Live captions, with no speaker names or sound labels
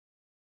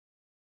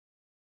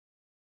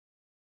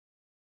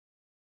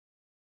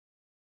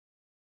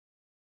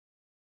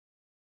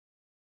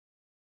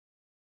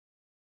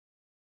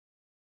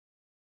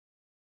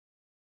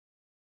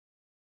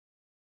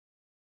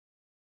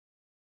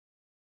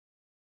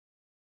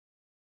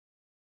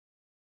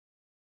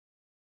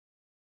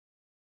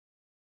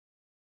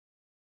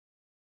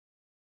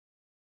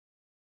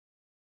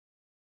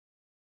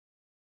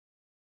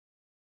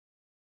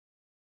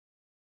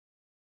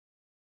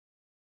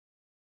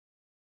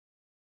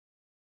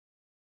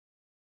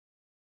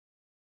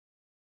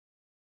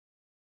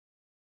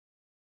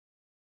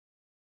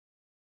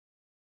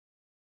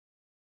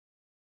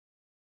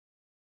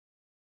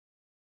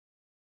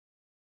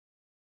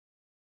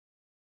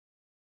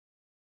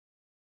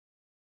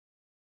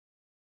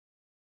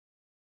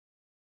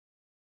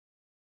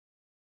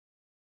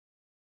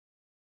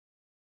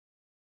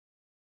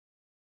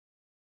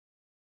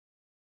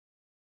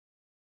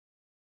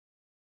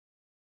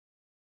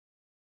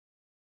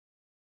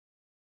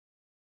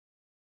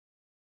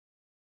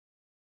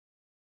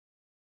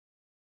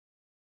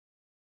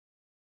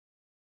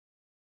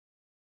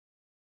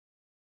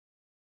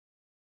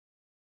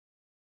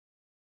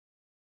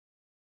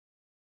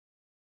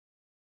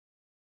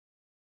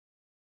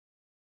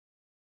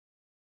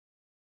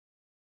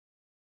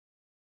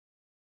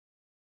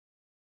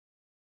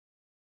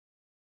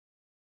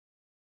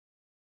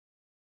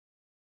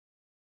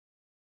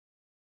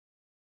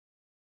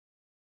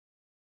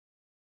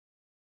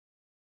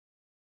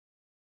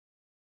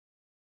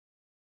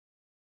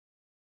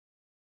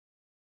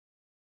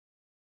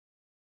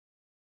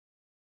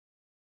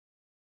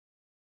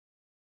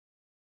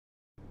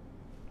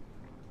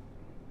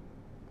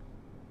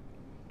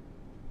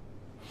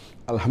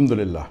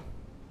Alhamdulillah.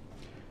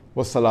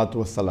 Wassalatu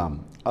wassalam.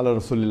 Ala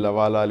Rasulillah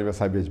wa ala alihi wa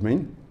sahbihi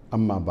ajmain.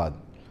 Amma ba'd.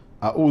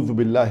 A'udhu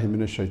billahi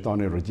minash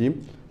shaitanir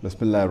rajim.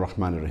 Bismillahir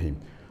rahmanir rahim.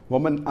 Wa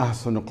man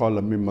ahsanu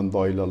qawlan mimman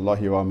da'a ila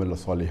Allahi wa amila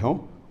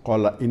salihan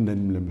qala innani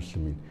minal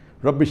muslimin.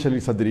 Rabbi shrah li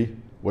sadri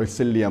wa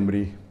yassir li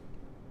amri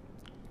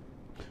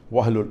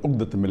wahlul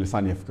 'uqdatan min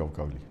lisani yafqahu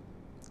qawli.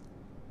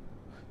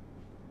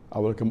 I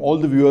welcome all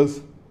the viewers.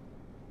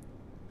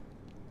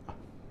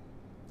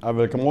 I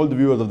welcome all the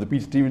viewers of the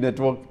Peace TV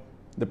network,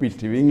 the Peace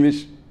TV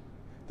English,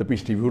 the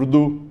Peace TV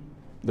Urdu,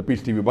 the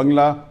Peace TV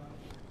Bangla,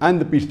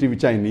 and the Peace TV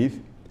Chinese,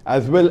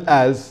 as well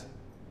as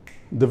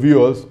the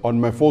viewers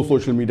on my 4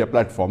 social media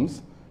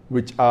platforms,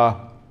 which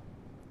are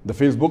the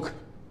Facebook,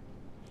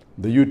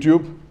 the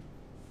YouTube,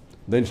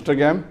 the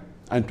Instagram,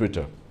 and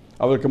Twitter.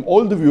 I welcome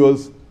all the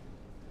viewers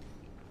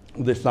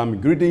with the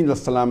Islamic greetings.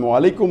 Assalamu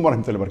alaikum wa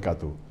rahmatullahi wa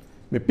barakatuh.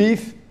 May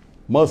peace,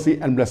 mercy,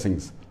 and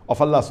blessings of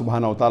Allah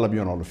subhanahu wa ta'ala be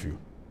on all of you.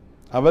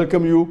 I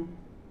welcome you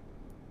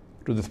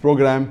to this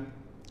program,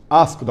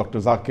 Ask Dr.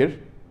 Zakir,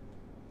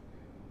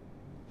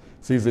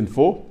 Season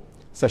 4,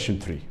 Session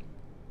 3.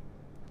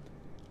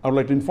 I would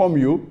like to inform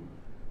you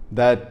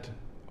that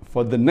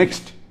for the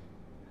next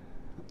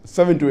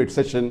 7 to 8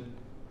 sessions,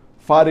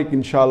 Fariq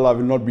inshallah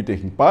will not be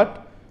taking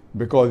part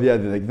because he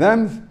has his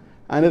exams,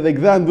 and his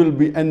exams will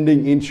be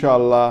ending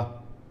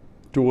inshallah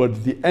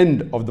towards the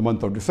end of the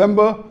month of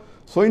December.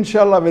 So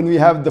inshallah, when we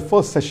have the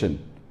first session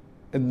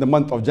in the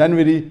month of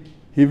January,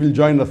 he will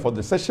join us for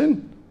the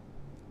session.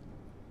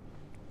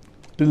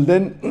 Till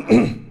then,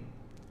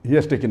 he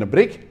has taken a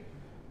break.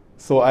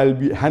 So I'll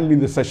be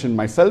handling the session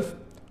myself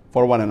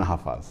for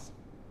 1.5 hours.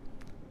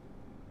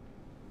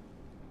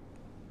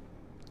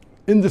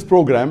 In this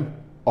program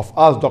of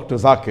Ask Dr.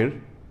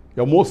 Zakir,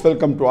 you're most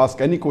welcome to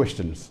ask any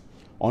questions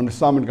on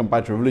Islam and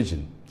comparative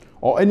religion,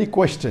 or any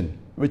question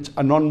which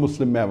a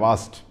non-Muslim may have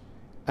asked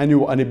and you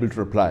were unable to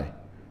reply,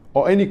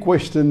 or any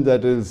question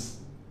that is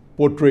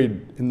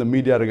portrayed in the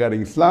media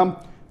regarding Islam.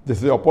 This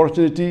is the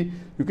opportunity.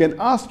 You can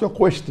ask your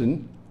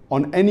question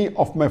on any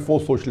of my 4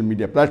 social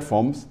media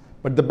platforms,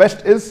 but the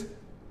best is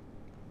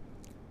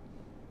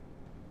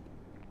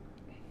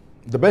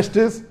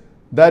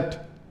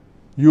that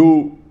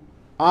you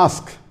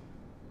ask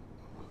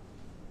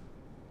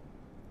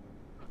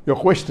your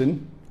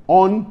question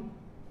on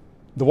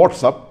the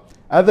WhatsApp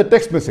as a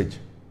text message,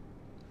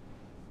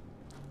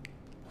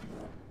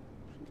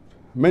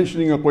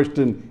 mentioning your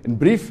question in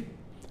brief,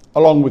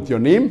 along with your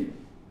name,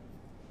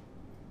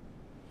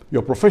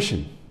 your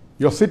profession,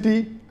 your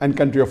city and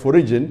country of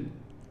origin,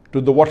 to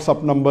the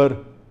WhatsApp number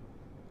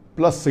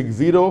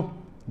 +60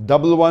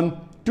 11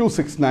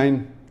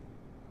 269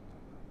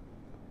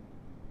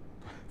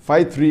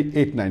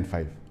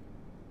 53895.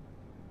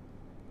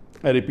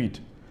 I repeat,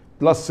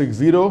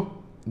 +60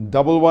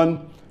 11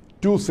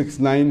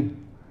 269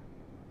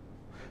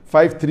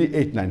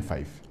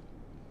 53895.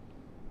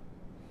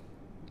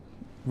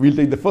 We'll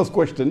take the first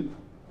question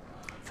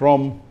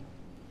from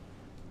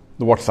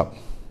the WhatsApp.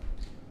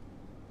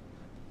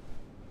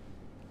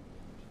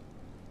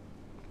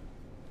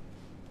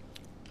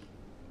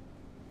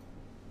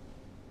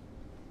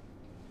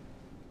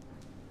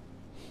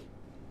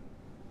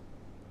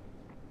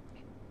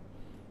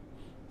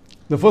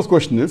 The first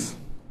question is,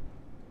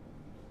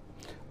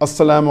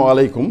 Assalamu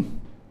alaikum.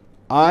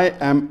 I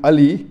am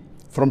Ali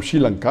from Sri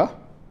Lanka.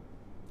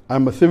 I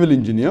am a civil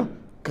engineer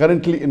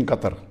currently in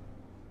Qatar.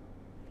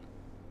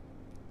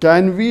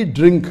 Can we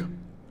drink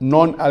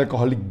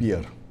non-alcoholic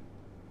beer?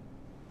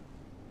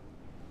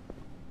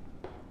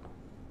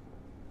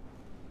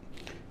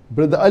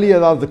 Brother Ali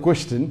has asked the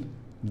question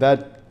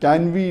that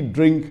can we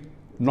drink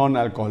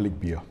non-alcoholic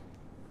beer?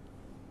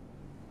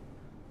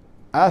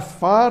 As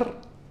far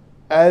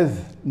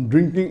as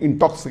drinking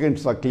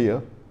intoxicants are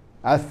clear,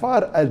 as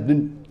far as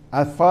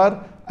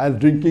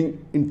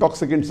drinking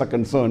intoxicants are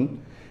concerned,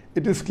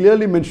 it is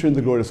clearly mentioned in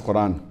the glorious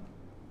Quran.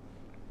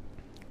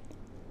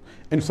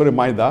 In Surah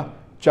Maida,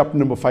 chapter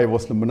number 5,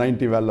 verse number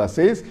 90, where Allah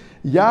says,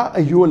 Ya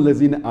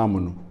ayyuhallazina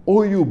amanu,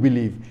 O you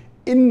believe,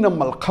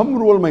 innamal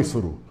khamru wal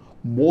maisuru,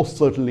 most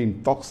certainly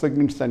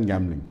intoxicants and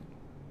gambling.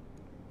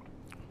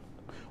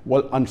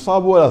 Wal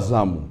ansabu wal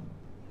azlamu,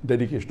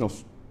 dedication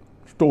of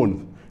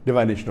stones,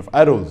 divination of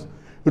arrows,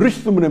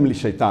 rishtum min amali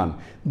shaitan,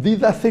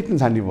 these are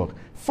Satan's handiwork.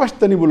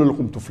 Fashtanibul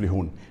lakum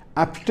tuflihun,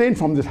 abstain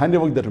from this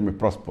handiwork that you may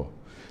prosper.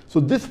 So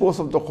this verse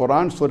of the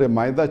Quran, Surah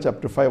Maida,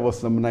 chapter 5,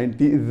 verse number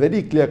 90, is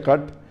very clear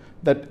cut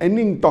that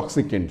any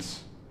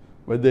intoxicants,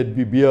 whether it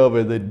be beer,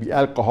 whether it be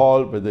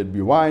alcohol, whether it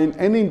be wine,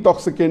 any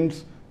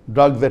intoxicants,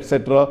 drugs,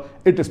 etc.,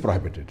 it is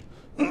prohibited.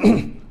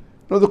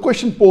 Now the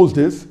question posed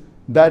is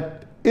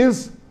that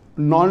is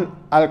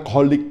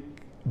non-alcoholic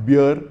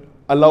beer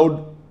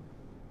allowed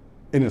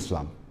in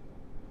Islam?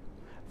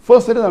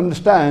 First, let us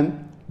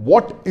understand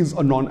what is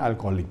a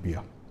non-alcoholic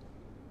beer.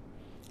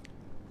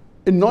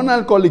 In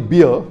non-alcoholic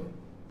beer,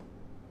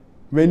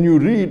 when you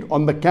read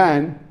on the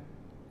can,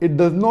 it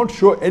does not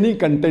show any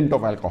content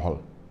of alcohol.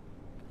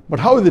 But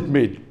how is it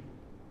made?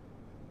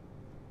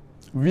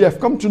 We have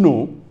come to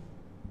know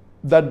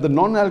that the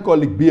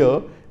non-alcoholic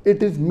beer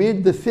it is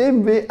made the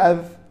same way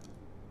as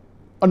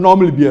a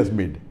normal beer is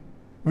made,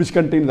 which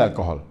contains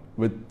alcohol,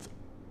 with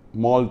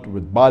malt,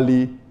 with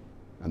barley,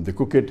 and they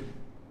cook it.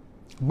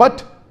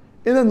 But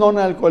in a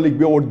non-alcoholic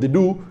beer, what they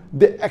do,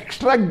 they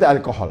extract the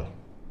alcohol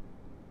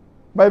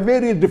by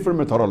various different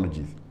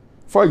methodologies.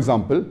 For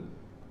example,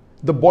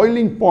 the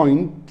boiling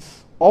point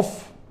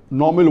of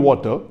normal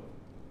water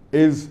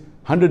is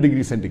 100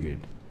 degrees centigrade.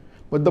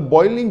 But the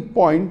boiling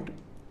point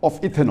of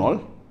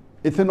ethanol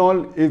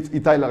is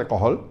ethyl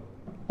alcohol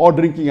or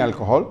drinking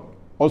alcohol,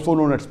 also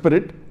known as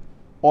spirit,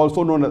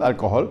 also known as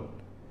alcohol.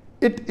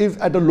 It is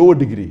at a lower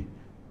degree.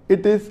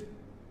 It is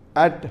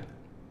at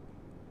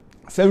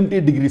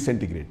 78 degrees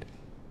centigrade.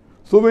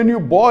 So when you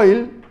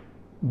boil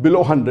below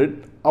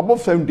 100,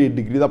 above 78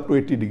 degrees, up to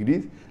 80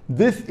 degrees,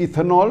 this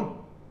ethanol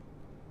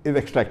is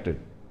extracted.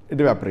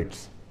 It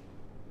evaporates.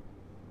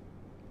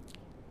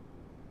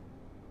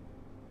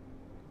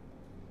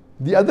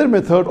 The other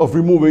method of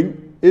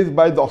removing is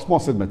by the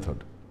osmosis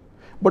method.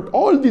 But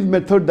all these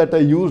methods that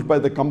are used by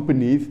the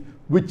companies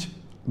which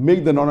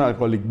make the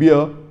non-alcoholic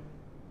beer,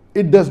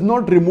 it does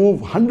not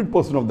remove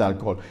 100% of the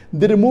alcohol.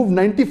 They remove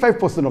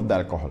 95% of the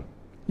alcohol.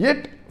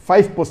 Yet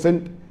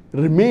 5%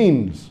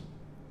 remains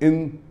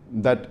in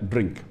that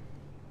drink.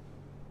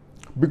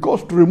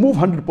 Because to remove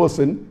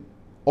 100%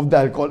 of the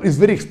alcohol is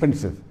very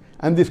expensive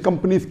and these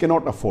companies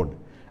cannot afford.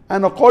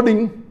 And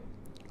according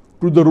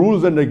to the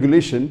rules and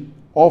regulation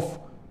of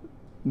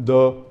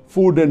the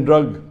Food and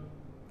Drug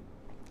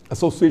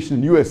Association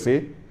in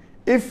USA,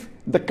 if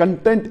the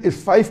content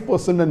is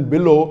 5% and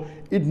below,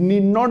 it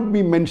need not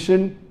be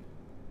mentioned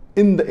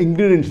in the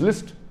ingredients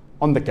list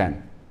on the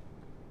can.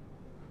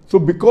 So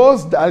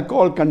because the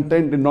alcohol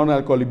content in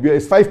non-alcoholic beer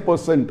is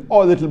 5%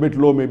 or a little bit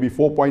low, maybe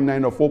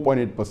 4.9 or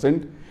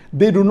 4.8%,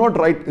 they do not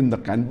write in the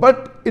can,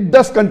 but it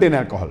does contain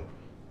alcohol.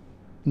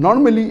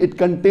 Normally it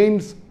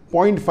contains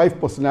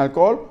 0.5%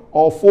 alcohol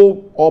or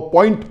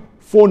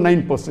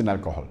 0.49%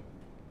 alcohol.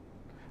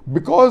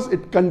 Because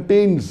it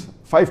contains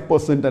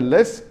 5% and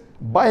less,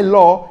 by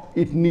law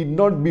it need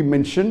not be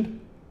mentioned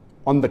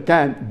on the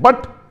can,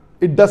 but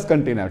it does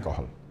contain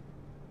alcohol.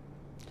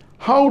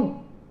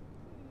 How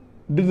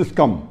did this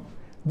come?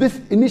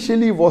 This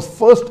initially was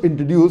first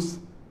introduced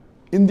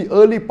in the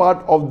early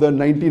part of the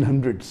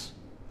 1900s,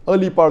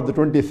 early part of the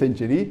 20th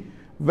century,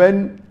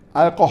 when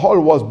alcohol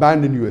was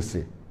banned in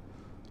USA.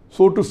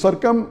 So to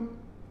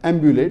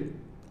circumambulate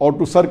or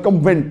to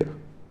circumvent,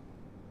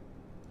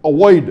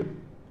 avoid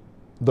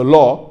the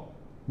law,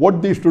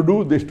 what they used to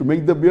do, they used to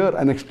make the beer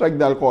and extract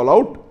the alcohol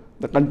out.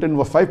 The content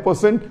was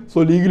 5%,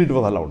 so legally it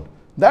was allowed.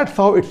 That's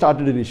how it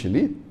started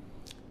initially.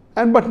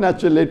 But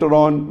naturally later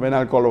on, when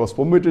alcohol was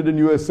permitted in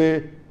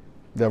USA,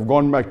 they have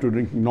gone back to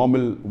drinking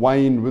normal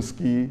wine,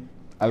 whiskey,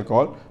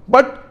 alcohol.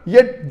 But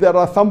yet there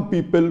are some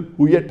people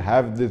who yet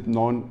have this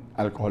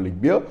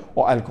non-alcoholic beer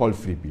or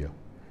alcohol-free beer.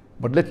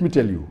 But let me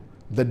tell you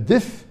that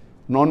this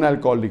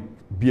non-alcoholic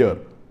beer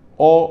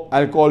or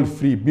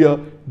alcohol-free beer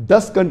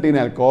does contain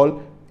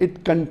alcohol.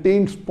 It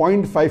contains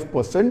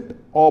 0.5%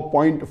 or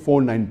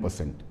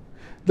 0.49%.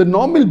 The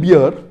normal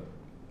beer,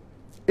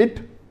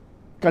 it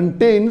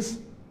contains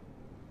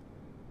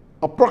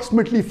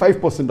approximately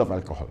 5% of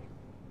alcohol.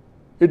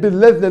 It is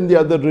less than the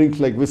other drinks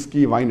like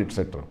whiskey, wine,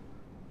 etc.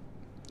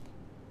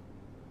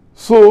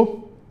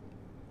 So,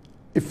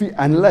 if we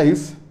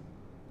analyze,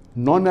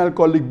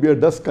 non-alcoholic beer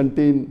does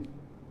contain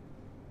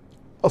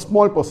a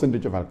small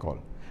percentage of alcohol.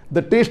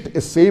 The taste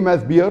is same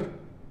as beer.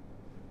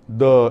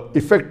 The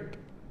effect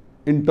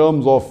in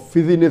terms of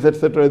fizziness,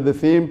 etc. is the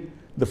same.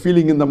 The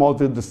feeling in the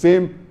mouth is the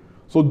same.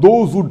 So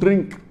those who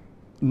drink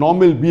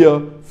normal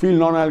beer feel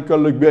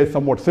non-alcoholic beer is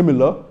somewhat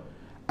similar.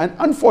 And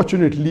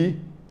unfortunately,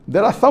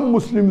 there are some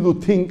Muslims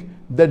who think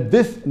that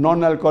this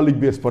non-alcoholic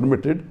beer is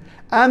permitted.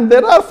 And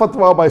there are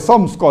fatwa by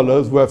some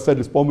scholars who have said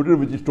it's permitted,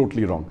 which is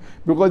totally wrong.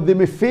 Because they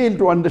may fail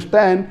to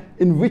understand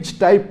in which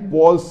type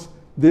was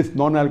this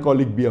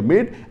non-alcoholic beer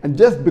made. And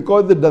just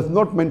because it does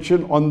not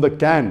mention on the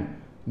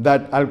can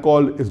that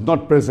alcohol is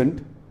not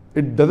present,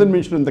 it doesn't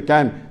mention in the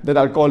can that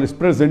alcohol is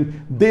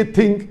present, they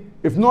think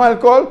if no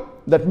alcohol,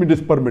 that means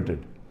it's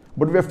permitted.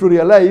 But we have to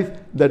realize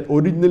that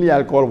originally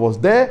alcohol was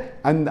there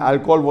and the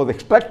alcohol was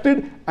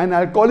extracted and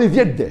alcohol is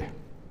yet there.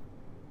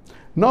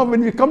 Now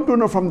when we come to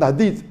know from the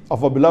hadith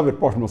of our beloved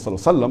Prophet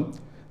ﷺ,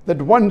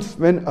 that once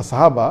when a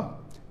Sahaba,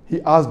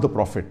 he asked the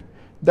Prophet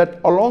that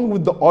along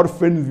with the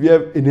orphans we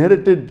have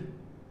inherited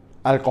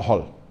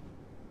alcohol.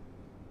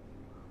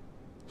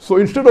 So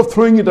instead of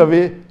throwing it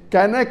away,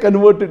 can I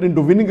convert it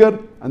into vinegar?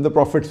 And the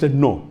Prophet said,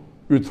 no,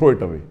 you throw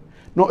it away.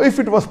 Now if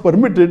it was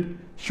permitted,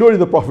 surely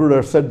the Prophet would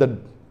have said that,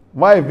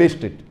 why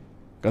waste it?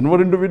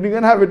 Convert into vinegar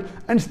and have it.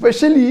 And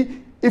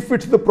especially if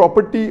it's the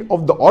property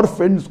of the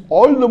orphans,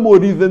 all the more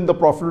reason the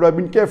Prophet would have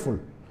been careful.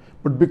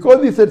 But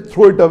because he said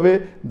throw it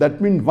away, that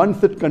means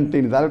once it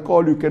contains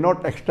alcohol, you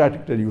cannot extract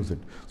it and use it.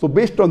 So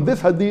based on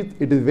this hadith,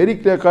 it is very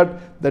clear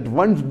cut that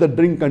once the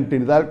drink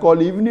contains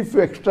alcohol, even if you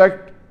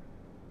extract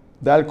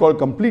the alcohol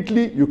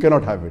completely, you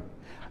cannot have it.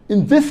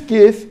 In this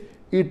case,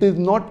 it is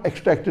not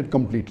extracted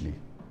completely.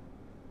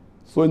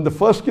 So in the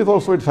first case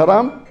also it's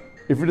haram.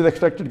 if it is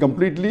extracted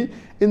completely.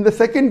 In the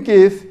second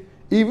case,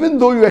 even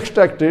though you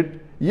extract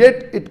it,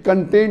 yet it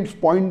contains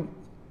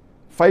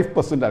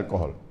 0.5%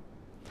 alcohol.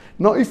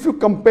 Now, if you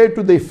compare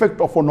to the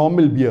effect of a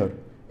normal beer,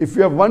 if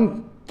you have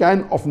 1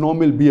 can of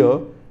normal beer,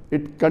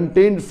 it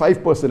contains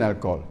 5%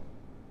 alcohol.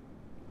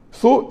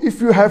 So,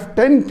 if you have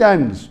 10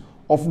 cans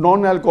of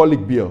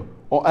non-alcoholic beer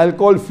or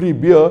alcohol-free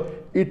beer,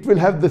 it will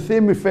have the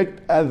same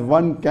effect as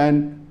 1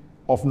 can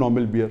of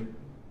normal beer.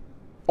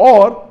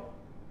 Or,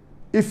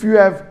 if you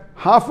have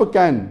half a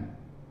can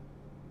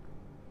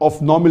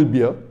of normal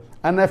beer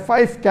and have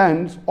 5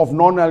 cans of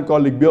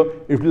non-alcoholic beer,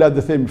 it will have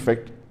the same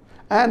effect.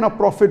 And our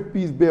Prophet,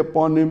 peace be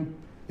upon him,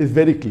 is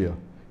very clear.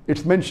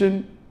 It's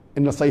mentioned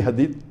in the Sahih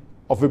Hadith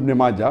of Ibn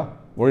Majah,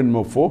 volume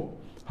number 4,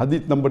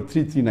 Hadith number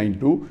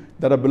 3392,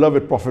 that our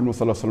beloved Prophet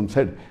Muhammad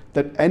said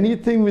that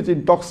anything which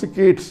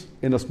intoxicates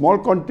in a small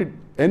quantity,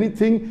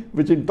 anything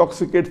which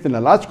intoxicates in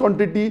a large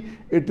quantity,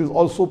 it is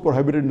also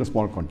prohibited in a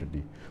small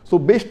quantity. So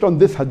based on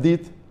this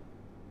hadith,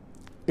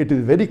 it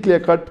is very clear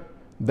cut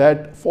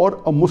that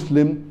for a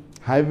Muslim,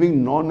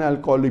 having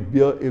non-alcoholic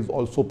beer is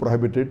also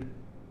prohibited.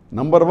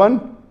 Number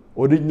 1,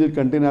 originally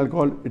contain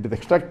alcohol, it is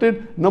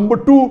extracted. Number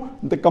 2,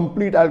 the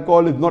complete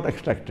alcohol is not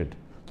extracted.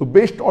 So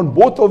based on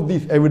both of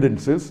these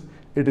evidences,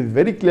 it is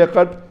very clear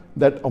cut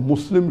that a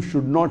Muslim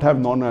should not have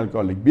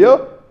non-alcoholic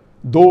beer.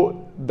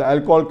 Though the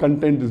alcohol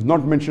content is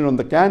not mentioned on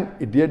the can,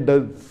 it yet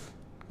does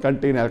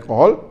contain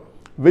alcohol,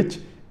 which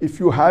if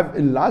you have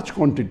in large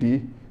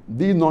quantity,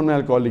 the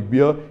non-alcoholic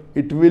beer,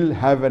 it will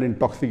have an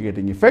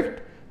intoxicating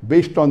effect.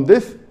 Based on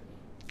this,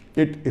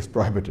 it is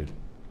prohibited.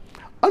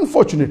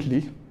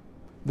 Unfortunately,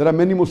 there are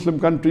many Muslim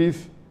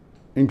countries,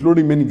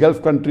 including many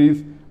Gulf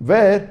countries,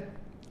 where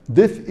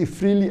this is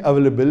freely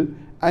available,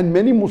 and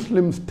many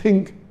Muslims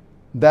think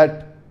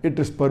that it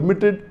is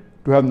permitted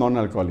to have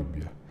non-alcoholic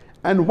beer.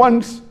 And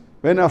once,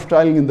 when I was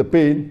traveling in the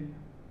plane,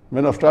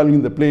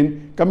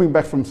 coming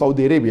back from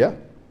Saudi Arabia,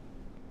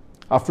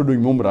 after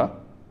doing Umrah,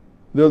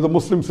 there was a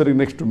Muslim sitting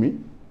next to me,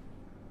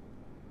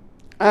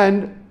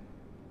 and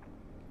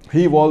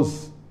he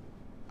was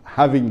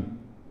having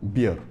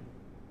beer.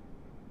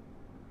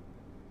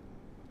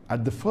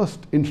 At the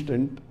first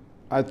instant,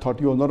 I thought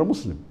he was not a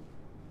Muslim.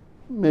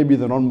 Maybe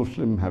the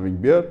non-Muslim having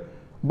beer.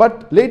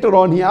 But later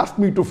on, he asked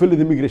me to fill his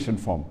immigration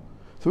form.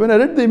 So when I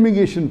read the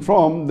immigration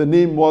form, the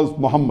name was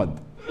Muhammad.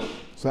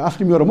 So I asked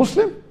him, "You're a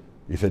Muslim?"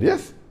 He said,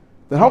 "Yes."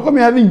 "Then how come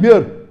you're having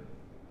beer?"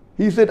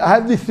 He said, "I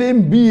have the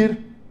same beer,"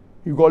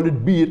 he called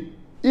it beer,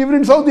 "even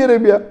in Saudi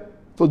Arabia.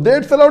 So there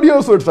it's allowed, here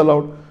also it's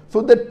allowed."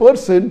 So that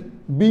person,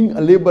 being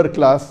a labor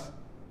class,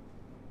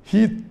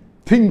 he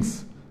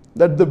thinks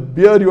that the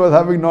beer you are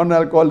having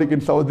non-alcoholic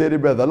in Saudi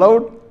Arabia is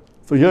allowed.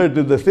 So here it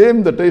is the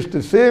same, the taste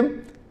is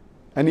same,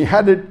 and he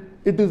had it.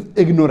 It is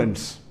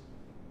ignorance.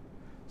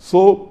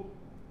 So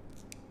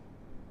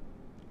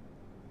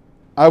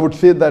I would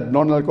say that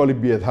non-alcoholic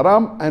beer is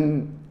haram,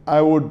 and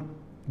I would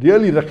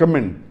really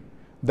recommend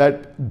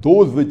that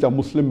those which are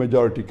Muslim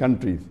majority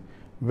countries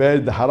where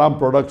the haram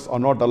products are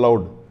not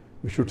allowed,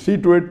 we should see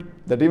to it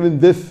that even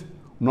this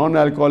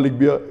non-alcoholic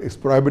beer is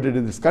prohibited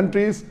in these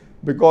countries,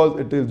 because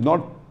it is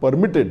not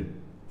permitted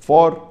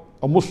for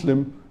a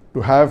Muslim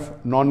to have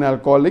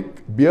non-alcoholic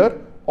beer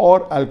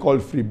or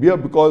alcohol-free beer,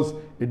 because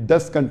it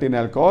does contain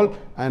alcohol,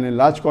 and in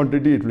large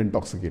quantity it will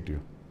intoxicate you.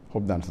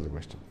 Hope that answers the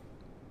question.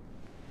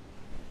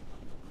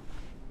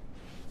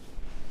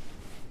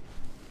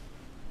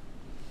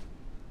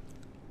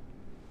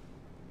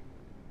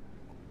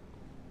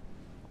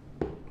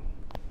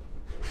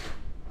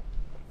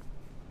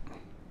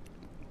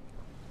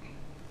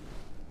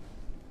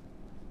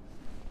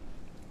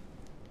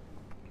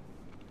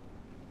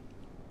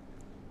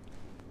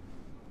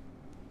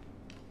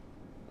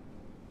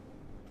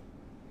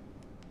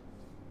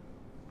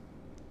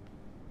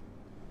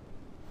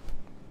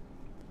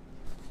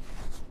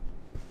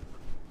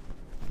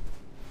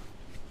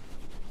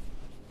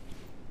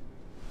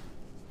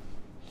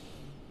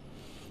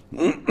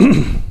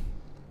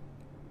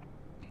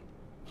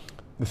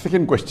 The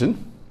second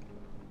question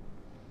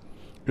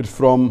is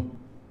from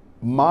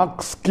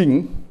Marks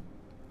King.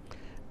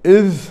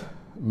 Is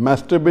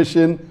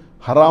masturbation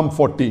haram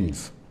for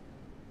teens?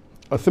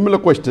 A similar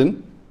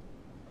question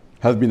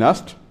has been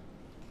asked.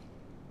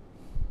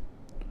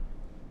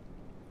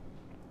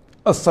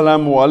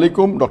 Assalamu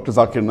alaikum, Dr.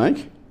 Zakir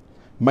Naik.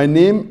 My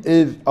name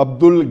is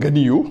Abdul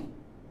Ganiyu.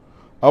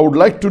 I would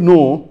like to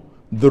know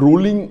the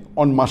ruling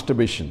on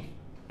masturbation.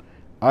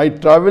 I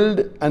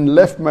traveled and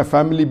left my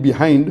family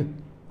behind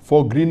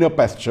for greener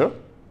pasture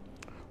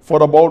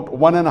for about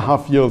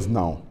 1.5 years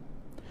now.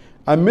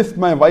 I miss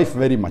my wife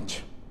very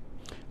much.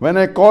 When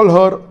I call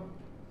her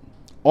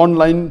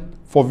online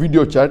for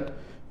video chat,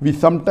 we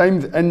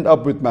sometimes end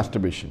up with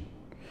masturbation.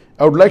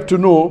 I would like to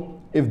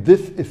know if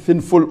this is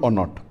sinful or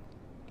not.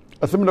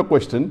 A similar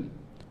question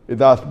is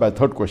asked by a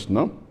third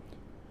questioner.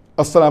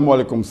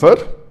 Assalamu alaikum, sir.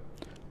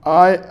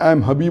 I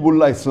am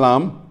Habibullah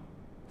Islam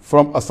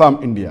from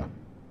Assam, India.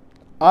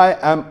 I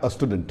am a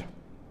student.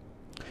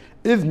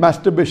 Is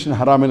masturbation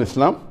haram in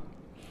Islam?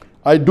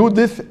 I do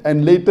this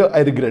and later I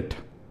regret.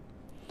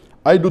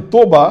 I do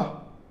tawbah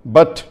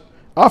but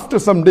after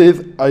some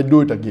days I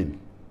do it again.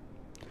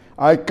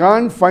 I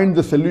can't find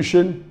the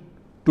solution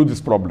to this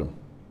problem.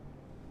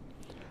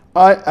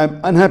 I am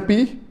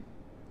unhappy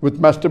with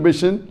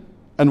masturbation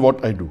and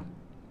what I do.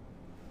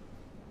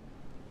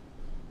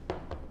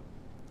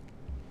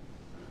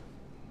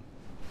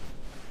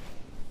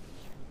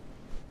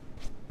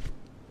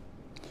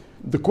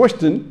 The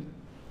question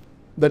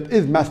that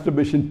is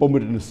masturbation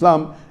permitted in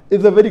Islam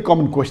is a very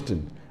common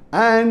question,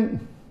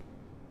 and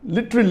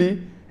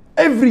literally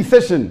every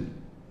session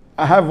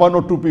I have one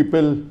or two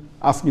people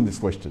asking this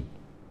question.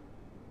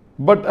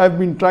 But I've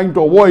been trying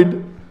to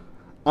avoid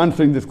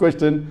answering this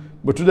question,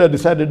 but today I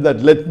decided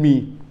that let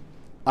me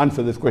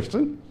answer this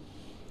question.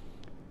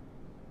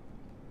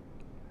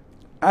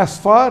 As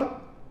far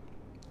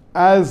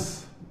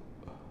as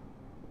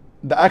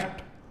the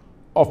act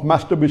of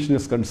masturbation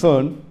is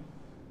concerned,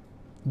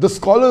 the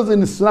scholars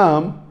in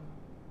Islam,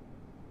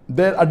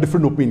 there are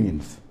different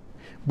opinions.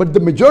 But the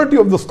majority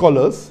of the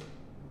scholars,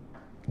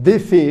 they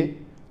say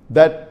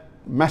that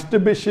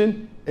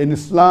masturbation in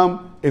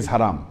Islam is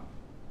haram.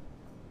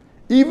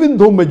 Even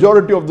though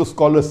majority of the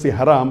scholars say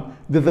haram,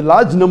 there's a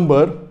large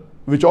number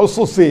which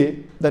also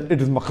say that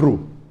it is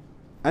makruh.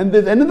 And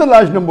there's another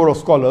large number of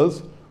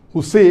scholars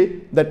who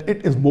say that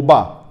it is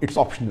mubah, it's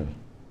optional.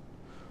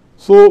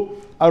 So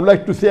I would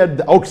like to say at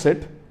the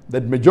outset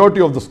that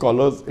majority of the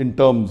scholars, in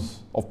terms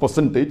of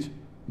percentage,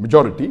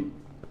 majority,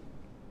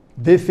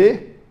 they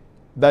say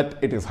that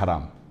it is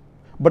haram.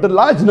 But a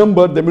large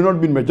number, there may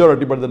not be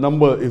majority, but the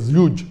number is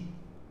huge,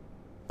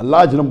 a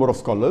large number of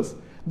scholars,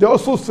 they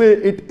also say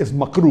it is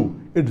makruh,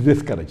 it is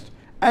discouraged.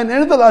 And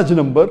another large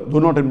number, though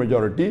not in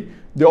majority,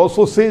 they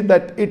also say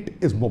that it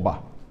is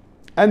mubah.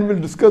 And we'll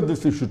discuss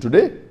this issue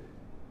today,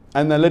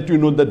 and I'll let you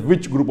know that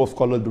which group of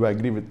scholars do I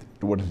agree with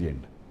towards the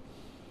end.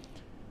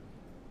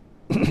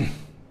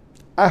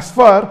 As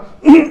far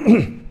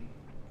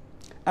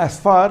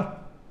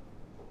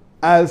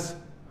as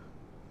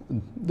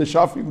the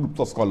Shafi group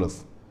of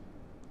scholars,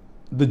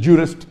 the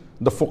jurists,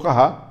 the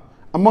fuqaha,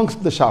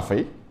 amongst the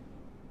Shafi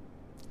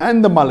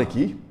and the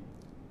Maliki,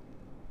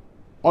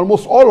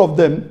 almost all of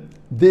them,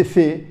 they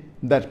say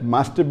that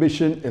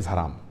masturbation is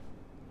haram.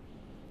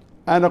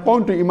 And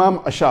according to Imam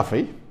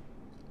Ash-Shafi,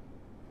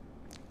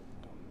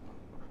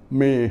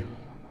 may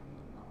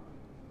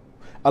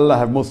Allah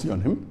have mercy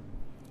on him,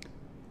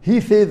 he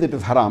says it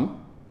is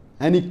haram,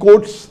 and he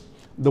quotes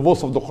the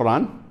verse of the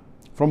Quran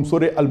from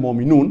Surah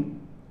Al-Mu'minun,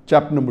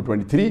 chapter number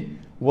 23,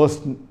 verse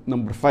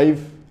number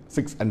 5,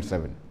 6 and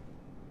 7.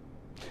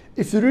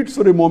 If you read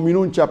Surah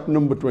Mu'minun, chapter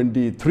number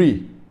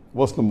 23,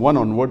 verse number 1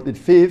 onward, it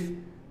says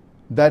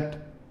that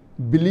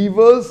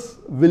believers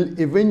will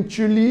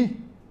eventually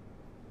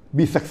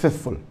be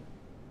successful.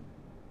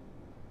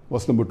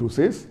 Verse number 2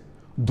 says,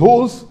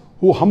 those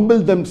who humble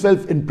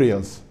themselves in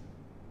prayers.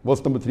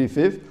 Verse number 3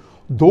 says,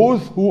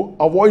 those who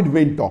avoid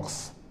vain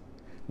talks.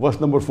 Verse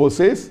number 4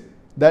 says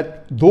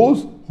that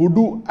those who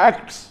do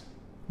acts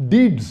and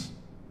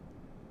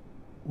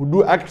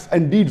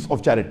deeds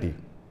of charity.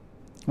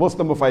 Verse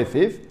number 5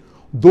 says,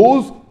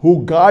 those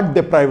who guard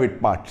their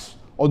private parts,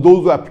 or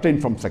those who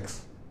abstain from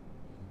sex.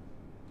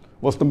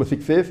 Verse number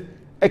 6 says,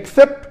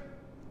 except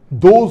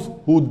those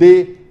who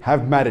they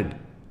have married,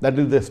 that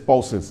is their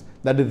spouses,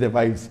 that is their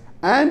wives,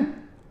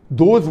 and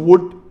those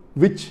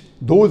which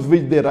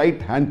their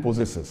right hand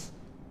possesses.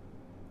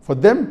 For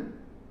them,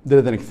 there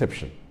is an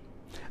exception.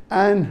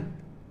 And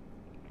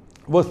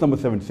verse number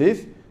 7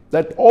 says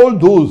that all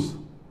those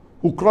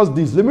who cross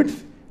these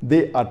limits,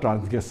 they are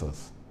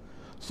transgressors.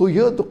 So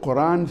here the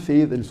Quran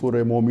says in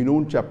Surah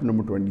Mu'minun, chapter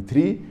number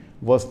 23,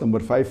 verse number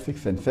 5,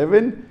 6 and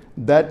 7,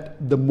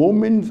 that the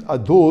mu'mins are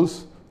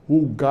those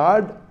who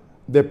guard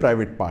their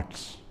private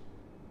parts,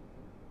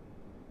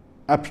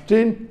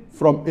 abstain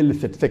from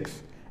illicit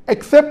sex,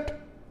 except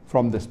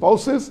from their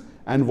spouses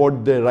and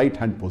what their right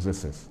hand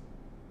possesses.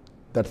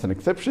 That's an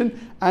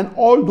exception. And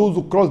all those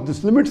who cross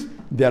these limits,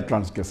 they are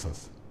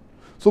transgressors.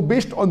 So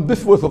based on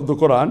this verse of the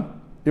Quran,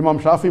 Imam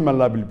Shafi, may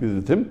Allah be pleased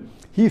with him,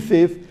 he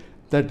says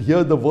that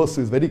here the verse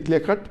is very clear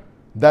cut,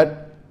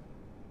 that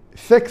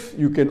sex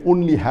you can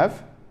only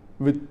have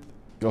with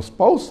your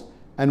spouse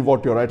and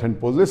what your right hand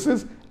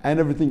possesses, and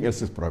everything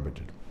else is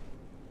prohibited.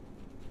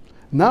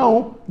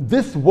 Now,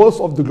 this verse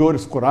of the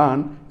glorious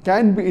Quran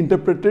can be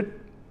interpreted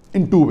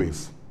in two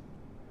ways.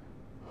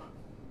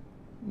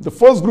 The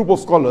first group of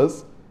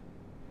scholars,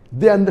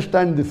 they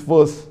understand this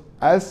verse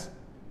as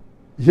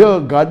here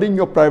guarding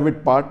your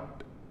private part.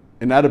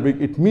 In Arabic,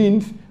 it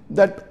means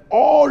that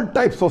all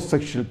types of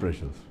sexual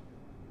pleasures,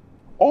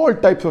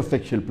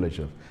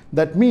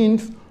 that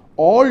means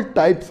all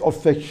types of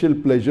sexual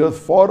pleasures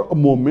for a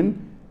moment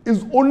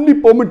is only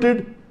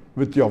permitted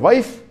with your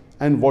wife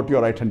and what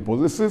your right hand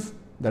possesses,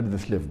 that is the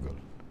slave girl.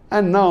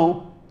 And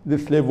now the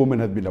slave woman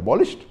has been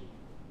abolished.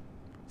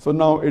 So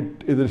now it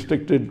is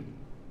restricted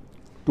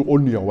to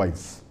only your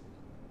wives.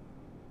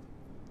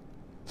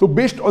 So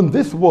based on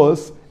this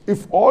verse,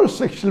 if all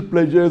sexual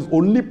pleasure is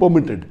only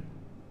permitted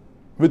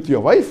with your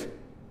wife,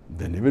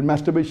 then even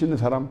masturbation is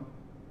haram.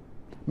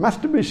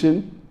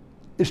 Masturbation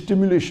is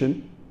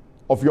stimulation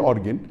of your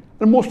organ,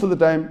 And most of the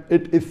time,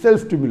 it is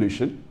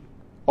self-stimulation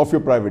of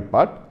your private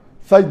part,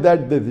 such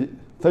that there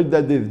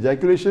is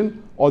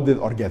ejaculation or there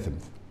is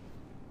orgasms.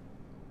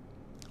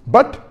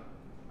 But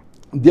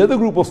the other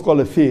group of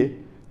scholars say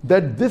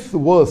that this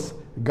verse,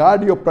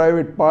 guard your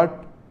private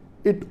part,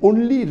 it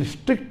only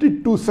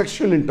restricted to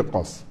sexual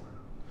intercourse.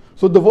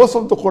 So the verse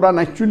of the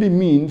Quran actually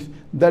means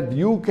that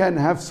you can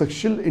have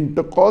sexual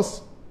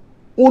intercourse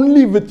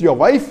only with your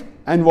wife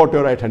and what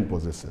your right hand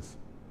possesses.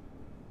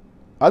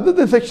 Other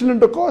than sexual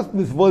intercourse,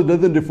 this verse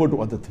doesn't refer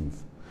to other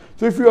things.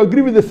 So if you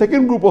agree with the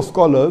second group of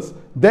scholars,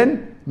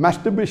 then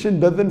masturbation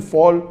doesn't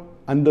fall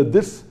under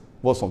this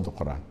verse of the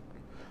Quran.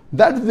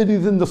 That's the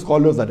reason the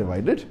scholars are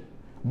divided.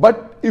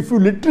 But if you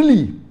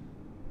literally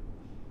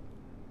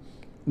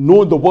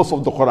know the verse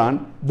of the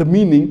Quran, the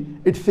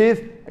meaning, it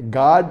says,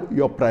 guard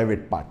your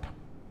private part.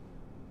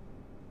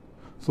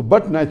 So,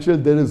 but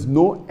naturally, there is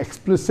no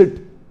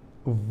explicit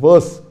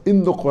verse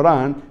in the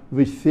Quran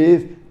which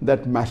says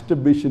that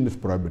masturbation is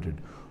prohibited.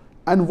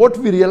 And what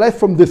we realize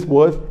from this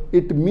verse,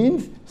 it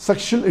means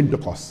sexual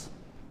intercourse.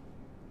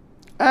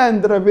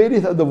 And there are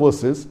various other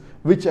verses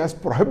which has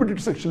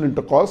prohibited sexual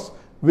intercourse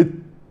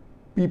with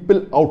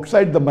people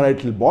outside the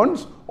marital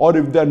bonds, or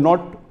if they are not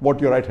what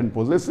your right hand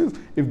possesses,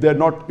 if they are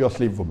not your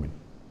slave women.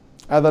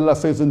 As Allah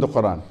says in the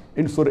Quran,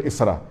 in Surah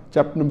Isra,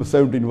 chapter number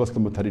 17, verse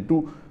number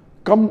 32,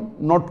 come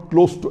not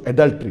close to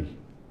adultery,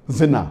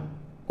 zina,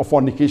 or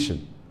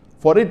fornication,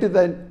 for it is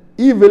an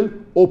evil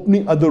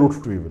opening other routes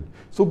to evil.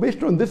 So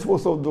based on this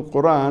verse of the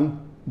Quran,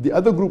 the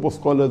other group of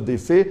scholars, they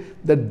say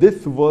that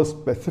this verse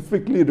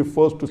specifically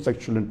refers to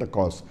sexual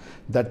intercourse.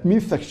 That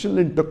means sexual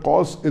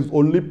intercourse is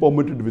only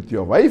permitted with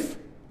your wife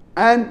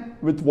and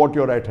with what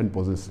your right hand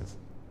possesses.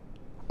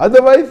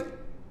 Otherwise,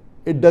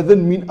 it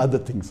doesn't mean other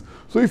things.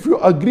 So if you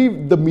agree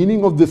the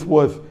meaning of this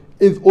verse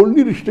is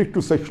only restricted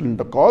to sexual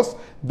intercourse,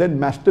 then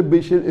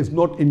masturbation is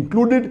not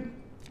included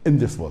in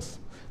this verse.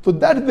 So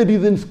that's the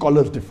reason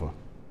scholars differ.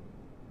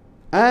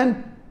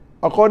 And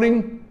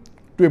according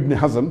to Ibn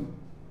Hazm,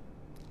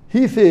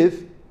 he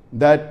says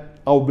that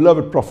our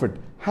beloved Prophet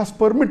has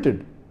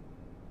permitted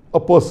a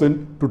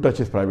person to touch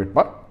his private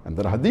part. And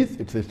there are hadith,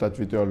 it says touch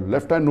with your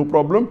left hand, no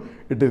problem.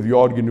 It is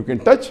your organ, you can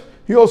touch.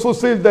 He also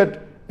says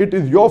that it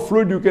is your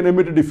fluid, you can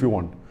emit it if you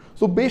want.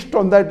 So based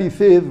on that, he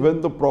says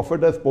when the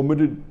Prophet has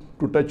permitted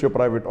to touch your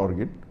private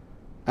organ,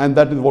 and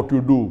that is what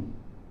you do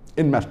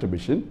in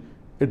masturbation,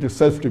 it is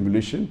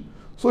self-stimulation,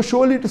 so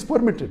surely it is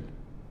permitted.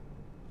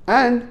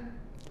 And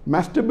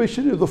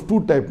masturbation is of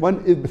two types.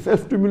 One is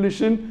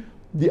self-stimulation.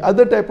 The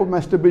other type of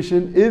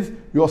masturbation is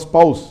your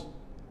spouse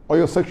or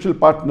your sexual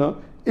partner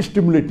is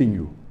stimulating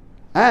you.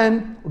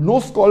 And no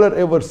scholar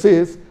ever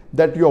says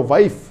that your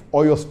wife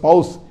or your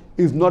spouse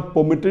is not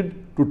permitted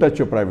to touch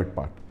your private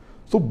part.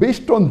 So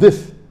based on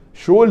this,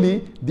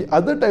 surely the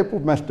other type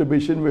of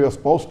masturbation where your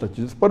spouse touches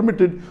is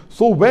permitted.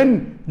 So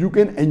when you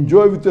can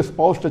enjoy with your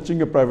spouse touching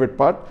your private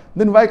part,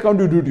 then why can't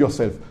you do it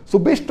yourself? So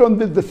based on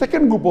this, the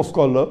second group of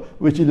scholars,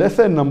 which is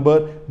lesser in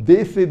number,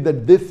 they say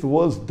that this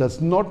verse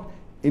does not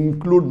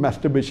include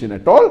masturbation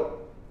at all.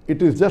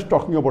 It is just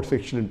talking about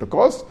sexual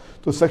intercourse.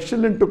 So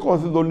sexual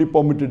intercourse is only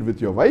permitted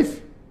with your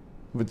wife,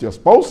 with your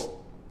spouse,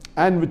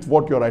 and with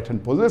what your right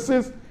hand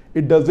possesses.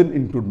 It doesn't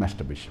include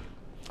masturbation.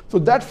 So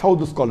that's how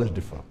the scholars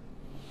differ.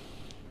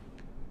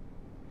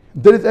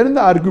 There is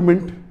another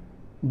argument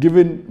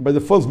given by the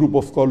first group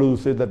of scholars who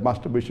say that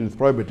masturbation is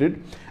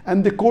prohibited,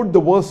 and they quote the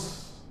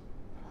verse,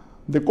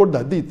 they quote the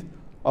hadith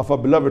of our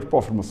beloved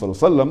Prophet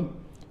ﷺ,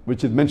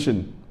 which is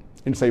mentioned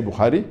in Sahih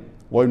Bukhari,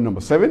 volume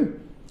number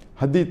 7,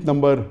 hadith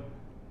number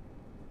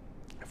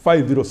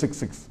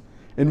 5066,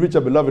 in which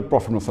our beloved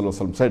Prophet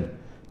ﷺ said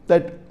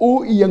that,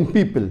 O young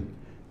people,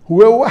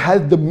 whoever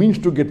has the means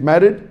to get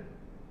married,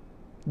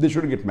 they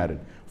should get married.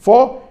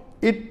 For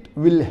it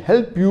will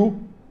help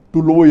you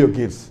to lower your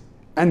gaze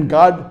and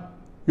guard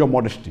your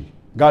modesty,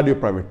 guard your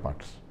private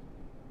parts.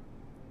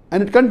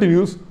 And it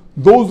continues,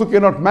 those who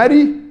cannot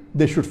marry,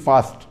 they should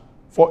fast,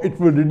 for it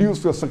will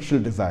reduce your sexual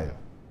desire.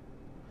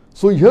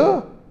 So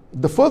here,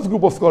 the first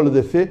group of scholars,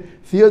 they say,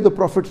 here the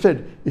Prophet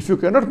said, if you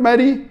cannot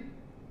marry,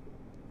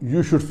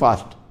 you should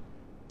fast.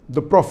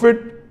 The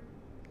Prophet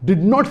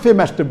did not say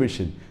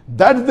masturbation.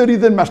 That's the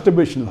reason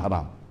masturbation is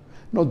haram.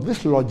 Now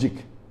this logic,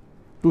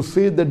 to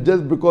say that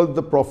just because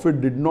the Prophet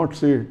did not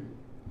say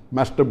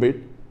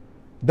masturbate,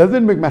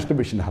 doesn't make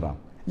masturbation haram.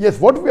 Yes,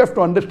 what we have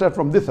to understand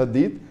from this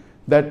hadith,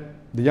 that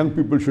the young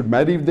people should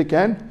marry if they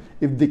can.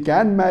 If they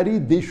can marry,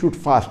 they should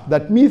fast.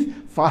 That means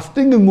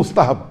fasting is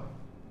mustahab.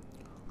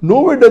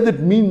 Nowhere does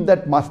it mean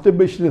that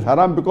masturbation is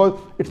haram, because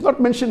it's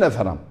not mentioned as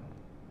haram.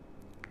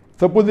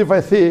 Suppose if I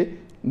say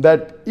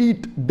that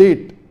eat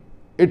date,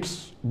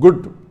 it's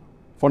good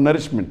for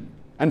nourishment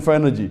and for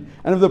energy.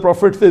 And if the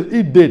Prophet says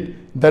eat date,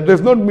 that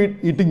does not mean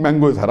eating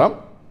mango is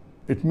haram.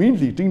 It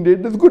means eating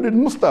date is good, it's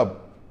mustahab.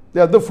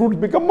 The other fruits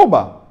become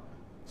mubah.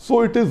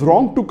 So it is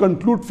wrong to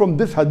conclude from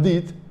this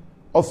hadith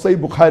of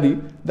Sahih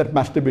Bukhari that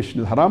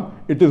masturbation is haram.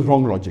 It is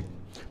wrong logic.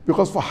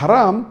 Because for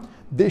haram,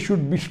 there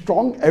should be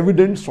strong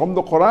evidence from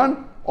the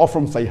Quran or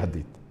from Sahih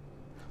hadith.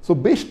 So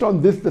based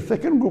on this, the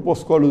second group of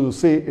scholars who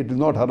say it is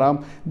not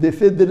haram, they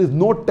say there is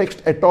no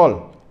text at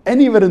all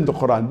anywhere in the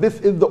Quran.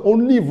 This is the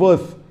only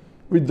verse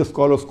which the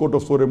scholars quote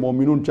of Surah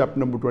Mu'minun, chapter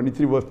number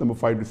 23, verse number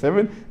 5 to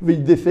 7, which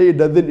they say it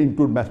doesn't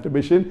include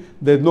masturbation.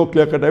 There is no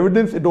clear-cut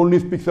evidence. It only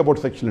speaks about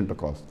sexual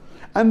intercourse.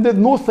 And there is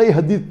no Sahih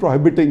hadith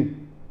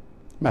prohibiting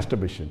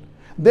masturbation.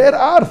 There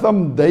are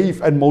some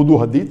daif and mawdu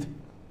hadith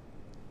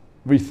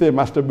which say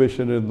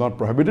masturbation is not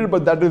prohibited,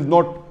 but that is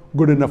not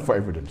good enough for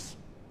evidence.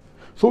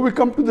 So we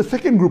come to the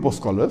second group of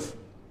scholars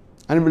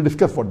and we'll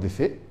discuss what they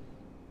say.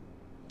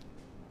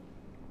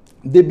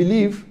 They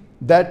believe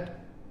that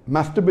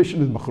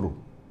masturbation is makruh.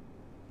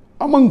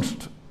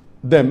 Amongst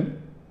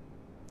them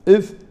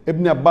is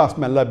Ibn Abbas,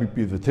 may Allah be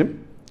pleased with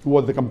him, who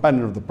was the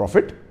companion of the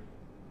Prophet.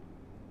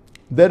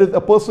 There is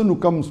a person who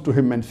comes to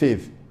him and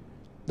says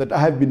that I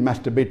have been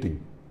masturbating.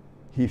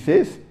 He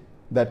says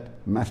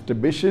that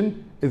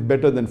masturbation is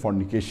better than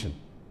fornication.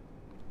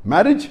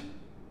 Marriage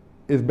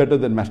is better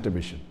than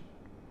masturbation.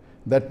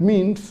 That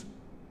means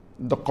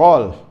the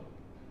call,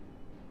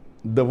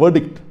 the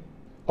verdict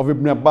of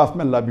Ibn Abbas,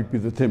 may Allah be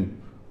pleased with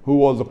him, who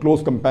was a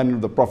close companion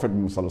of the Prophet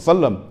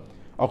Muhammad,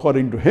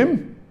 according to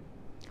him,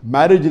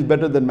 marriage is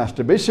better than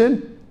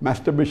masturbation,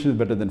 masturbation is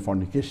better than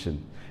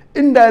fornication.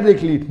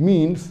 Indirectly, it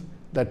means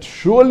that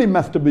surely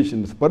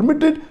masturbation is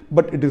permitted,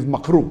 but it is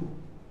makruh.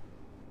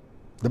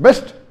 The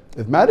best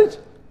is marriage.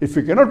 If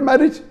you cannot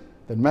marriage,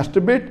 then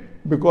masturbate,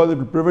 because it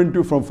will prevent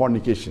you from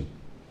fornication.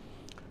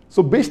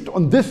 So based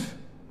on this,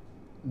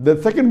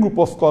 the second group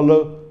of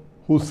scholars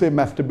who say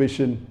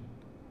masturbation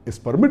is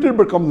permitted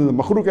but comes in the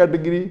makruh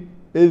category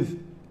is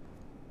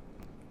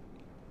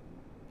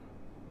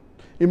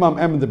Imam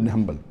Ahmad ibn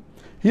Hanbal.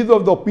 He is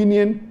of the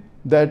opinion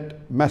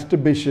that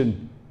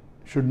masturbation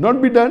should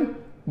not be done,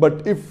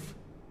 but if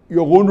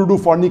you're going to do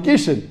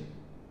fornication,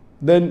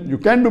 then you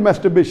can do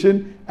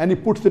masturbation, and he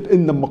puts it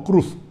in the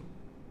makruh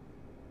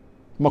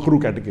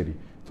category.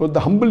 So the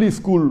Hanbali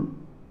school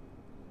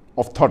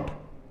of thought,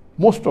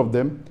 most of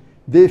them,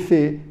 they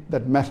say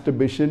that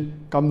masturbation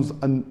comes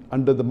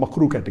under the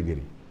makruh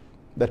category.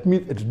 That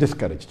means it's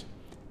discouraged.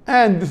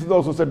 And this is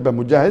also said by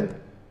Mujahid.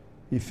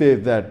 He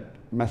says that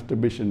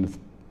masturbation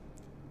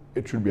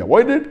it should be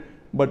avoided,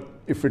 but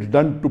if it's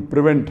done to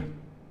prevent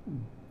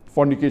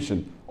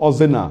fornication or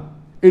zina,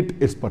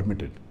 it is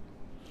permitted.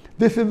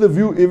 This is the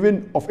view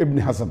even of Ibn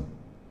Hazm,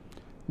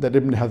 that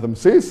Ibn Hazm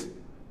says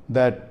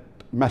that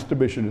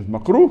masturbation is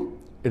makruh,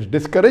 it's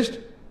discouraged,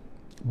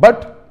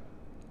 but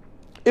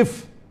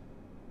if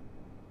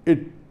you're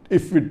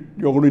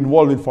going to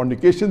involve in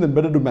fornication, then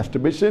better do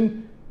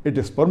masturbation. It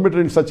is permitted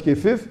in such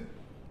cases.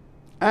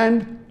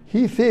 And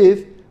he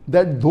says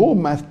that though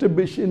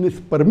masturbation is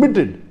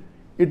permitted,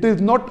 it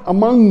is not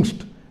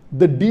amongst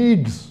the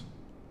deeds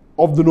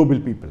of the noble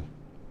people.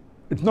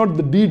 It's not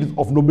the deeds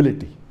of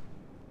nobility.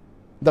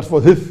 That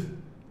was his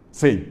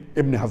saying,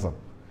 Ibn Hazm.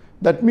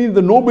 That means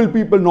the noble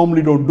people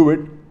normally don't do it,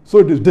 so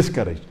it is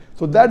discouraged.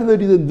 So that is the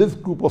reason this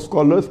group of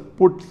scholars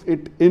puts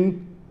it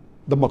in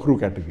the makruh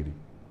category.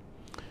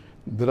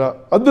 There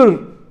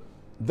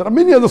are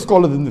many other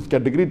scholars in this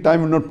category.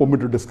 Time will not permit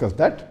to discuss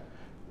that.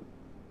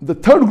 The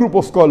third group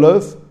of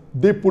scholars,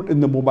 they put in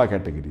the mubah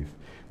categories.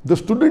 The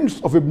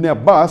students of Ibn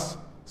Abbas,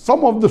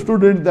 some of the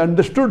students, they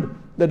understood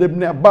that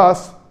Ibn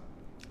Abbas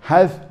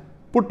has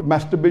put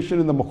masturbation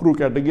in the makruh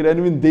category, and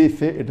even they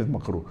say it is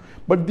makruh.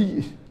 But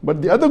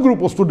the other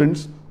group of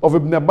students of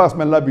Ibn Abbas,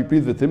 may Allah be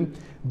pleased with him,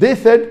 they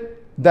said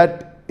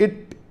that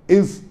it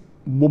is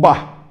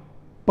mubah,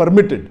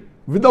 permitted,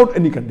 without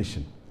any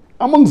condition.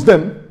 Amongst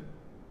them,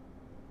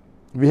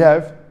 we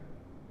have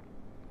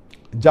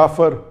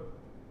Jafar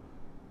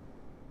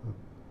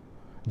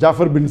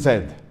bin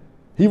Zaid.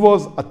 He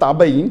was a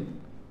tabain,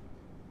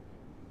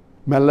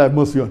 may Allah have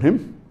mercy on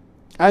him,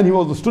 and he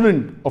was a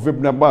student of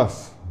Ibn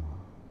Abbas,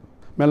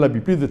 may Allah be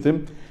pleased with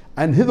him,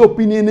 and his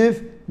opinion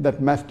is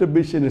that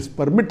masturbation is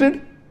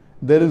permitted,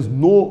 there is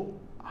no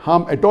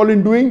harm at all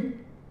in doing,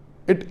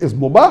 it is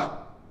mubah,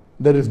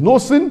 there is no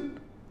sin,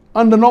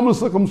 under normal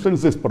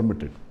circumstances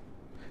permitted.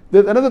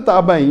 There is another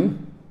tabain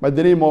by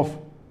the name of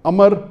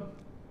Amr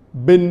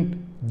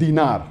bin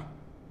Dinar.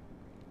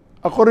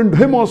 According to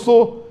him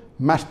also,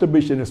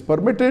 masturbation is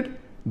permitted.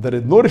 There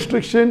is no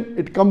restriction.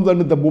 It comes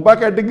under the mubah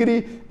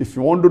category. If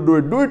you want to do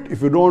it, do it.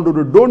 If you don't want to do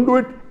it, don't do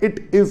it.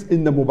 It is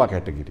in the mubah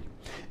category.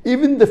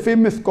 Even the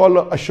famous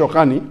scholar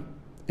Ash-Shawkani,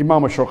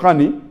 Imam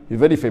Ash-Shawkani, he's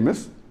very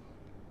famous.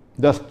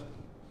 Just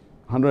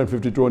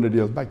 150, 200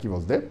 years back he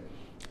was there.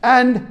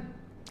 And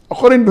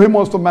according to him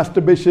also,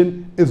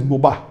 masturbation is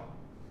mubah.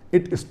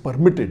 It is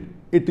permitted.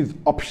 It is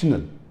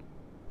optional.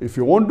 If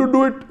you want to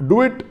do it,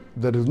 do it.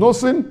 There is no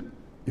sin.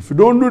 If you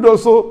don't do it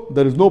also,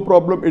 there is no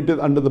problem. It is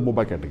under the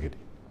mubah category.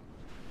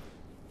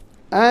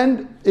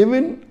 And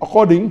even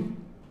according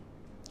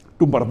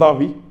to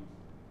Mardawi,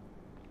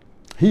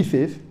 he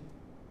says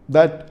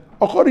that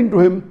according to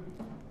him,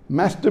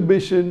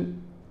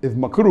 masturbation is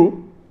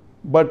makruh,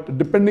 but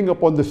depending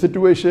upon the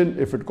situation,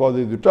 if it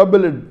causes you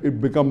trouble,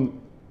 it becomes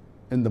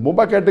in the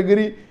mubah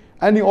category.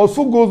 And he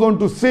also goes on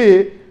to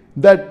say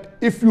that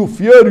if you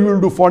fear you will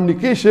do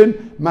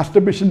fornication,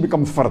 masturbation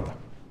becomes fard.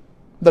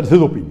 That's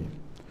his opinion.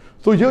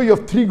 So here you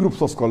have three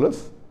groups of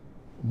scholars.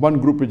 One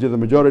group which is a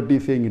majority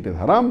saying it is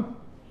haram,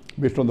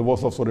 based on the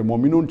verse of Surah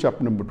Mu'minun,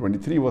 chapter number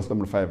 23, verse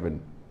number 5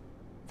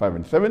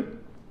 and 7,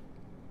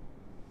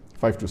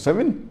 5 to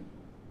 7.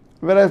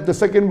 Whereas the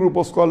second group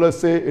of scholars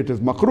say it is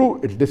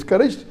makruh, it is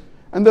discouraged.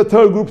 And the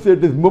third group say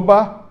it is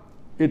mubah,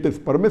 it is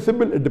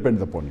permissible, it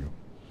depends upon you.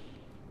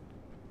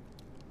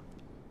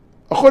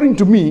 According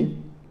to me,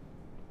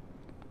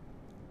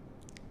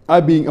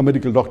 I being a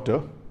medical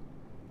doctor,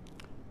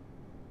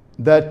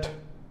 that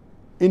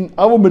in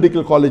our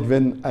medical college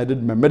when I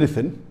did my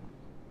medicine,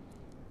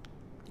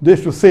 they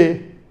used to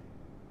say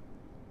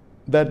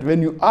that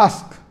when you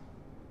ask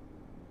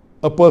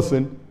a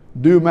person,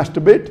 do you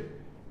masturbate?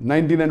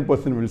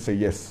 99% will say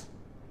yes.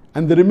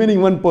 And the remaining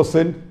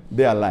 1%,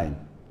 they are lying.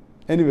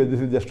 Anyway,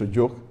 this is just a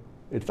joke.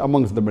 It's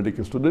amongst the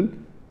medical student.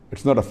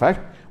 It's not a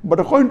fact. But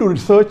according to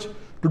research,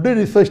 today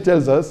research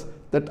tells us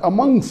that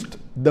amongst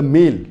the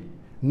male,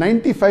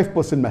 95%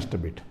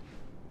 masturbate.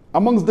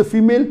 Amongst the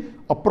female,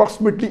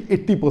 approximately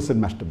 80%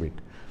 masturbate.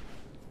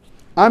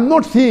 I'm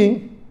not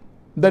saying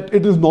that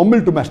it is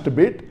normal to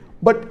masturbate,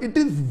 but it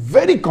is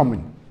very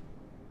common.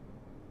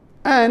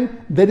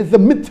 And there is a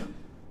myth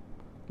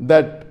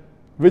that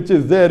which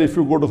is there if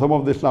you go to some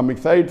of the Islamic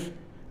sites,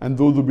 and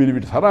those who believe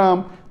it's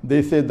haram,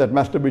 they say that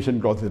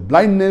masturbation causes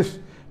blindness,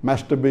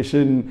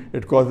 masturbation,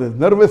 it causes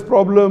nervous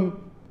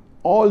problem.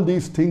 All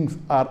these things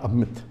are a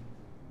myth.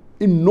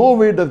 In no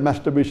way does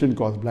masturbation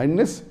cause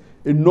blindness.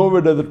 In no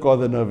way does it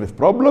cause a nervous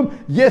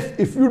problem. Yes,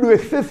 if you do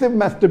excessive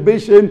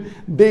masturbation,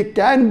 there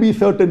can be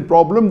certain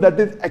problem, that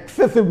is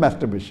excessive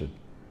masturbation.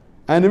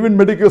 And even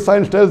medical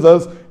science tells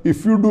us,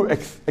 if you do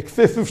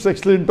excessive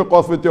sexual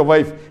intercourse with your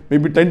wife,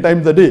 maybe 10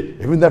 times a day,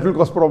 even that will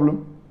cause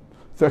problem.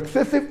 So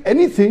excessive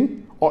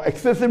anything or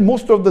excessive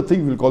most of the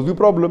things will cause you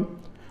problem.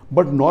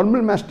 But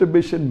normal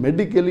masturbation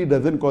medically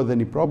doesn't cause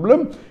any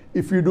problem.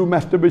 If you do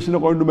masturbation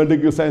according to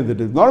medical science,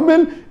 it is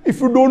normal. If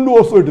you don't do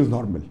also, it is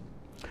normal.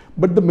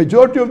 But the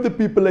majority of the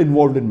people are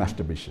involved in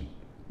masturbation.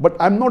 But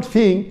I'm not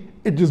saying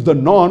it is the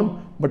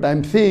norm, but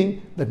I'm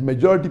saying that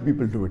majority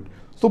people do it.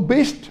 So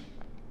based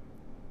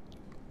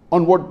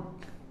on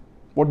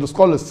what the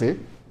scholars say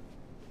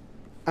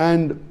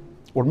and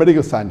what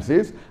medical science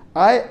says,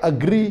 I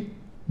agree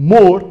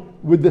more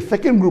with the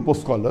second group of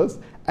scholars,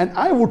 and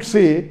I would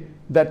say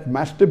that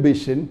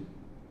masturbation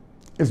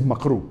is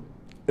makruh.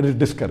 It is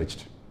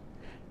discouraged.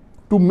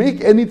 To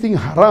make anything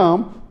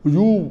haram,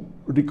 you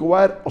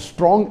require a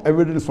strong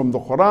evidence from the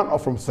Quran or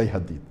from Sahih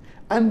Hadith.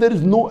 And there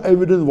is no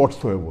evidence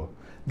whatsoever.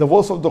 The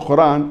verse of the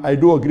Quran, I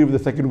do agree with the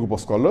second group of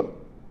scholars.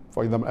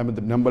 For example, Ahmad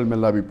ibn Hanbal, may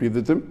Allah be pleased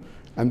with him,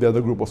 and the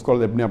other group of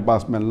scholars, Ibn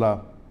Abbas, may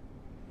Allah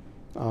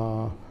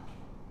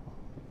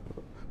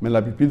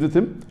be pleased with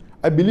him.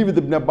 I believe with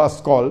Ibn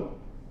Abbas' call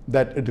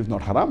that it is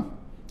not haram.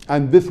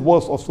 And this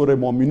verse of Surah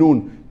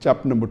Mu'minun,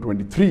 chapter number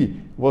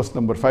 23, verse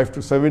number 5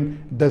 to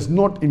 7, does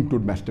not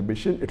include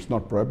masturbation. It's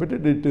not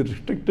prohibited. It is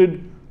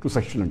restricted to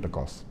sexual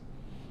intercourse.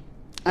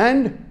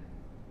 And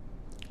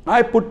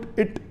I put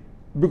it,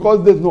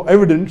 because there's no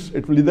evidence,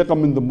 it will either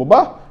come in the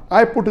mubah.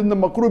 I put in the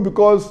makruh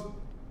because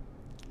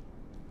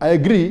I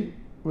agree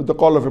with the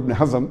call of Ibn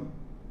Hazm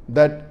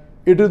that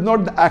it is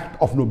not the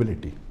act of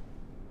nobility.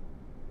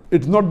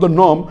 It's not the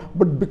norm,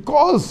 but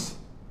because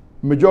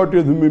majority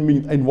of human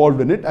beings are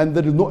involved in it and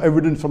there is no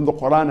evidence from the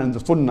Quran and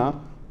the Sunnah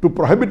to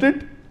prohibit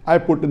it, I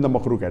put in the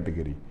makruh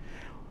category.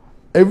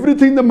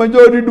 Everything the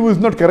majority do is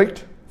not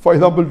correct. For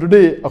example,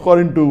 today,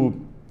 according to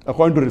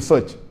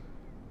research,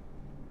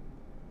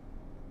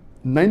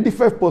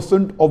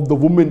 95% of the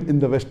women in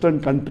the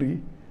Western country,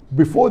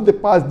 before they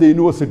pass the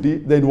university,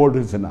 they're involved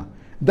in zina.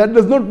 That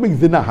does not make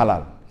zina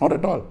halal, not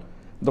at all.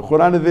 The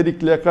Quran is very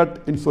clear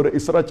cut in Surah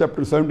Isra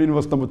chapter 17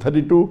 verse number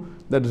 32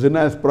 that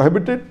zina is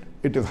prohibited,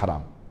 it is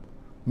haram.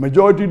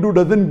 Majority do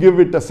doesn't give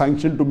it a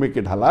sanction to make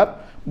it halal,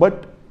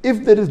 but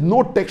if there is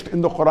no text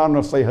in the Quran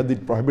or Sahih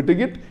Hadith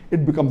prohibiting it,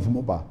 it becomes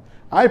mubah.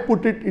 I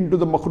put it into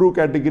the makruh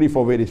category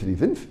for various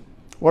reasons.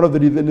 One of the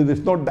reasons is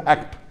it's not the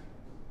act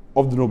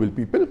of the noble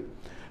people.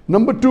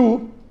 Number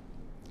two,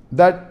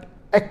 that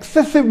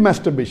excessive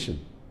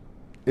masturbation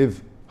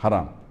is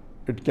haram.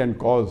 It can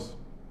cause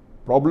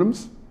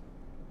problems.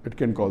 It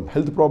can cause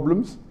health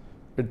problems.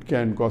 It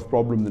can cause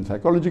problems in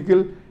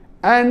psychological.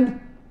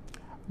 And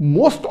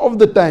most of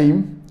the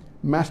time,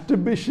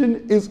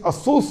 masturbation is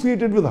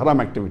associated with haram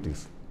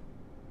activities.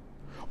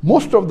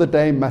 Most of the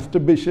time,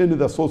 masturbation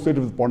is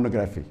associated with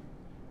pornography.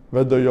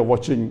 Whether you're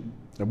watching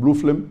a blue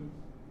film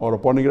or a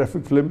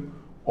pornographic film,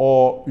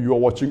 or you're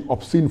watching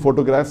obscene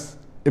photographs,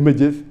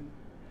 images.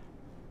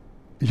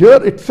 Here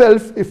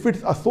itself, if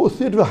it's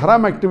associated with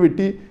haram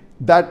activity,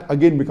 that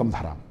again becomes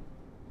haram.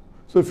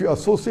 So if you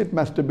associate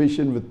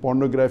masturbation with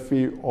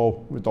pornography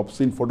or with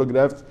obscene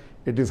photographs,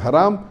 it is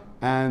haram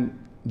and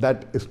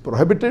that is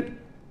prohibited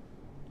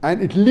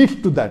and it leads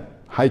to that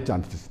high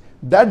chances.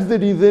 That's the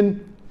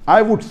reason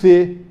I would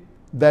say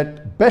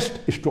that best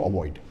is to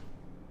avoid.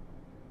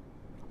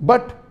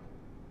 But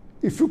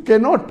if you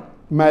cannot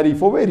marry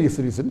for various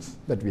reasons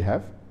that we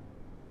have,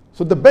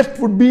 So the best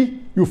would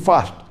be you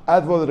fast,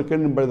 as was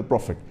recommended by the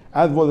Prophet,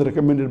 as was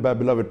recommended by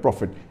beloved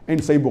Prophet in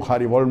Sahih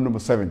Bukhari, volume number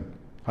 7,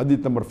 hadith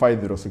number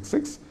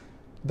 5066,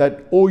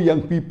 that, O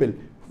young people,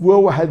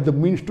 whoever has the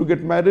means to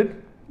get married,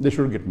 they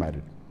should get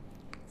married.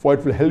 For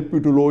it will help you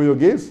to lower your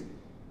gaze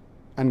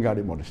and guard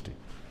your modesty.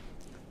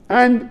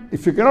 And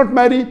if you cannot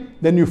marry,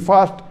 then you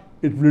fast,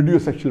 it will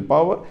reduce sexual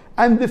power.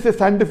 And this is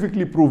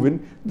scientifically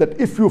proven that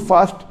if you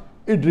fast,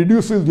 it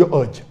reduces your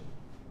urge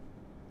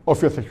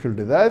of your sexual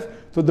desires.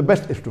 So the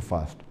best is to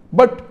fast.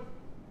 But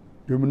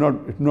it will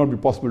not be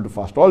possible to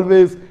fast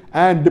always.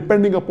 And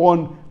depending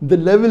upon the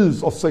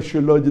levels of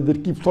sexual urge,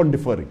 that keeps on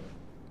differing.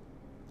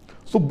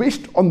 So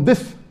based on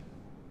this,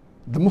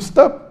 the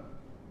mustahab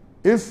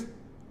is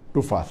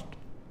to fast.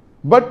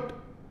 But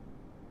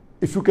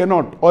if you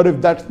cannot, or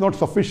if that's not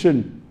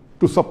sufficient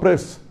to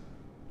suppress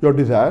your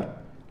desire,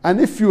 and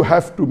if you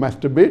have to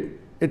masturbate,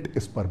 it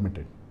is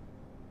permitted.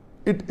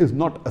 It is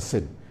not a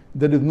sin.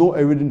 There is no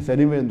evidence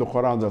anywhere in the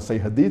Quran or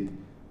Sahih Hadith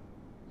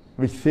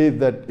which says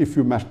that if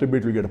you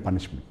masturbate, you get a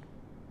punishment.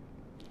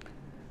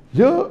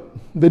 Here,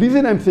 the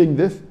reason I'm saying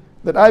this,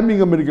 that I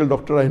being a medical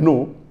doctor, I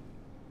know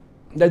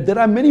that there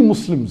are many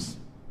Muslims,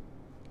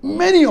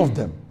 many of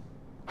them,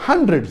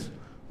 hundreds,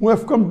 who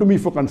have come to me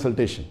for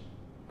consultation.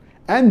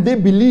 And they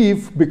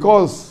believe,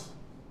 because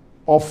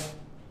of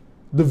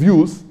the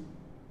views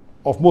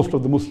of most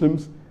of the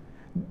Muslims,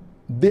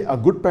 they are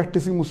good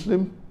practicing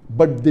Muslim,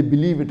 but they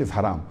believe it is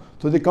haram.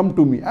 So they come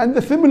to me. And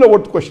the similar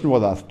what question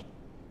was asked,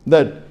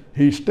 that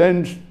he's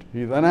tensed,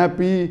 he's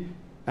unhappy,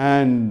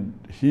 and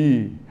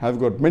he has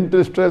got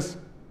mental stress.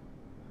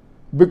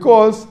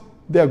 Because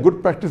they are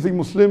good practicing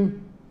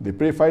Muslim, they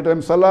pray 5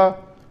 times salah,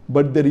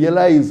 but they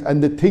realize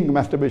and they think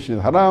masturbation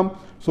is haram,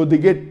 so they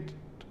get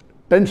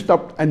tensed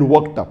up and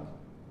worked up.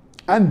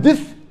 And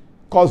this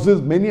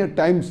causes many a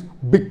times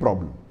big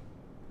problem.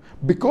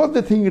 Because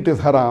they think it is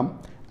haram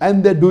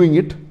and they're doing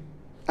it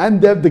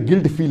and they have the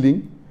guilt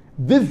feeling,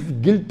 this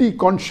guilty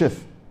conscience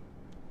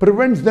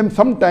prevents them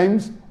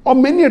sometimes or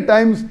many a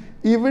times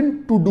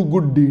even to do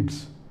good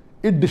deeds.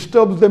 It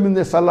disturbs them in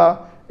their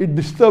salah, it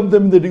disturbs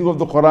them in the reading of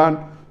the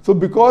Quran. So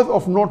because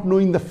of not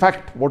knowing the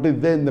fact, what is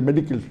there in the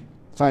medical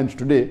science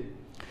today,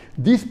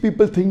 these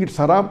people think it's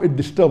haram, it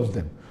disturbs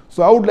them.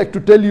 So I would like to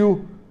tell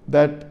you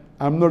that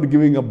I'm not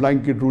giving a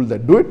blanket rule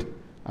that do it.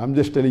 I'm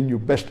just telling you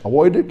best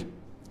avoid it.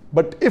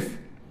 But if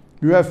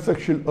you have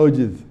sexual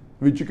urges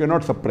which you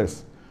cannot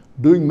suppress,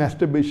 doing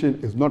masturbation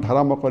is not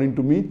haram according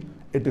to me.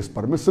 It is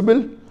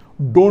permissible.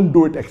 Don't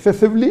do it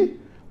excessively.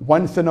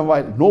 Once in a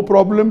while, no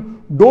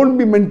problem. Don't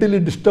be mentally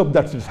disturbed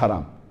that it's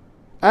haram.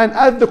 And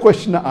as the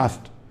questioner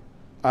asked,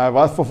 I have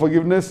asked for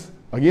forgiveness.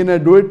 Again I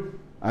do it.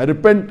 I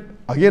repent.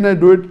 Again I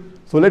do it.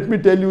 So let me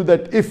tell you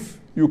that if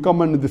you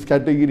come under this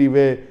category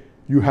where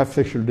you have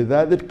sexual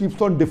desire, that keeps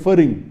on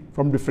differing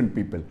from different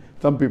people.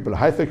 Some people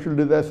have high sexual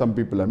desire, some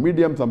people have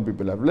medium, some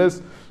people have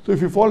less. So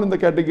if you fall in the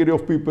category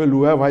of people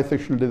who have high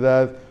sexual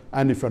desires,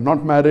 and if you're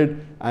not married,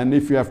 and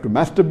if you have to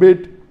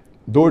masturbate,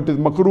 though it is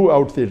makruh, I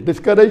would say it's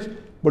discouraged,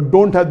 but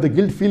don't have the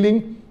guilt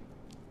feeling,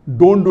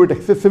 don't do it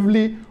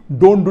excessively,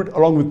 don't do it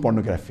along with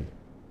pornography.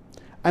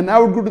 And I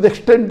would go to the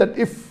extent that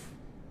if,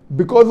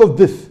 because of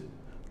this,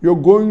 you're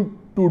going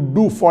to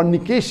do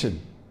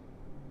fornication,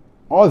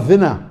 or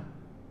zina,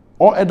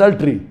 or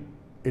adultery,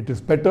 it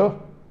is better.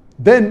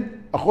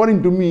 Then,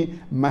 according to me,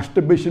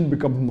 masturbation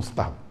becomes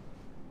mustahab.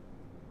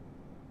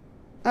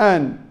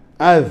 And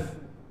as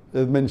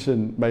is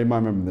mentioned by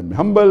Imam Ibn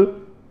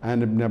Hanbal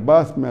and Ibn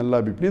Abbas, may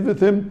Allah be pleased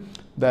with him,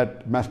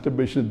 that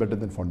masturbation is better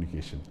than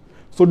fornication.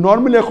 So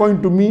normally,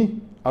 according to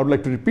me, I would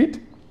like to repeat,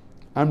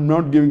 I'm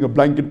not giving a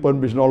blanket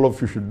permission all of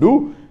you should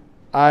do.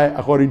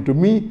 According to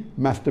me,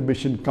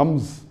 masturbation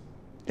comes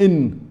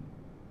in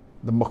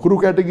the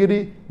makruh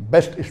category.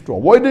 Best is to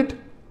avoid it.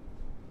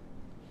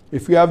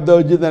 If you have the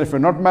urges and if you're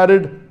not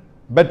married,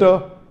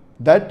 better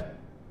that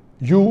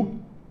you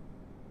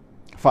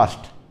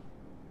fast.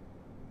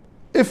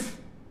 If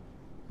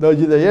the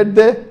urges are yet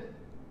there,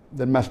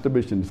 then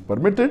masturbation is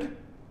permitted.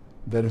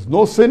 There is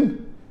no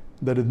sin,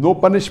 there is no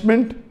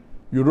punishment,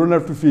 you don't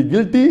have to feel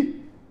guilty.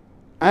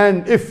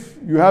 And if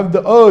you have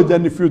the urge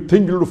and if you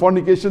think you'll do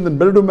fornication, then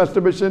better do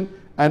masturbation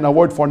and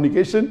avoid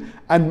fornication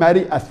and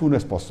marry as soon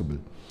as possible.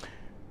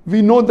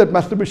 We know that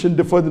masturbation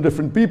differs in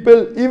different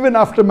people. Even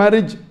after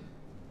marriage,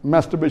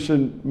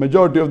 masturbation,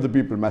 majority of the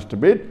people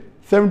masturbate.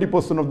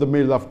 70% of the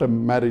males after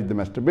marriage, they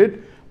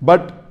masturbate.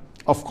 But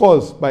of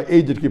course, by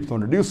age, it keeps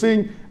on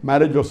reducing.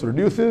 Marriage also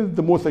reduces.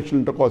 The more sexual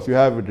intercourse you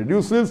have, it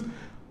reduces.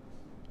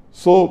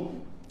 So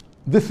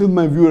this is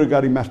my view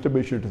regarding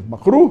masturbation. It is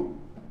makruh.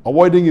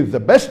 Avoiding is the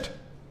best.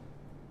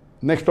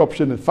 Next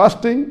option is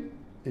fasting.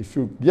 If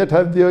you yet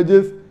have the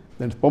urges,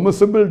 then it's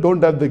permissible.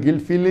 Don't have the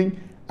guilt feeling.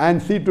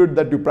 And see to it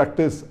that you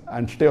practice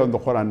and stay on the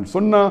Quran and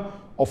Sunnah,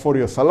 offer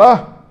your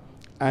salah,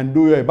 and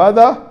do your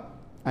ibadah.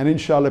 And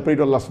inshallah, pray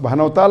to Allah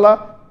subhanahu wa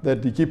ta'ala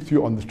that He keeps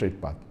you on the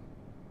straight path.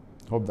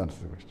 Hope that answers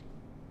the question.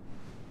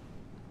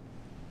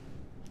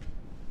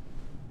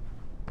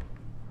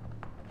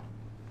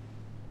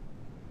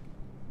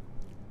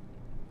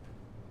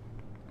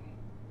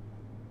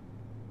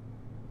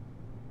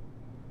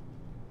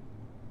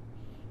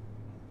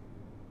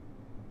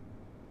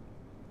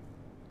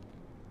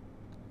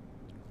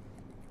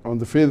 On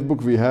the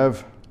Facebook we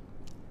have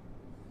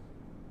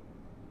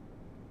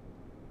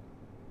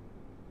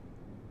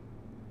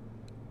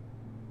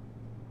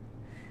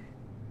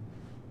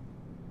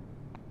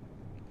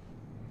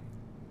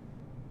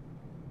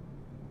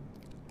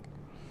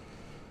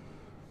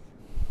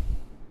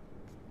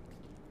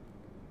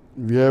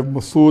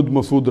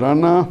Masood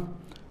Rana,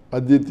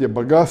 Aditya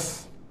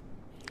Bagas,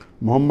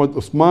 Muhammad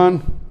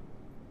Usman,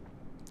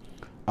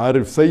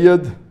 Arif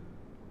Sayyed,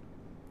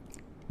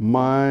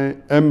 my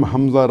M.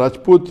 Hamza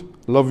Rajput,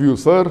 love you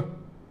sir,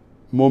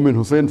 Momin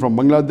Hussain from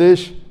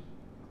Bangladesh,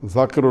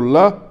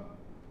 Zakirullah,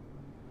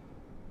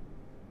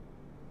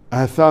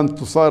 Ahsan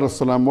Tusar,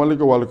 Assalamu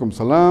alaikum, wa alaikum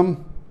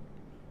salam,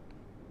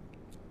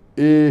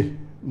 A.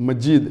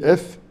 Majid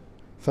S,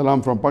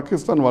 salam from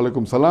Pakistan, wa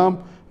alaikum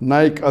salam,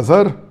 Naik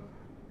Azhar,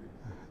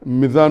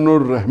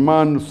 Mizanur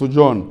Rahman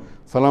Sujon,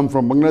 salam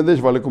from Bangladesh,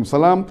 wa alaikum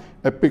salam,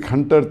 Epic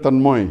Hunter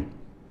Tanmoy,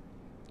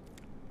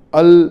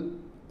 Al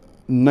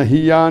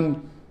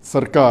Nahiyan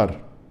Sarkar,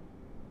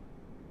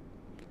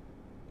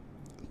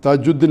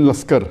 Tajuddin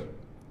Laskar,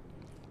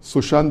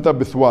 Sushanta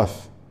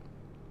Biswas,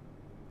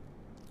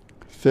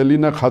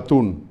 Selina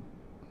Khatun,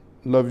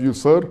 love you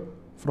sir,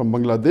 from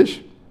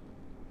Bangladesh,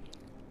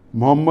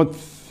 Muhammad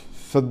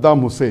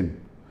Saddam Hussain,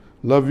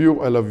 love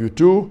you, I love you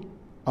too,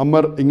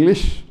 Amar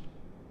English,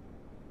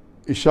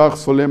 Ishaq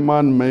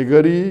Suleiman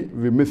Maigari,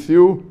 we miss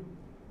you,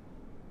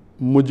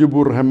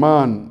 Mujibur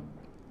Rahman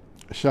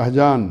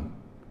Shahjan,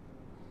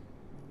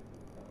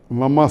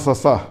 Mama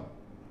Sasa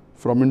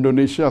from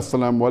Indonesia,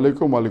 Assalamu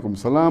alaikum, wa alaikum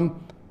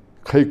salam,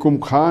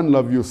 Khaikum Khan,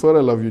 love you sir, I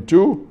love you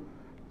too,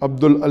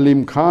 Abdul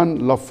Alim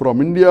Khan, love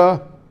from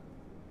India,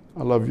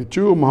 I love you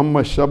too,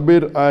 Muhammad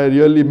Shabir, I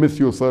really miss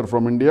you sir,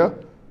 from India,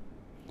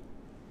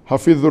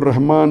 Hafizur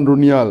Rahman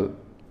Runyal,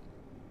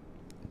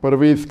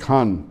 Parvez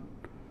Khan,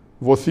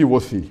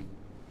 Wosi.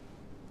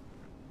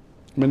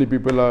 Many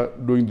people are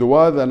doing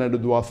du'as and I do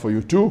du'as for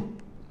you too.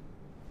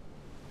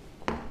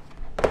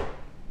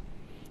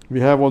 We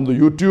have on the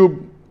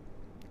YouTube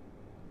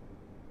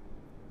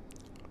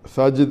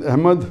Sajid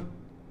Ahmad,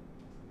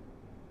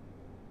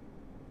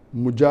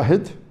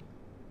 Mujahid,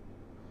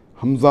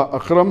 Hamza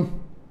Akram,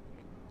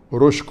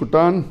 Rosh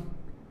Kutan,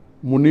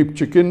 Munib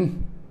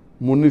Chicken,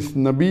 Munis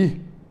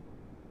Nabi,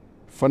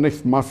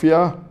 Phoenix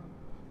Mafia,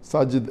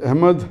 Sajid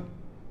Ahmad,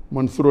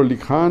 Mansur Ali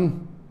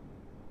Khan,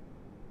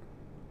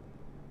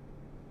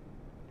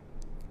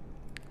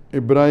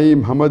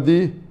 Ibrahim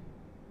Hamadi,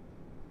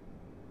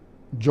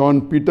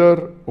 John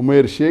Peter,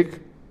 Umair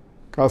Sheikh,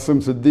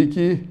 Qasim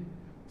Siddiqui,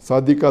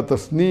 Sadika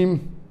Tasneem,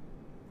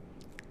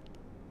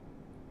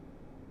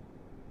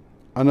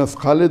 Anas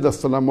Khalid,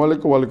 Assalamu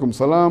alaikum, wa alaikum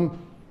salam.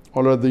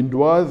 All are the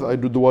du'as. I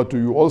do dua to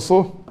you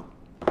also.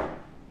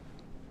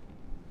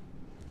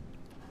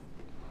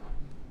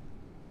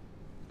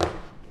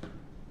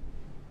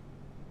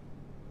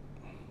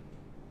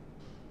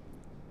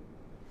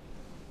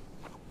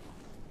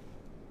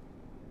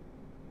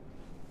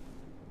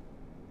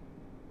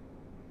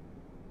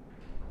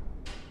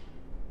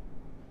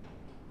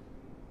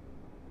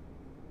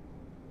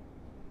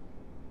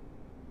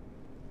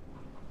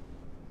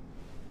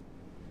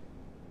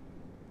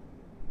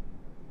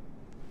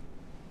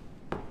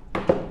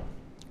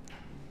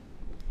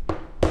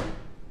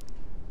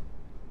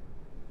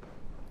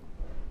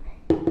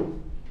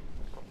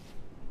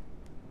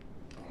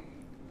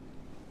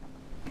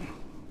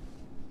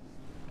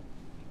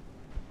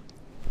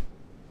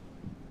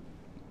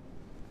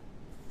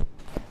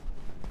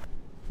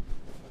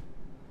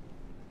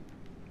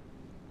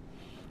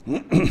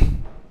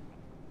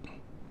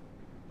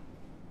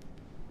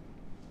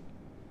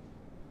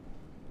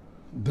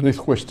 The next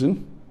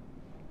question.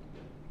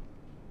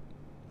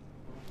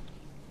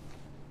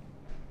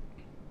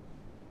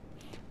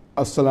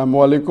 Assalamu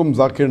alaikum,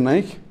 Zakir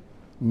Naik.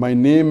 My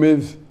name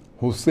is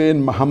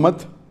Hussein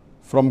Muhammad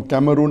from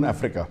Cameroon,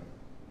 Africa.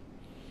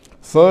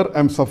 Sir, I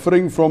am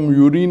suffering from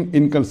urine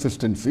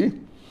inconsistency.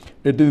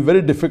 It is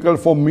very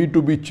difficult for me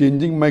to be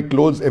changing my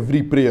clothes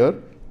every prayer,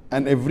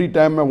 and every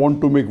time I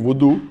want to make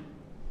wudu,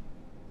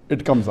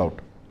 it comes out.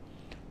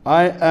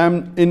 I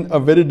am in a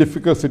very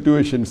difficult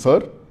situation,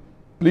 sir.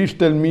 Please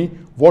tell me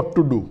what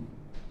to do.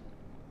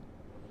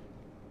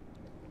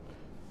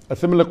 A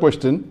similar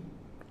question.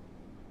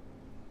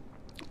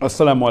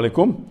 Assalamu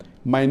alaikum.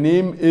 My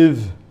name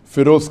is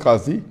Firoz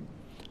Qazi.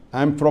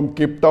 I am from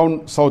Cape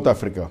Town, South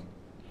Africa.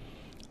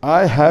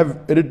 I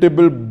have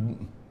irritable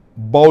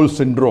bowel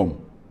syndrome,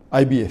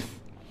 IBS,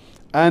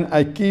 and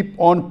I keep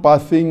on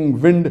passing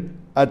wind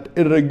at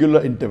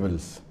irregular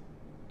intervals.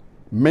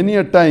 Many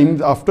a times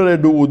after I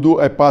do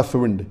wudu, I pass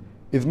wind.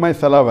 Is my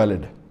salah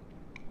valid?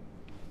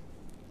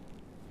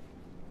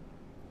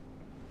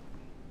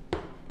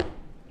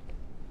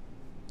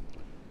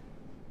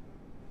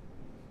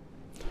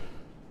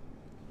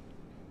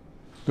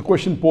 The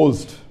question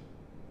posed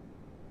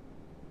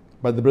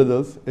by the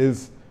brothers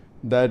is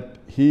that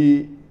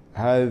he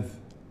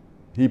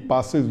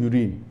passes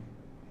urine.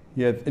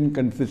 He has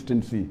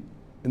inconsistency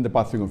in the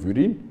passing of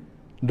urine,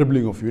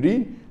 dribbling of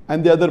urine,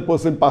 and the other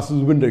person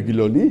passes wind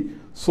regularly.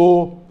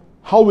 So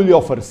how will you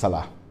offer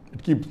salah?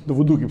 The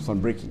wudu keeps on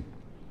breaking.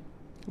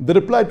 The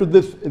reply to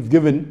this is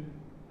given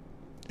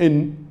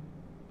in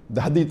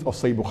the hadith of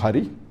Sahih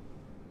Bukhari,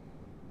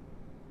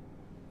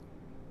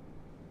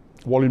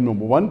 volume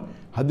number 1,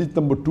 hadith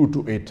number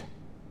 228,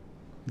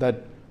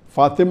 that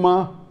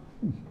Fatima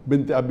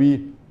bint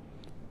Abi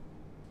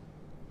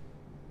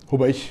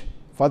Hubaysh,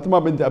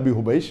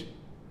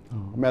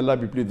 may Allah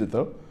be pleased with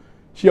her,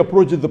 she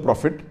approaches the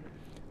Prophet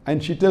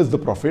and she tells the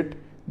Prophet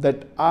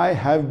that I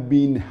have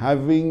been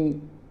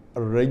having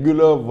a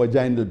regular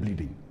vaginal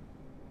bleeding.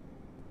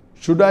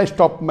 Should I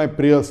stop my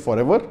prayers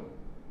forever?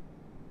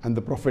 And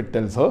the Prophet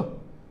tells her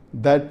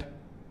that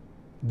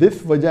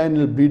this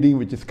vaginal bleeding,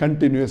 which is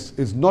continuous,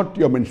 is not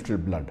your menstrual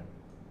blood.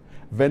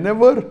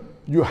 Whenever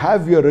you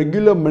have your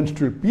regular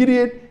menstrual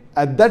period,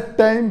 at that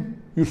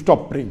time you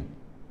stop praying.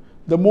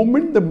 The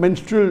moment the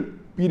menstrual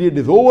period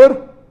is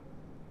over,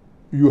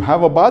 you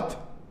have a bath,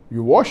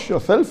 you wash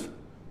yourself,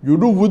 you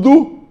do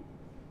wudu,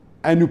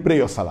 and you pray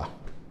your salah.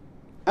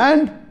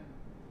 And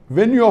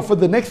when you offer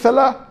the next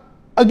salah,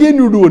 again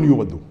you do a new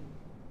wudu.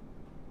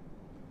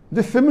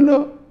 This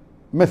similar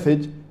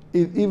message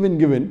is even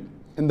given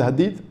in the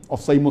hadith of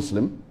Sahih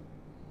Muslim,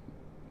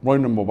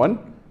 volume number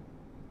 1,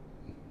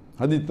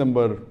 hadith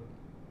number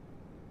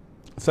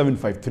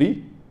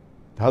 753.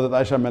 Hazrat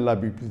Aisha, may Allah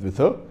be pleased with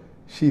her,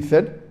 she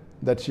said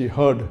that she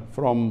heard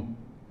from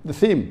the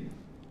same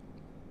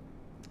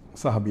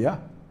Sahabiya,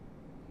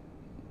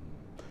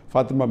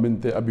 Fatima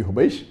bint Abi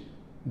Hubaysh,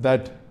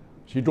 that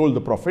she told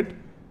the Prophet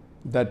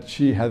that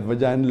she has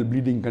vaginal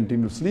bleeding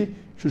continuously.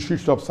 Should she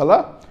stop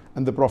salah?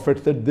 And the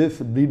Prophet said, this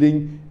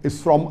bleeding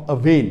is from a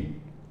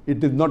vein.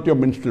 It is not your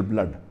menstrual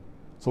blood.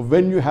 So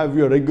when you have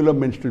your regular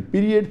menstrual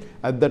period,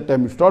 at that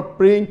time you start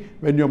praying.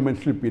 When your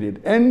menstrual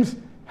period ends,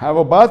 have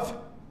a bath,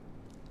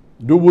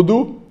 do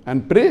wudu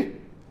and pray.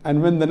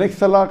 And when the next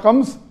salah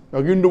comes,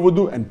 again do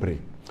wudu and pray.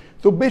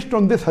 So based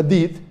on this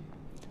hadith,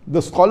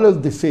 the scholars,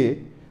 they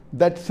say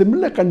that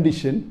similar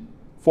condition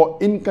for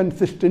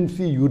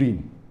inconsistency in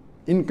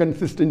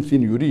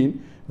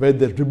urine, where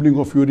there's dribbling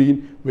of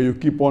urine, where you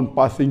keep on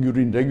passing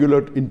urine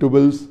regular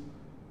intervals,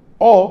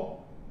 or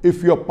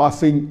if you're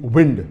passing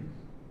wind,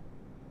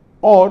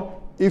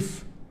 or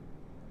if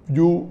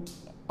you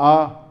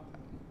are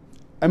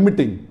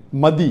emitting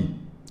madi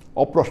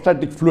or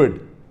prostatic fluid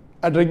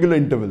at regular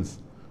intervals.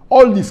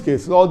 All these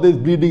cases, all this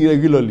bleeding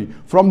regularly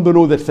from the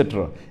nose,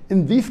 etc.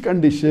 In these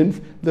conditions,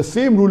 the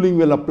same ruling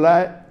will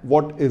apply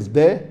what is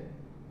there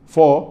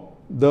for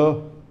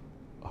the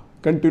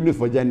continuous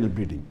vaginal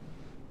bleeding,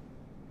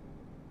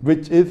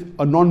 which is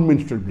a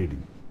non-menstrual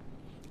bleeding.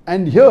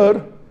 And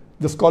here,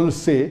 the scholars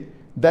say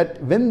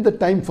that when the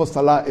time for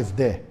salah is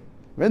there,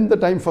 when the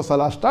time for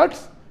salah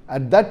starts,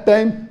 at that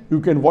time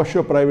you can wash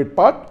your private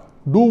part,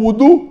 do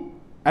wudu,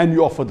 and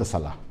you offer the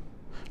salah.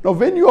 Now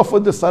when you offer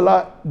the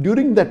salah,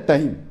 during that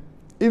time,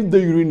 if the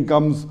urine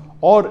comes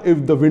or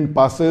if the wind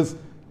passes,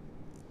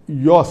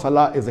 your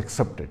salah is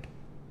accepted.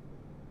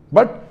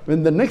 But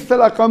when the next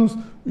salah comes,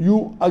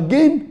 you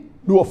again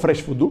do a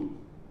fresh wudu,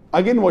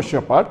 again wash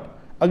your part,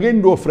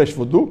 again do a fresh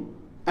wudu,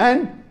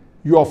 and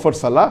you offer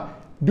salah.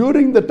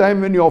 During the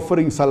time when you're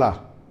offering salah,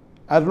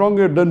 as long as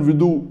you're done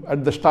wudu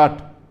at the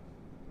start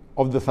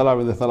of the salah,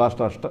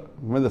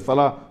 when the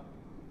salah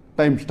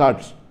time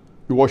starts,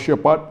 you wash your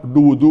part, do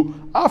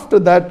wudu. After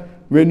that,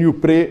 when you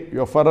pray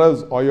your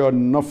faraz or your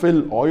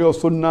nafil or your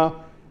sunnah,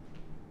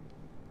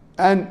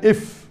 and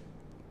if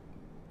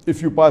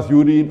you pass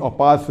urine or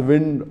pass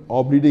wind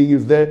or bleeding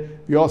is there,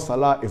 your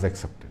salah is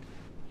accepted.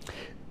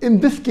 In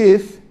this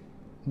case,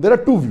 there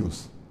are two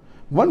views.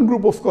 One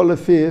group of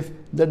scholars says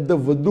that the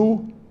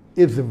wudu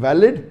is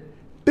valid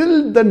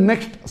till the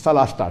next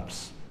salah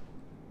starts,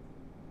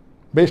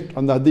 based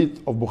on the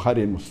hadith of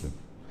Bukhari and Muslim.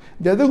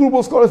 The other group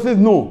of scholars says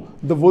no,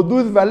 the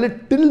wudu is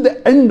valid till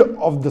the end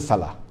of the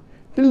salah,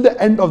 till the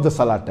end of the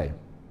salah time.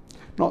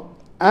 Now,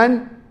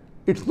 and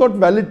it's not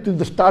valid till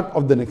the start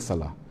of the next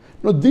salah.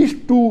 Now, these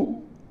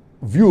two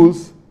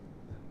views,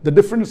 the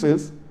difference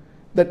is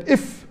that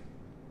if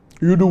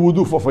you do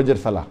wudu for Fajr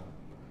salah,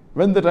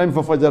 when the time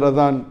for Fajr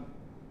adhan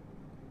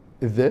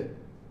is there,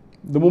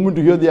 the moment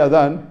you hear the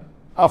adhan,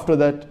 after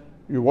that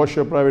you wash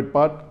your private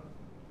part,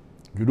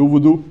 you do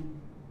wudu,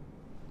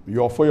 you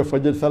offer your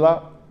Fajr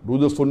salah, do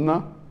the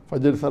sunnah,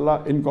 Fajr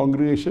salah in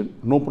congregation,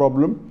 no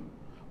problem.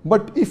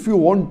 But if you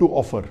want to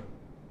offer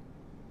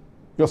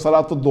your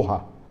Salatul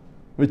Duha,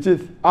 which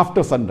is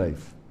after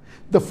sunrise,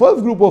 the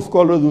first group of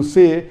scholars who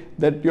say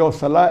that your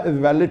salah is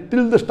valid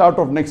till the start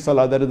of next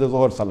salah, that is the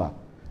Zuhr salah,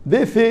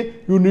 they say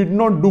you need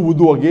not do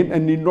wudu again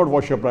and need not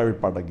wash your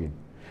private part again.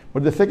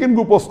 But the second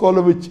group of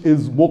scholars, which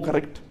is more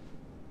correct,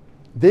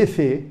 they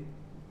say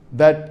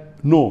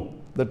that no,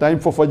 the time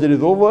for Fajr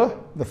is over,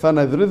 the sun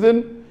has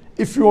risen.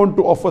 If you want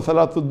to offer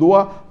Salatul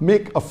Dua,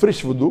 make a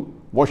fresh wudu,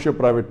 wash your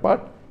private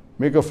part,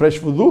 make a fresh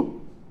wudu,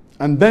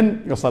 and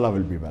then your salah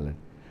will be valid.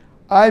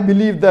 I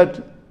believe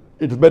that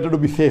it's better to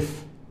be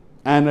safe,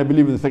 and I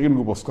believe in the second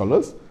group of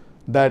scholars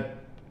that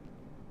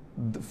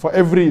for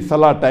every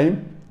salah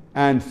time,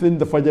 and since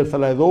the Fajr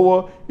salah is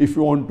over, if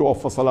you want to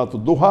offer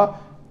Salatul Duha,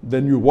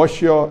 then you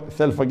wash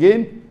yourself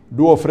again,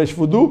 do a fresh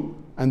wudu,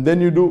 and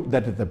then you do,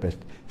 that is the best.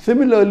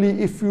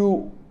 Similarly, if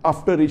you,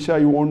 after Isha,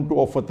 you want to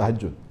offer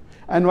tahajjud,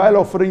 and while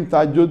offering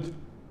tahajjud,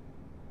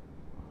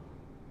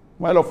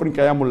 while offering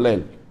qiyamul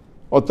layl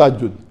or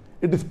tahajjud,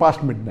 it is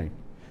past midnight.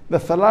 The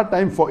salah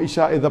time for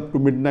Isha is up to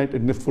midnight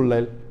in nisful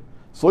layl.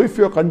 So if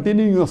you are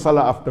continuing your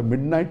salah after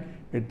midnight,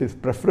 it is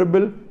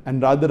preferable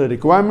and rather a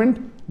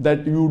requirement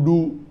that you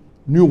do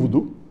new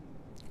wudu,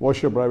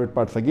 wash your private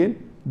parts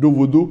again, do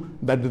wudu.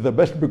 That is the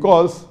best,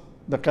 because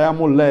the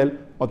qiyamul layl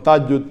or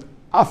tahajjud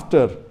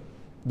after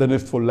the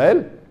nisful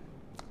layl,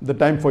 the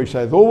time for Isha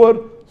is over,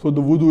 so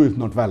the wudu is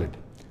not valid.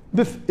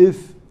 This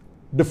is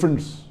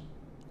difference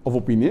of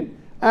opinion,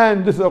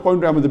 and this is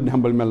according to Ahmad ibn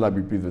Hanbal, may Allah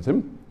be pleased with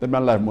him, that may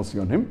Allah have mercy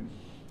on him.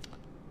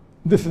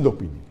 This is the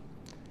opinion.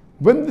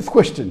 When this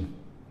question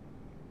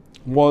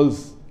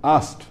was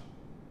asked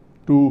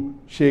to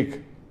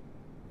Sheikh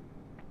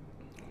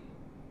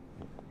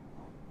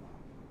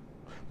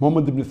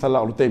Muhammad ibn Salah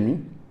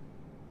al-Utaymin,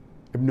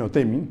 Ibn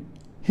Utaymin,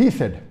 he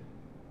said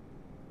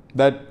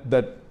that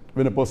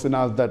when a person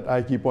asks that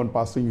I keep on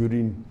passing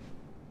urine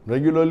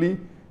regularly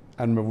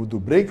and my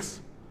wudu breaks,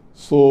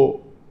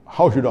 so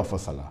how should I offer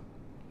salah?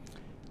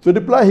 So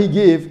the reply he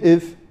gave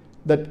is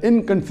that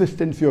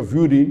inconsistency of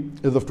urine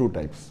is of two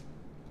types.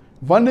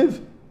 One is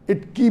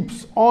it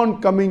keeps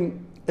on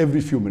coming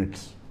every few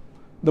minutes.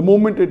 The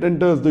moment it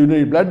enters the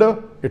urinary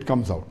bladder, it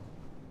comes out,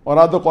 or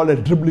rather called a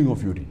dribbling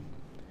of urine.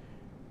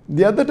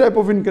 The other type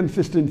of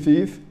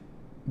inconsistency is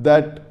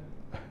that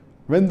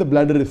when the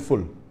bladder is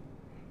full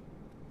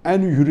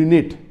and you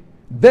urinate,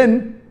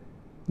 then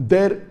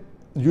their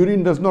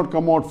urine does not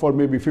come out for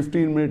maybe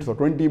 15 minutes or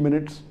 20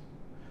 minutes.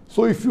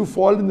 So if you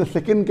fall in the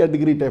second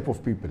category type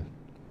of people,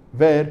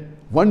 where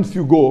once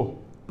you go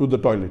to the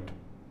toilet,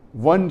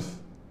 once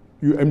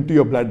you empty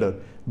your bladder,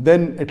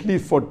 then at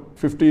least for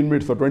 15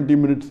 minutes or 20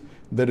 minutes,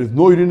 there is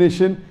no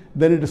urination,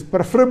 then it is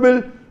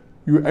preferable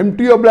you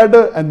empty your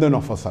bladder and then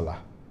offer salah.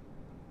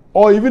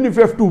 Or even if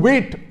you have to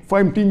wait for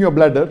emptying your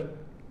bladder,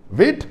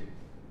 wait.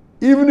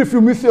 Even if you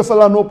miss your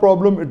salah, no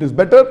problem, it is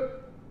better.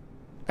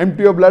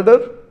 Empty your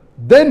bladder,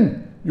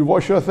 then you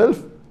wash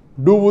yourself,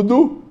 do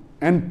wudu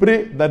and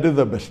pray, that is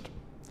the best.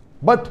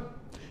 But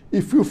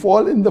if you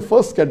fall in the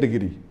first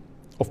category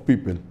of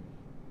people,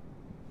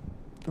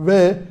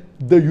 where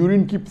the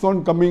urine keeps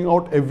on coming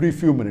out every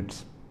few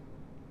minutes,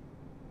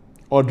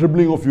 or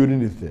dribbling of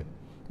urine is there,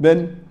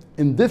 then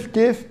in this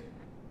case,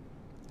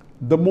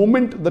 the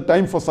moment the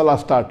time for salah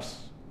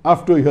starts,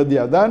 after you hear the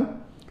adhan,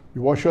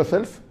 you wash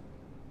yourself,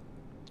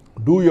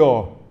 do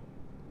your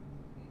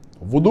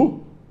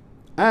wudu,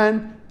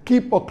 and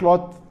keep a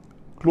cloth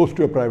close to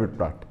your private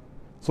part,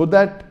 so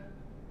that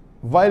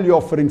while you're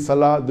offering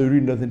salah, the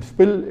urine doesn't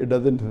spill, it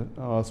doesn't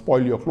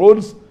spoil your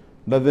clothes,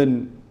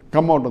 doesn't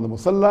come out on the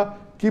musalla.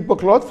 Keep a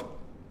cloth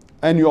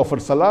and you offer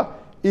salah.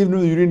 Even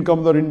if the urine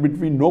comes out in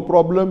between, no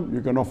problem.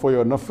 You can offer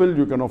your nafil,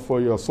 you can offer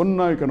your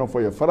sunnah, you can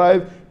offer your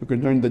faraiz, you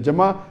can join the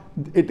jama'ah.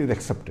 It is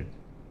accepted.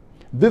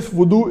 This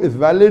wudu is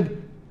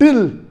valid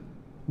till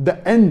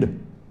the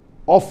end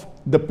of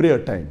the prayer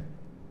time.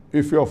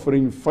 If you're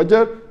offering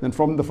fajr, then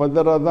from the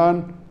fajr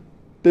adhan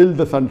till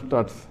the sun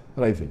starts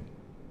rising.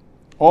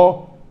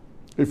 Or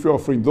if you're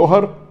offering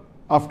dhuhr,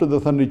 after the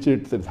sun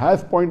reaches its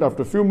highest point,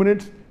 after a few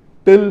minutes,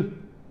 till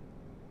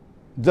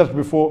just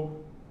before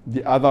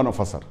the adhan of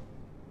asr.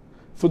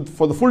 So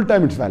for the full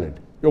time it's valid.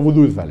 Your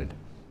wudu is valid.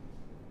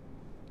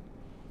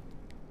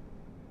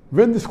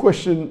 When this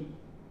question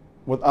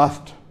was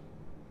asked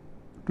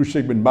to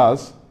Sheikh bin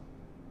Baz,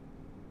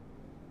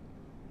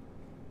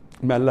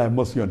 may Allah have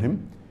mercy on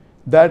him,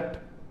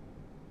 that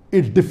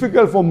it's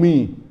difficult for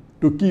me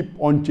to keep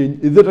on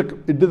changing.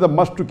 It is a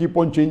must to keep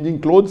on changing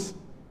clothes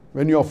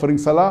when you're offering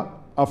salah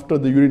after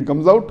the urine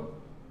comes out?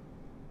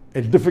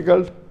 It's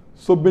difficult.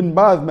 So bin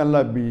Baz, may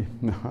Allah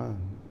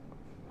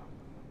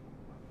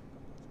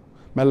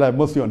have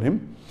mercy on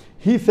him,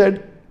 he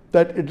said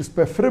that it is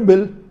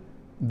preferable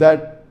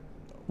that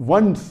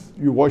once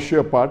you wash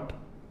your part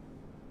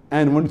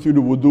and once you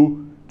do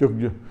wudu,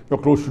 your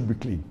clothes should be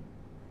clean.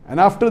 And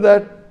after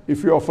that,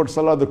 if you offer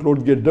salah, the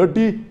clothes get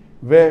dirty,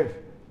 wear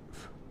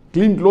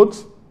clean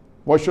clothes,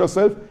 wash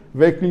yourself,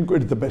 wear clean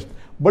clothes, it's the best.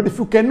 But if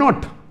you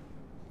cannot,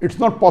 it's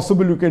not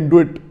possible you can do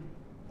it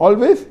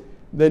always,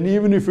 then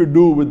even if you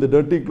do with the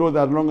dirty clothes,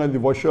 as long as you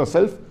wash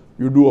yourself,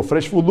 you do a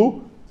fresh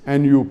wudu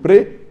and you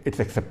pray, it's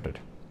accepted.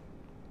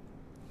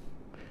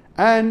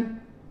 And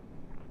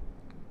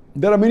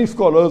there are many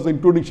scholars,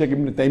 including Shaykh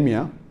Ibn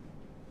Taymiyyah,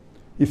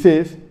 he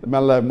says, may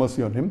Allah have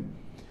mercy on him,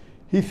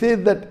 he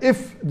says that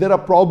if there are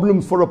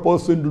problems for a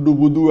person to do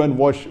wudu and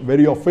wash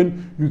very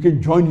often, you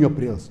can join your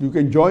prayers. You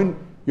can join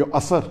your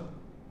asr.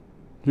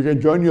 You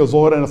can join your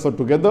Zohar and Asr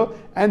together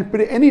and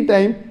pray any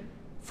time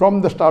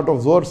from the start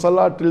of Zohar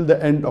Salah till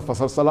the end of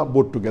Asr Salah,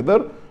 both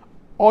together.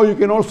 Or you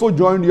can also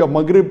join your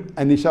Maghrib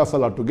and Isha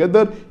Salah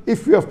together.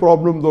 If you have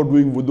problems of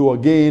doing wudu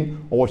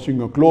again or washing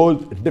your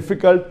clothes, it's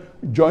difficult,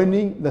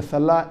 joining the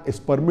Salah is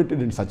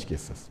permitted in such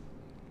cases.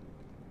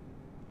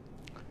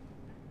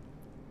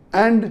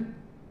 And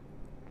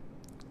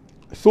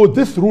so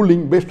this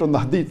ruling, based on the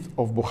hadith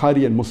of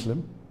Bukhari and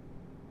Muslim,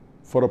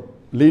 for a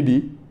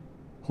lady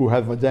who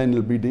has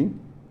vaginal bleeding.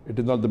 It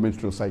is not the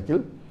menstrual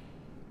cycle.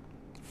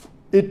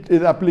 It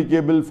is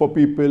applicable for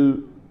people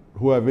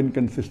who have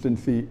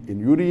inconsistency in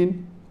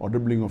urine, or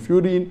dribbling of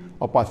urine,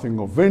 or passing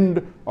of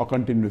wind, or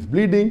continuous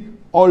bleeding,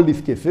 all these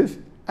cases.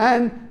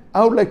 And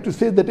I would like to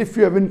say that if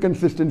you have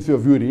inconsistency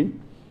of urine,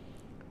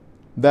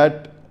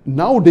 that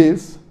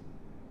nowadays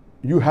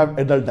you have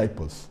adult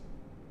diapers.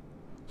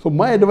 So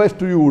my advice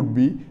to you would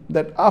be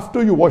that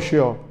after you wash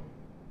your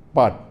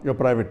part, your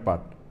private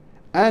part,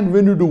 and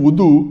when you do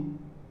wudu,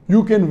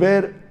 you can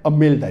wear a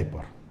male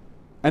diaper,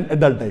 an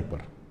adult diaper.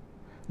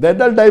 The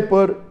adult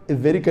diaper is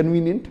very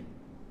convenient.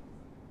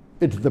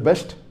 It's the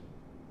best.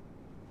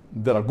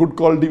 There are good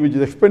quality which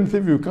is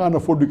expensive. You can't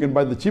afford, you can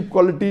buy the cheap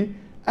quality.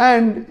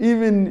 And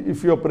even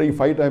if you're praying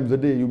 5 times a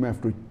day, you may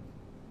have to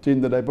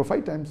change the diaper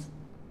 5 times.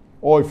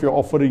 Or if you're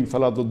offering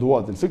Salatul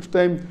Dua, then 6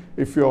 times.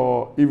 If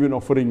you're even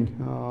offering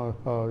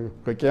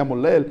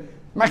Qiyamul Layl,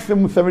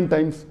 maximum 7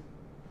 times.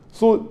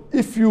 So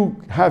if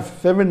you have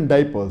 7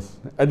 diapers,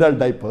 adult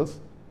diapers,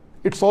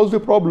 it solves the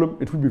problem.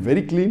 It will be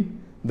very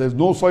clean. There's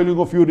no soiling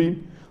of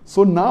urine.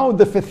 So now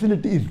the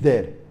facility is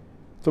there.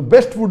 So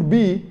best would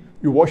be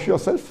you wash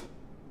yourself,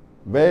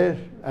 wear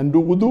and do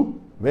wudu,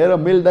 wear a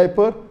male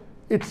diaper.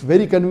 It's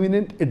very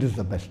convenient. It is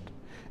the best.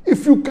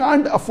 If you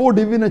can't afford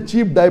even a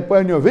cheap diaper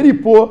and you're very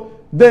poor,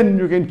 then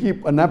you can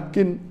keep a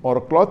napkin or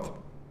a cloth,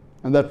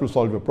 and that will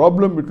solve your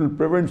problem. It will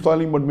prevent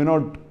soiling but may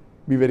not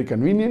be very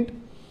convenient.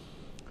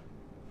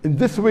 In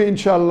this way,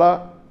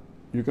 inshallah,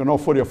 you can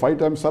offer your 5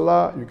 times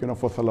salah, you can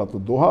offer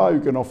Salatul Duha,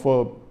 you can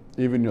offer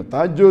even your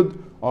tahajjud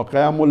or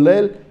Qiyamul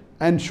Layl,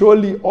 and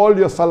surely all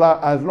your salah,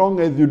 as long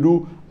as you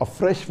do a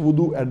fresh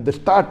wudu at the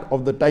start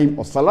of the time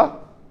of salah,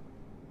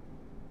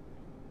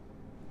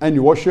 and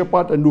you wash your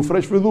part and do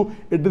fresh wudu,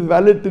 it is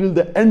valid till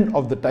the end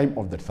of the time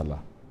of that salah.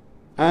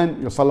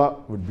 And your salah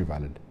would be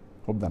valid.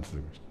 Hope that answers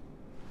the question.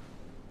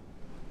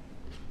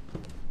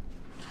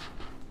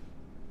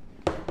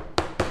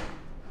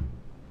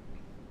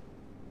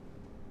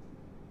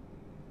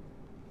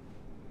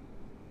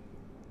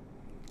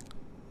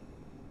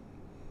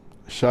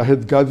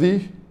 Shahid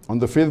Ghazi on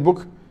the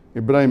Facebook,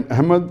 Ibrahim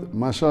Ahmed,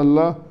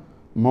 MashaAllah,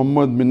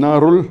 Muhammad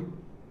Minarul,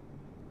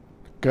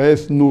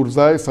 Qais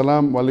Noorzai,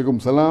 Salam,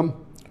 Walaikum Salam,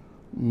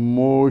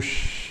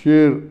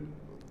 Moshir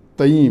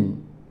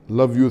Taim,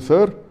 love you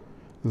sir,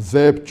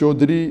 Zaib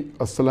Chaudhry,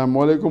 Assalamu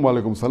Alaikum,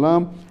 Walaikum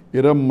Salam,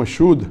 Iram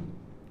Mashood,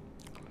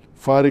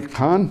 Fariq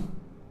Khan,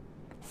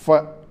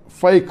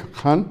 Faiq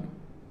Khan,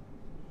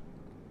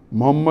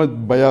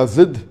 Muhammad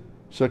Bayazid,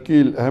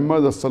 Shakil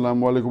Ahmad,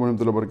 Assalamu Alaikum wa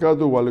rahmatullahi wa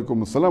barakatuh, wa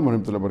alaikum assalam wa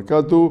rahmatullahi wa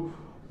barakatuh,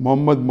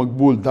 Muhammad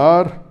Maqbool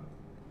Dar,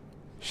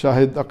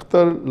 Shahid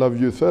Akhtar,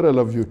 love you sir, I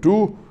love you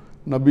too,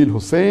 Nabil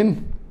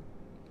Hussain,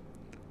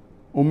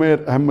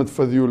 Umair Ahmad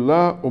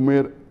Faziullah,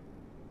 Umair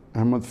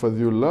Ahmad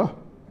Faziullah,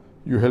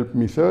 you helped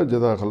me sir,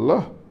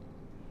 Jazakallah,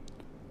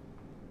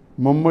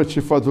 Muhammad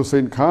Shifat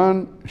Hussain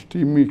Khan,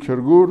 Steamy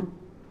Shargur,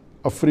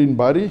 Afreen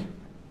Bari,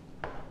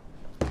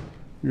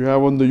 you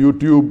have on the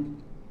YouTube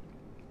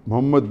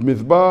Muhammad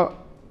Misbah,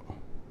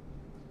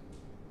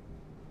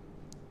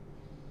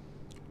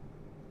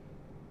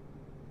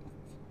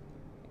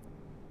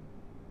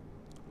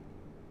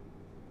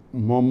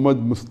 Muhammad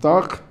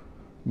Mustaq,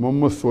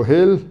 Muhammad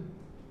Sohail,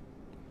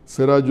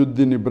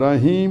 Sirajuddin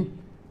Ibrahim,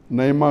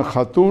 Naima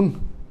Khatun,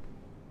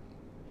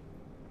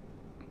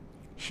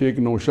 Sheikh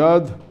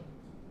Naushad,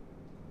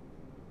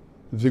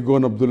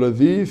 Zigon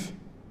Abdulaziz,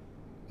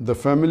 the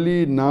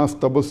family, Nas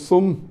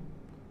Tabassum,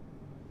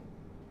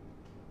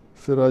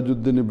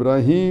 Sirajuddin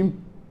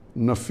Ibrahim,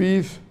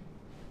 Nafis,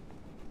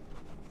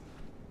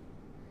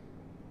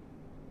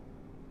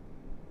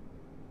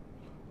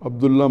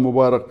 Abdullah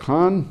Mubarak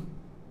Khan,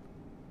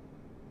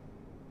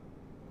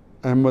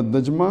 Ahmad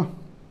Najma,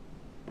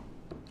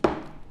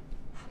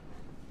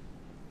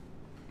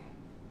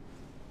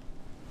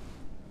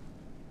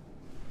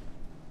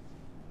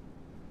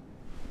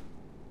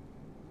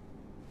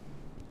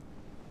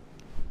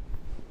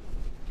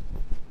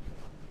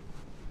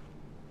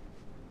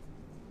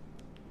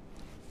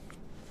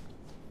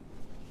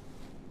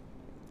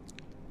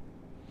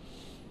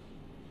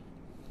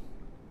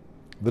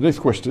 the next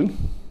question.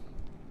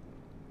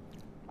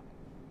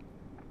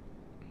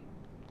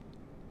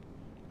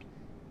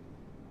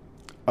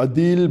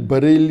 Adil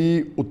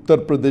Bareilly, Uttar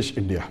Pradesh,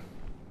 India.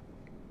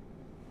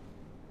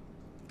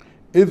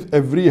 Is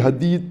every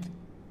hadith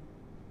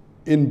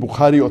in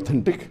Bukhari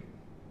authentic?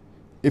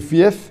 If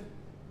yes,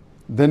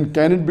 then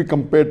can it be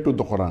compared to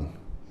the Quran?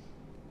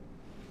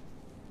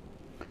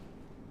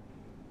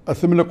 A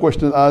similar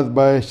question is asked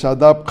by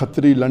Shadab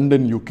Khatri,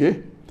 London, UK.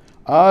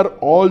 Are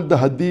all the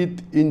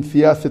hadith in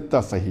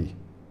Siyasitta Sahih?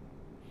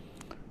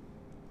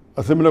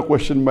 A similar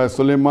question by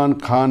Suleiman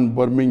Khan,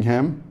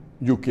 Birmingham,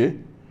 UK.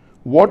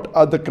 What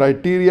are the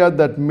criteria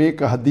that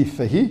make a hadith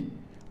Sahih?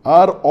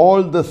 Are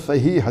all the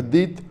Sahih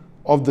hadith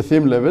of the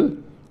same level?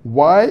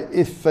 Why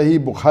is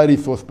Sahih Bukhari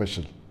so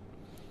special?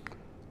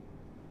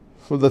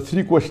 So the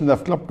 3 questions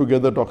I've clubbed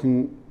together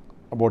talking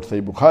about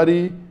Sahih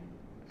Bukhari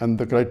and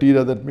the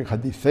criteria that make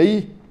hadith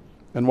Sahih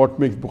and what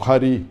makes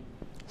Bukhari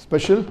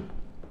special.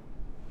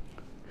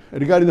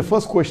 Regarding the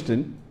first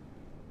question,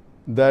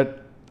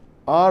 that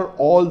are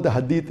all the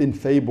hadith in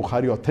Sahih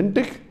Bukhari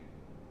authentic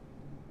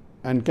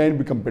and can it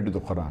be compared to the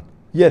Quran?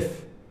 Yes,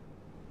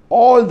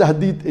 all the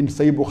hadith in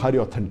Sahih Bukhari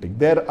authentic.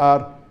 There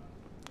are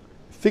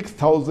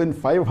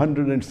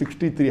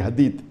 6,563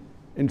 hadith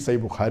in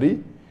Sahih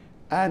Bukhari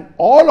and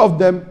all of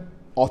them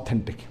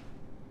authentic.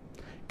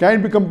 Can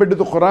it be compared to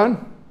the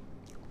Quran?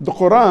 The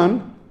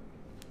Quran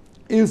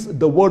is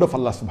the word of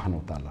Allah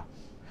subhanahu wa ta'ala.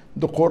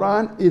 The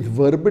Quran is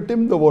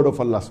verbatim the word of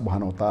Allah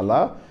subhanahu wa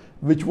ta'ala,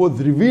 which was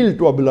revealed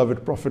to our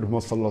beloved Prophet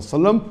Muhammad sallallahu alaihi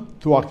wasallam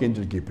through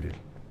Archangel Gabriel.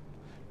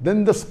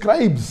 Then the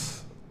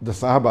scribes, the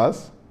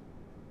Sahabas,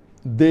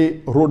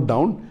 they wrote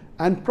down,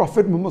 and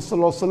Prophet Muhammad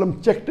sallallahu alaihi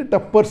wasallam checked it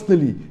up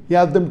personally. He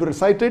asked them to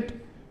recite it.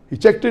 He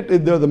checked it.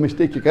 If there was a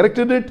mistake, he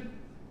corrected it.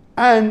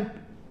 And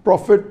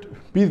Prophet,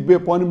 peace be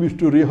upon him, used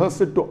to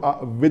rehearse it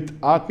with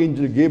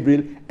Archangel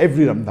Gabriel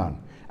every Ramadan.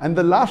 And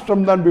the last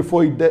Ramadan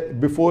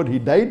before he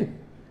died,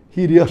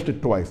 he rehearsed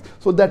it twice.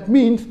 So that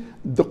means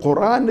the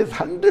Quran is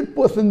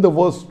 100% the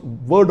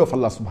word of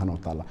Allah subhanahu wa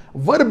ta'ala.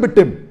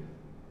 Verbatim.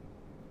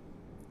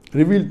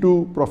 Revealed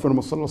to Prophet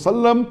Muhammad sallallahu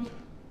alaihi wasallam.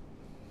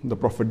 The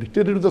Prophet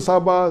dictated to the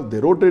Sahaba, they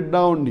wrote it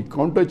down, he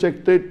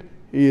counter-checked it,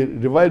 he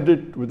revised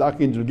it with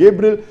Archangel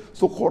Gabriel.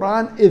 So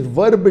Quran is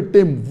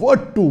verbatim,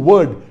 word to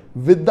word,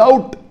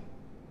 without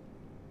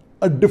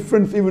a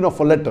difference even of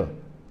a letter.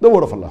 The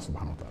word of Allah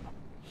subhanahu wa ta'ala.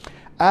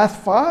 As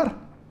far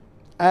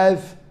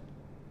as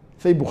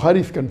Sahih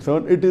Bukhari is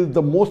concerned, it is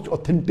the most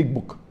authentic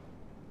book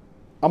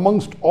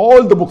amongst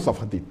all the books of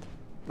hadith,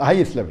 the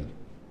highest level.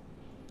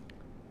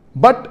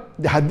 But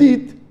the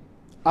hadith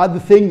are the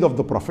sayings of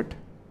the Prophet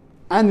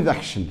and his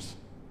actions.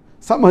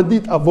 Some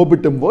hadith are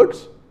verbatim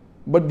words,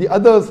 but the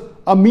others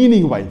are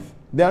meaning wise.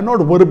 They are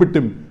not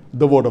verbatim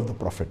the word of the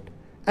Prophet.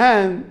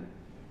 And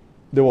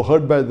they were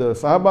heard by the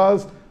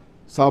Sahabas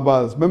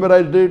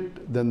memorized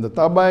it, then the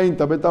Tabain,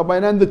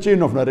 Tabain, and the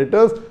chain of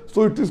narrators.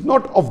 So it is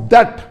not of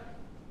that.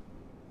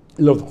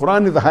 The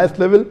Quran is the highest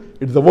level,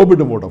 it is the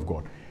verbatim word of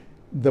God.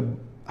 The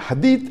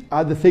hadith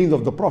are the sayings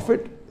of the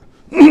Prophet.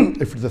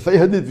 If it's a Sahih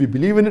hadith, we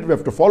believe in it, we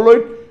have to follow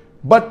it.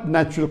 But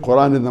natural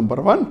Quran is number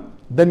one.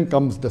 Then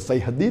comes the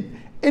Sahih hadith.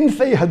 In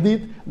Sahih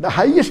hadith, the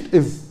highest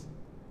is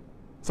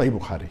Sahih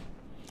Bukhari.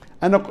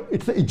 And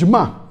it's an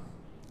ijma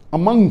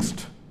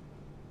amongst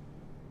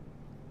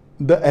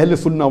the Ahl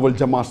Sunnah wal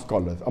Jama'at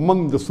scholars,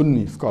 among the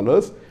Sunni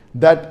scholars,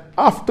 that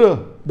after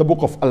the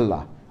book of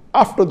Allah,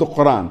 after the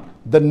Quran,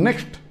 the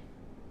next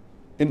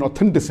in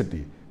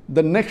authenticity,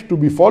 the next to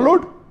be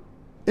followed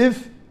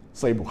is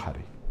Sahih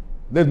Bukhari.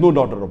 There's no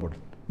doubt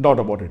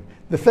about it.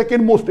 The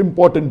second most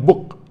important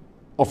book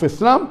of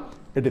Islam,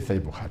 it is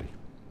Sahih Bukhari.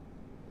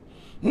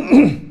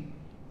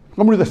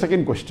 Coming to the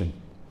second question,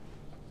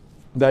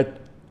 that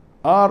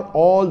are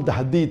all the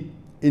hadith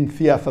in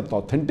siyasat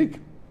authentic?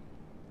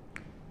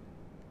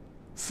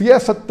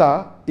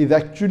 Siyasatta is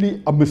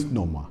actually a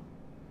misnomer.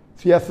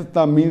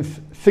 Siyasatta means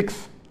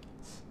 6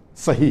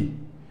 sahih.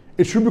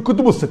 It should be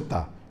Kutubus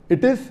Sitta.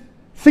 It is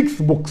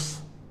 6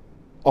 books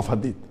of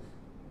hadith.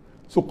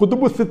 So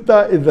Kutubus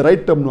Sitta is the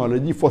right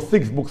terminology for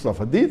 6 books of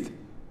hadith.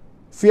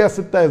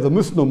 Siyasatta is a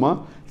misnomer.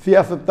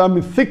 Siyasatta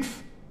means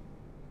 6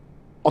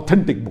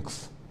 authentic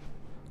books.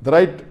 The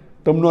right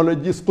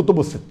terminology is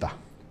Kutubus Sitta,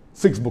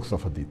 6 books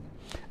of hadith.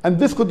 And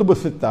this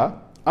Kutubus Sitta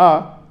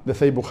are the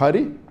Sahih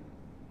Bukhari,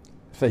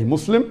 Sahih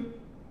Muslim,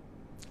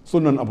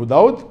 Sunan Abu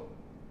Dawud,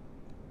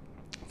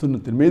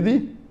 Sunan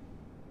Tirmidhi,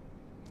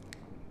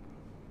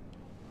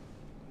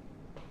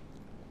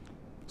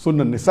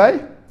 Sunan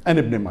Nisai, and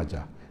Ibn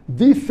Majah.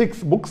 These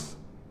 6 books,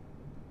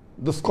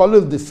 the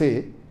scholars, they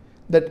say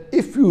that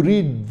if you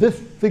read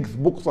these 6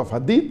 books of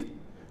hadith,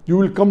 you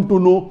will come to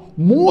know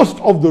most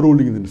of the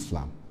rulings in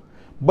Islam.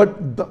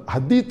 But the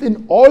hadith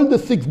in all the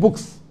 6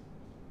 books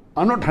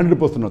are not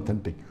 100%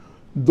 authentic.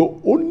 The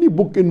only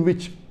book in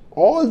which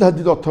all the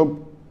hadith are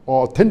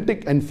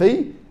authentic and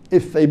Sahih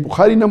is Sahih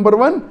Bukhari number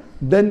 1,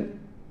 then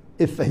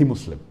is Sahih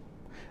Muslim.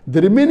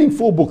 The remaining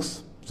 4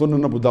 books,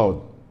 Sunan Abu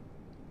Dawud,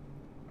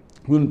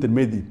 Sunan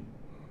Tirmidhi,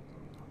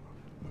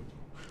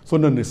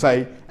 Sunan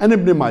Nisai, and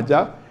Ibn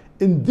Majah,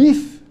 in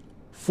these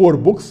 4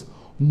 books,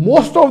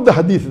 most of the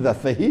hadiths are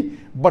Sahih,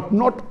 but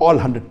not all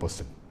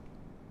 100%.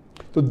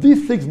 So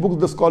these 6 books,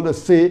 the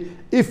scholars say,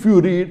 if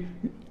you read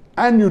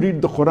and you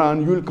read the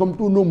Quran, you will come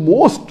to know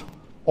most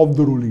of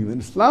the rulings in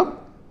Islam,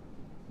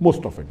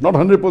 most of it. Not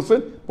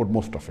 100%, but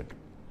most of it.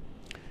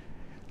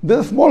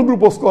 There's a small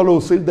group of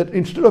scholars who say that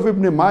instead of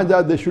Ibn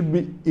Majah, there should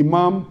be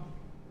Imam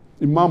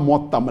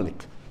Muwatta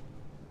Malik.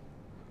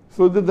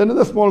 So there's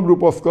another small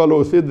group of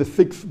scholars who say the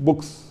 6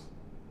 books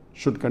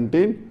should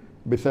contain,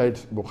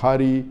 besides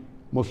Bukhari,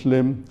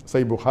 Muslim,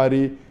 Sahih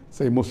Bukhari,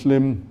 Sahih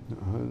Muslim,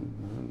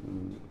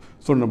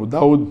 Sunan Abu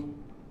Dawud,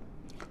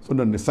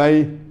 Sunan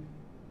Nisai,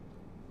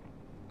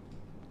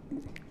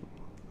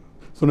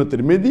 Sunan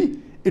Tirmidhi,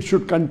 it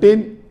should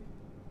contain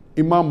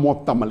Imam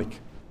Muwatta Malik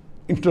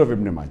instead of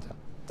Ibn Majah.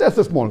 That's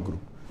a small group.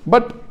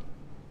 But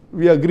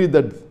we agree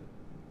that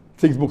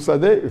 6 books are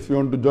there. If you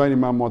want to join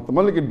Imam Muwatta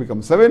Malik, it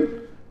becomes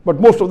 7. But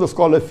most of the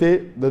scholars say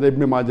that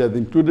Ibn Majah is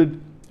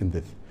included in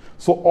this.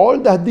 So all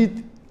the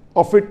hadith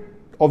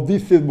of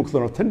these 6 books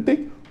are authentic.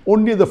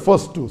 Only the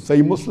first 2,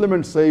 Sahih Muslim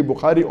and Sahih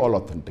Bukhari, all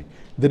authentic.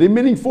 The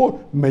remaining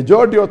 4,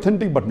 majority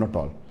authentic, but not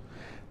all.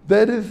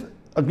 There is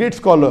a great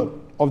scholar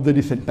of the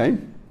recent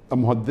time, a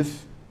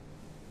muhaddis,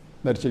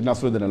 that is Shaykh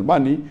Nasruddin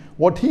Albani.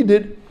 What he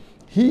did,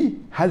 he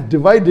has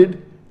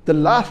divided the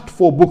last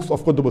 4 books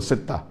of Kutub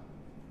al-Sitta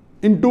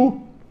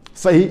into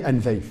Sahih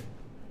and Zaif.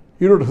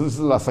 He wrote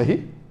Silsila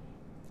Sahih,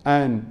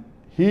 and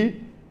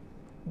he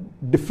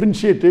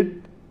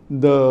differentiated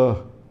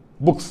the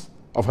books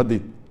of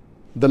hadith,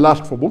 the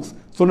last 4 books,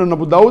 Sunan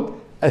Abu Dawud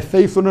as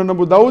Sahih Sunan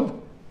Abu Dawud,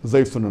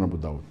 Zaif Sunan Abu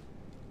Dawud.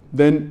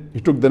 Then he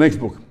took the next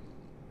book,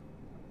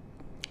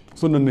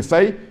 Sunan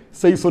Nisai,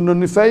 Sahih Sunan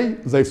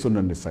Nisai, Zaif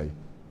Sunan Nisai.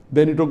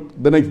 Then he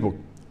took the next book,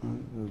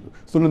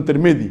 Sunan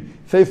Tirmidhi,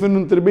 Sahih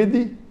Sunan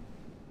Tirmidhi,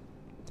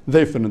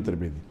 Zaif Sunan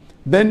Tirmidhi.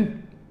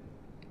 Then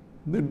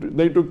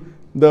they took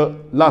the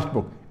last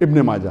book,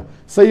 Ibn Majah,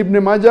 Sahih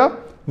Ibn Majah,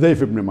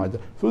 Zaif Ibn Majah.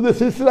 So the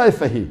silsila is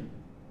Sahih.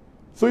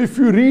 So if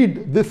you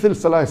read this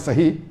silsila is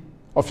Sahih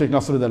of Shaykh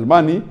Nasruddin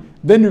Albani,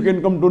 then you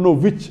can come to know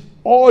which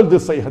all the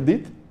Sahih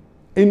hadith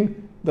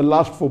in the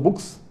last 4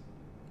 books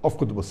of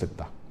Kutub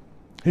al-Sitta.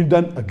 He's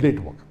done a great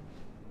work.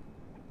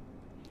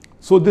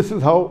 So this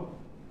is how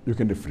you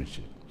can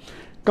differentiate.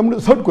 Come to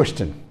the third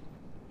question,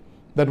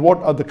 that what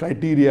are the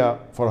criteria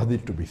for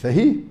hadith to be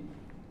Sahih,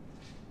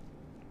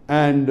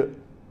 and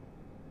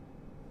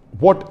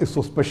what is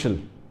so special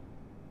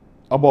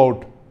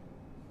about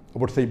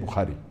Sahih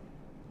Bukhari,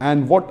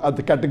 and what are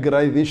the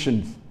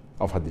categorizations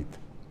of hadith.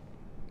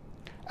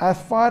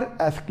 As far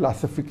as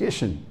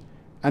classification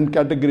and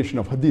categorization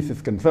of hadith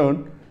is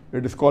concerned,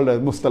 it is called as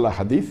Mustalah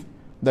Hadith,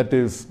 that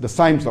is the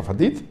science of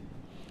hadith.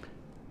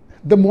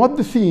 The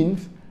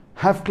muhaddisins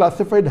have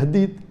classified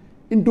hadith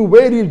into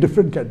very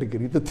different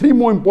categories. The 3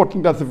 more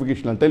important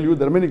classifications, I'll tell you,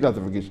 there are many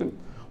classifications.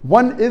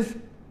 One is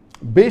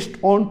based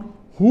on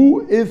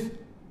who is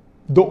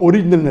the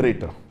original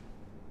narrator.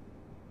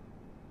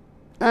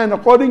 And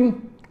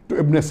according to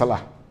Ibn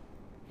Salah,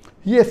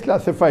 he has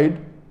classified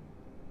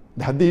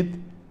the hadith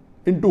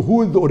into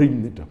who is the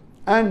originator.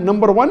 And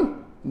number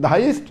 1, the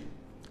highest,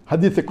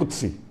 Hadith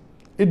Qudsi.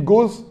 It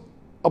goes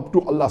up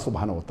to Allah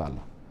subhanahu wa ta'ala.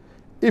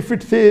 If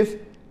it says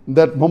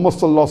that Muhammad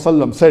sallallahu alaihi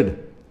wasallam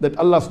said, that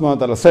Allah subhanahu wa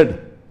ta'ala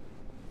said,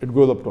 it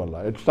goes up to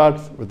Allah. It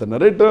starts with the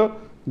narrator,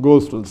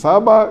 goes to the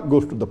Sahaba,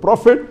 goes to the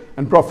Prophet,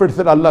 and Prophet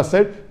said, Allah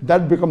said,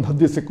 that becomes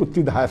Hadith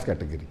Qudsi, the highest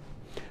category.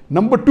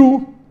 Number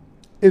 2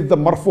 is the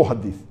Marfu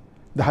Hadith.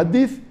 The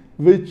hadith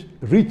which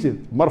reaches,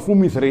 Marfu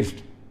means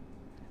raised.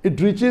 It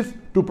reaches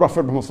to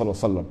Prophet Muhammad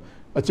sallallahu alaihi wasallam.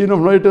 A chain of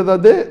narrators are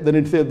there, then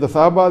it says the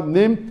Sahaba's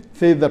name,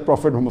 says that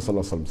Prophet Muhammad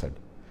sallallahu alaihi wasallam said.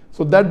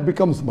 So that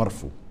becomes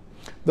Marfu.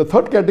 The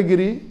third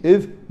category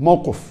is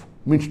Mawquf,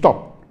 means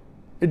stop.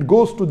 It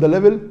goes to the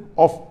level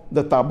of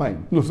the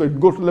Tabain. No, so it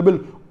goes to the level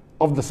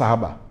of the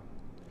Sahaba.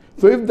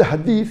 So if the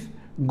hadith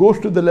goes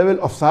to the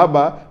level of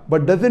Sahaba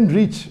but doesn't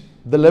reach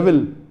the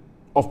level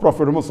of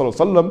Prophet Muhammad sallallahu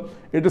alaihi wasallam,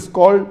 it is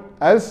called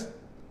as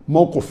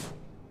Mawquf.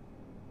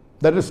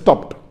 That is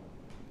stopped.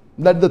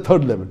 That's the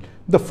third level.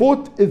 The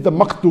fourth is the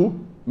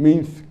Maqtu,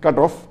 means cut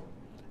off.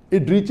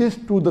 It reaches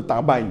to the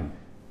Tabain.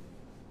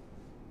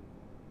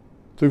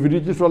 So if it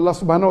reaches to Allah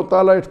subhanahu wa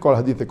ta'ala, it's called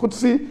Hadith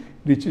Qudsi.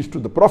 Reaches to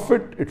the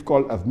Prophet, it's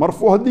called as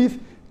Marfu Hadith.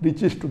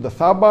 Reaches to the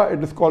Sahaba,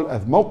 it is called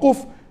as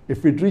Mawquf.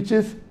 If it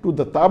reaches to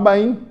the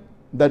Tabain,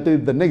 that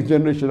is the next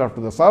generation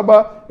after the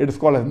Sahaba, it is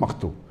called as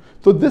Maqtu.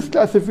 So this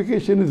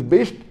classification is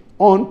based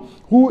on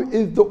who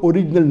is the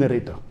original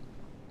narrator.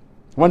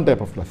 One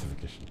type of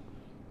classification.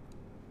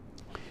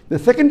 The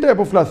second type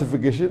of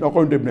classification,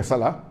 according to Ibn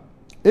Salah,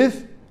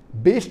 is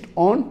based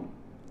on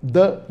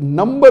the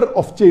number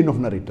of chain of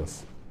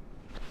narrators.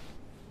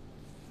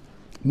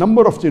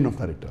 Number of chain of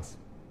narrators.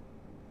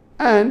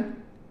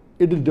 And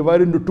it is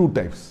divided into 2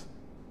 types,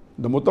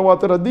 the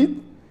Mutawatir Hadith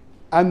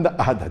and the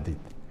Ahad Hadith.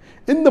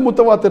 In the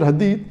Mutawatir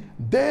Hadith,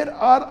 there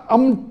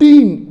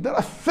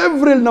are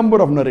several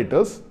number of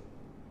narrators.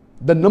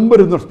 The number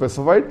is not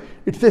specified.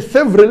 It says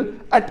several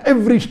at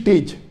every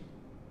stage.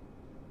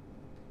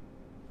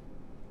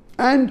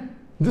 And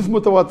this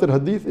Mutawatir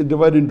Hadith is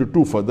divided into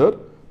 2 further.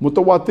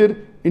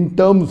 Mutawatir in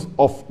terms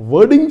of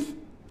wordings,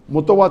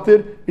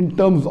 Mutawatir in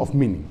terms of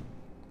meaning.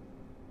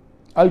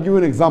 I'll give you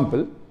an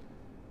example.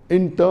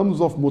 In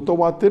terms of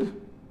Mutawatir,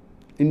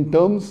 in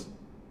terms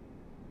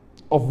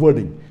of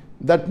wording.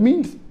 That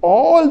means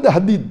all the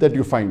hadith that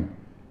you find,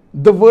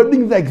 the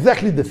wordings are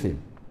exactly the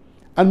same.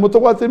 And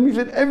Mutawatir means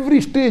at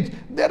every stage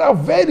there are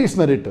various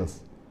narrators.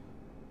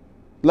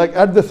 Like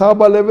at the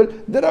Sahaba level,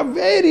 there are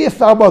various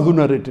Sahabas who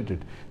narrated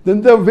it.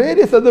 Then there are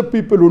various other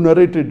people who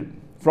narrated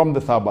from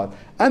the Sahabas.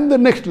 And the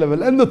next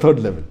level and the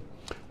third level.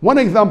 One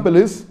example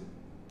is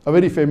a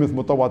very famous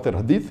Mutawatir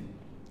hadith,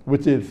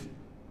 which is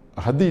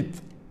a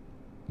hadith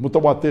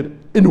Mutawatir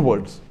in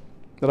words.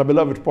 That our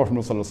beloved Prophet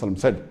ﷺ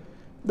said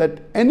that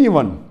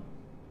anyone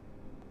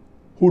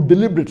who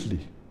deliberately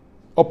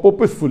or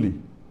purposefully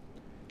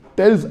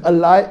tells a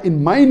lie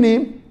in my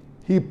name,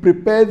 he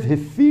prepares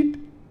his seat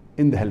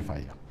in the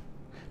hellfire.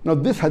 Now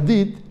this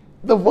hadith,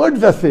 the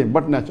words are same,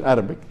 but in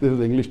Arabic, this is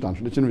the English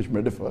translation which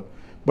may differ.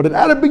 But in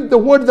Arabic, the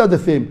words are the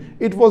same.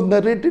 It was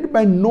narrated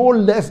by no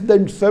less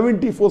than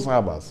 74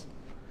 Sahabas.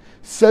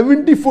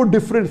 74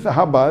 different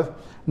Sahabas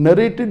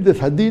narrated this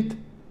hadith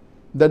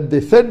that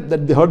they said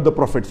that they heard the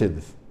Prophet say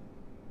this.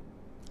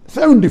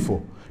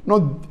 74.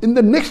 Now, in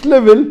the next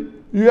level,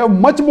 you have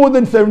much more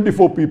than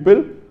 74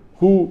 people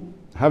who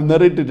have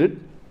narrated it.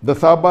 The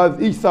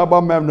Sahabas, each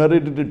Sahaba may have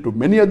narrated it to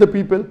many other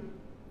people.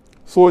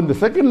 So, in the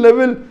second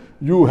level,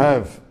 you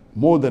have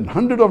more than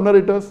 100 of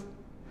narrators.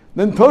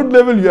 Then third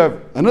level, you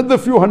have another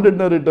few hundred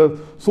narrators.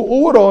 So,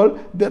 overall,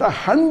 there are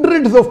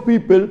hundreds of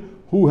people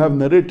who have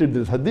narrated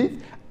this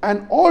hadith,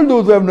 and all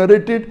those who have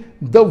narrated,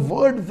 the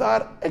words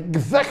are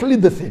exactly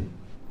the same.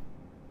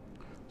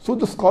 So,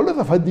 the scholars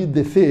of hadith,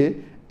 they say,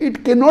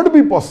 it cannot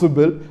be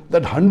possible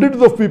that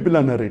hundreds of people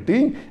are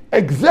narrating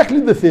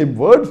exactly the same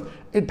words.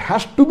 It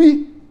has to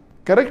be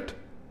correct.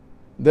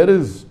 There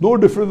is no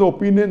difference of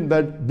opinion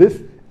that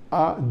these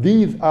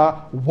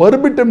are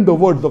verbatim the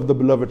words of the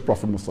beloved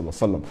Prophet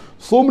Muhammad.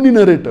 So many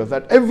narrators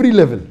at every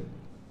level.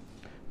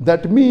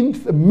 That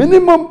means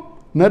minimum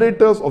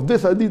narrators of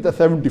this hadith are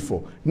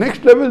 74.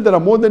 Next level there are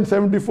more than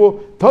 74.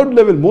 Third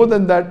level more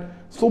than that.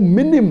 So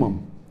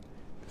minimum.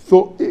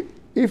 So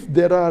if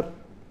there are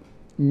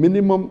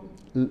minimum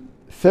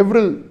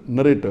several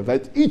narrators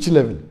at each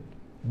level,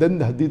 then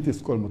the hadith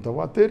is called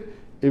mutawatir.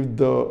 If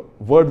the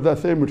words are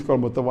same, it's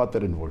called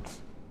mutawatir in words.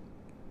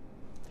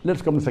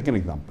 Let's come to the second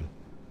example.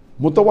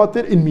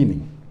 Mutawatir in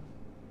meaning.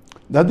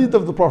 The hadith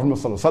of the Prophet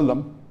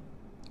ﷺ,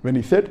 when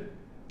he said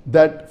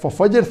that for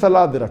Fajr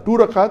Salah there are 2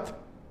 rakat,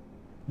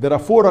 there are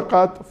 4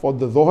 rakat for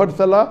the Zohar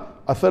Salah,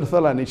 Asr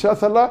Salah and Isha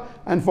Salah,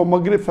 and for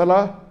Maghrib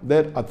Salah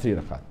there are 3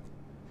 rakat.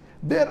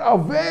 There are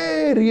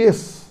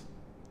various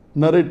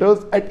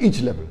narrators at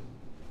each level,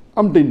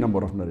 umpteen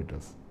number of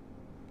narrators.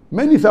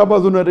 Many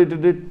Sahabas who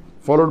narrated it,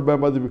 followed by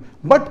other people.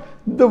 But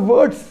the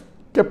words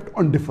kept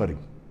on differing.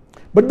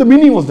 But the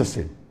meaning was the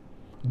same.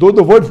 Though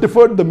the words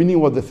differed, the meaning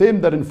was the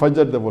same, that in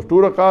Fajr there was 2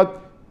 rakat,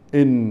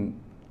 in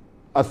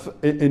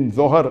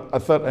Zohar,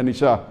 Asr and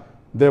Isha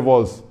there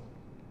was,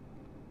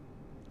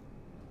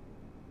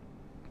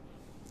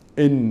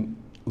 in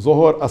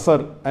Zohar,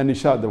 Asr and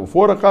Isha there were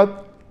 4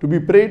 rakat to be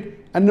prayed,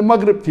 and in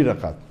Maghrib 3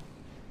 rakat.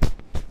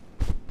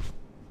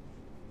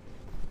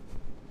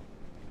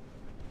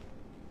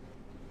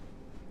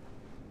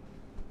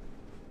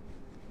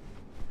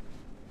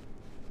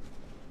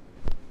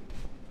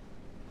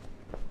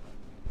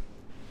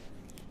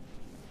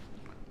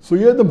 So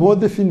here the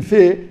muhaddithin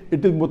say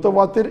it is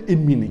mutawatir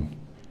in meaning.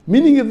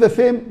 Meaning is the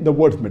same, the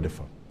words may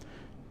differ.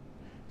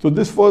 So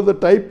this was the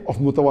type of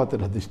mutawatir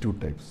hadith, 2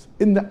 types.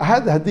 In the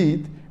ahad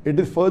hadith, it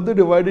is further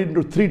divided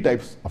into 3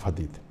 types of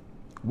hadith.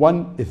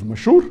 One is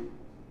mashhur,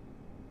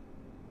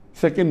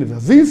 second is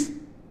aziz,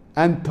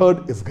 and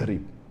third is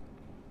gharib.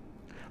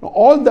 Now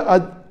all the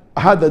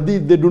ahad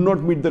hadith, they do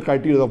not meet the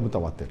criteria of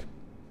mutawatir.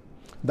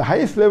 The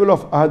highest level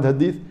of ahad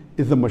hadith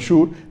is the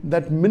mashhur,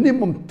 that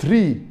minimum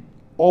 3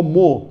 or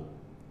more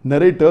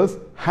narrators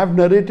have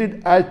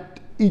narrated at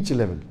each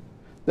level.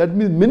 That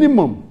means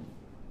minimum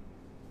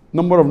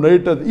number of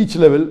narrators each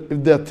level,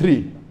 if there are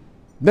 3,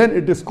 then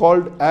it is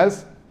called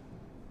as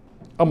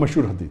a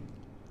mashhur hadith.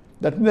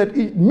 That means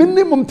that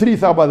minimum 3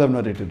 Sahabas have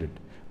narrated it.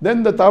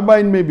 Then the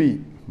tabain may be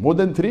more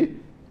than 3,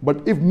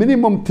 but if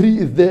minimum 3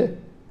 is there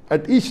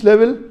at each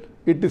level,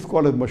 it is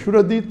called as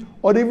mashhur hadith,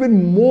 or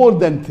even more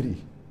than 3.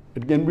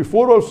 It can be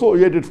 4 also,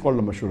 yet it's called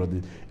a mashhur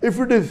hadith.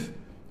 If it is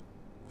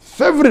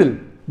several,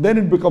 then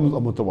it becomes a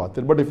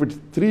mutawatir. But if it's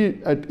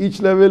 3 at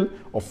each level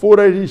or 4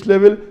 at each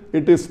level,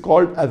 it is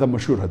called as a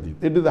mashhur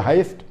hadith. It is the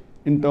highest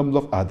in terms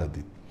of ahad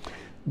hadith.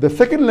 The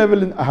second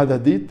level in ahad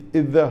hadith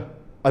is the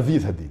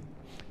aziz hadith.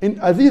 In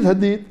aziz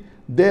hadith,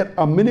 there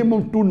are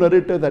minimum 2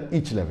 narrators at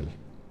each level.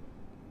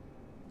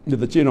 It is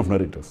the chain of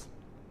narrators.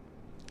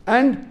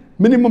 And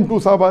minimum 2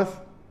 sahabas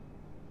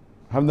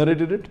have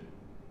narrated it.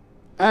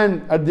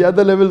 And at the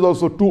other levels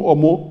also 2 or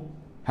more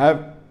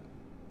have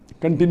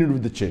continued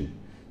with the chain.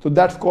 So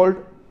that's called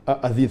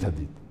aziz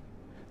hadith.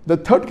 The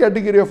third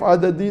category of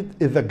ahad hadith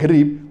is the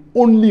gharib,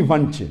 only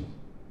 1 chain.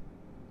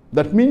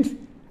 That means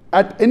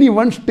at any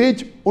one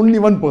stage, only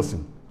 1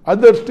 person.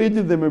 Other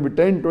stages there may be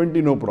 10,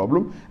 20, no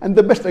problem. And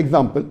the best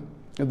example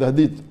is the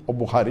hadith of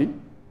Bukhari,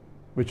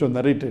 which was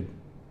narrated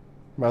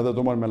by Hazrat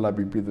Umar, may Allah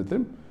be pleased with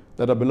him,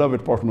 that our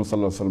beloved Prophet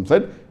ﷺ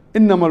said,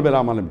 Innamal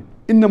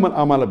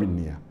amala bin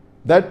niyyah,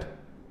 that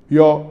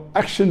your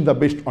actions are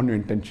based on your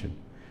intention.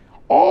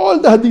 All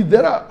the hadith,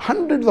 there are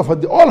hundreds of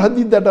hadith, all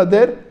hadith that are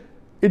there,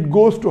 it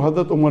goes to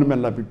Hazrat Umar, may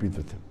Allah be pleased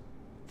with him.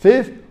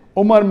 Says,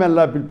 Umar, may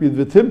Allah be pleased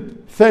with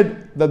him,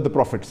 said that the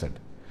Prophet said.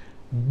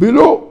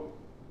 Below,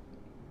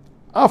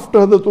 after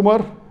Hazrat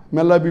Umar,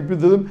 may Allah be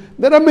pleased with him,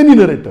 there are many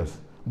narrators.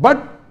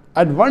 But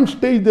at one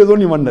stage, there is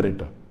only 1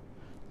 narrator.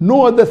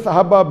 No other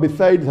Sahaba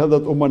besides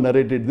Hazrat Umar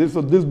narrated this,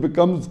 so this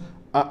becomes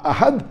a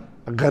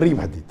gharib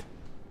hadith.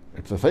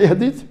 It's a Sahih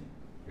hadith,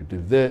 it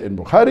is there in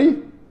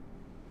Bukhari,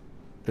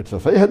 it's a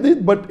Sahih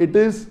hadith, but it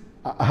is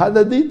a ahad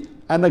hadith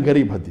and a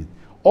gharib hadith.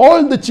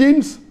 All the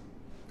chains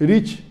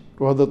reach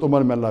to Hazrat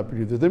Umar, may Allah be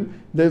pleased with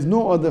him, there is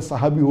no other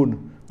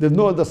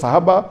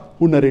Sahaba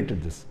who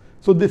narrated this.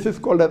 So this is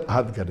called as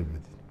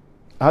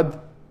Ahad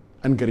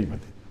and Garib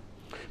Hadith.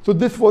 So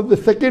this was the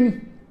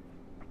second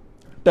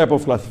type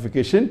of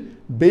classification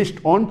based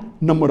on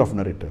number of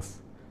narrators.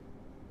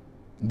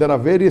 There are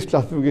various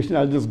classifications.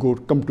 I'll just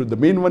come to the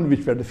main one which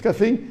we are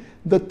discussing.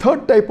 The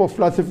third type of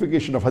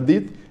classification of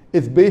hadith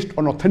is based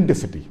on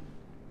authenticity.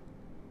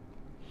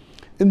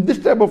 In this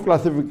type of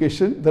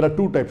classification, there are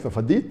two types of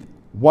hadith.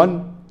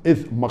 One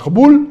is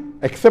maqbool,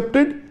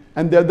 accepted,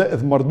 and the other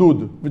is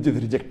mardud, which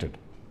is rejected.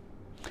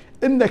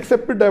 In the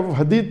accepted type of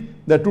hadith,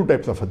 there are two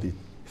types of hadith: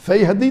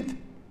 Sahih hadith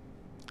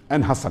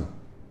and Hasan.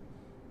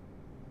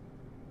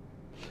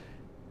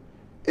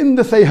 In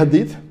the Sahih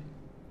hadith,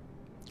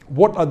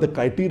 what are the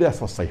criteria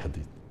for Sahih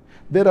hadith?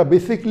 There are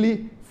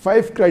basically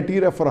 5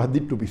 criteria for a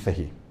hadith to be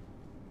Sahih.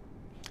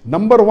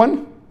 Number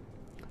 1,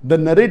 the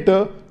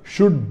narrator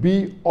should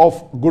be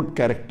of good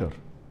character.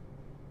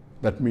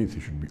 That means he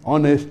should be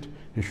honest,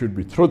 he should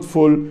be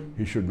truthful,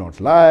 he should not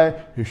lie,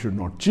 he should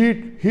not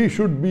cheat, he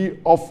should be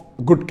of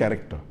good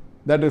character.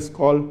 That is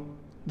called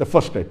the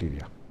first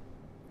criteria.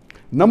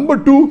 Number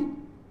 2,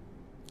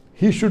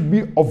 he should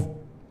be of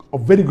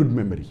very good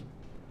memory,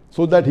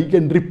 so that he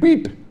can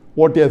repeat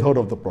what he has heard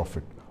of the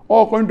Prophet.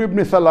 Or according to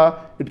Ibn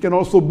Salah, it can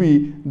also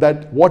be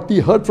that what he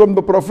heard from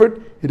the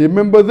Prophet, he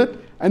remembers it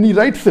and he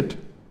writes it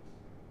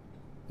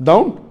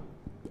down,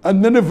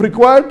 and then if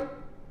required,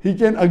 he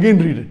can again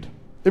read it.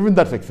 Even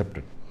that's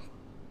accepted.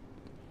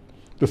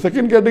 The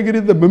second category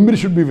is the memory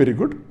should be very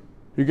good.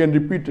 He can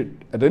repeat it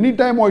at any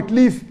time, or at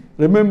least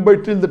remember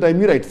it till the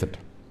time he writes it.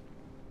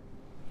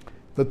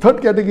 The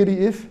third category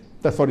is,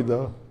 the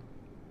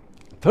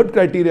third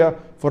criteria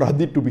for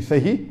hadith to be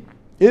Sahih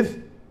is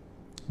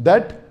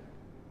that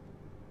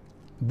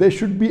there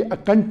should be a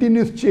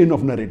continuous chain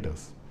of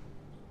narrators.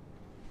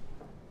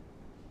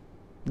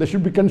 There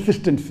should be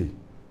consistency.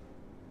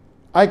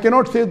 I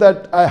cannot say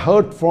that I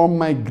heard from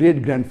my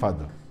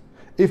great-grandfather.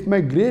 If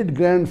my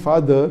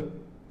great-grandfather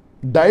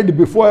died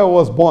before I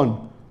was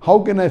born, how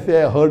can I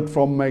say I heard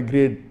from my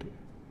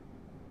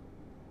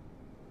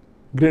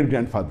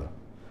great-grandfather?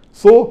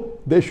 So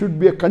there should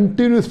be a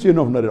continuous chain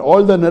of narrators.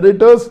 All the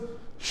narrators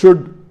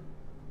should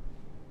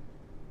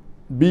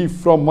be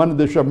from one,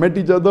 they should have met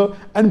each other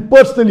and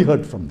personally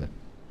heard from them.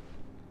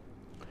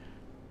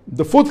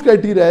 The fourth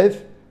criteria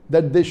is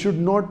that there should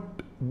not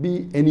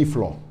be any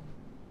flaw.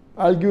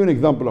 I'll give you an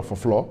example of a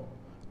flaw,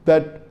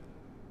 that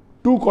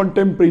two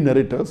contemporary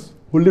narrators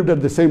who lived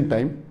at the same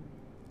time,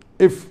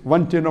 if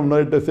one chain of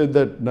narrators says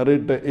that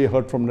narrator A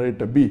heard from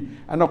narrator B,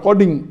 and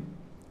according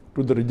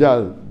to the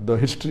Rijal, the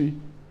history,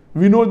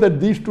 we know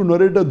that these two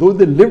narrators, though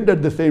they lived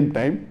at the same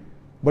time,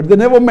 but they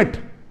never met.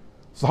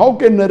 So how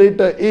can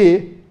narrator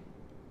A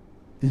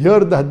hear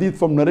the hadith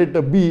from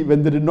narrator B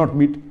when they did not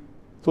meet?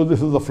 So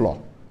this is a flaw.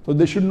 So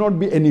there should not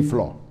be any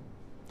flaw.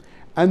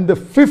 And the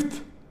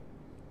fifth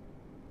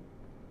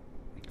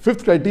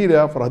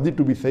criteria for hadith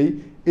to be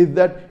Sahih is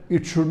that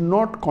it should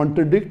not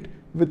contradict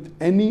with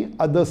any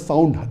other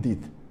sound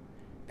hadith.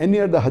 Any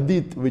other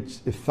hadith which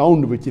is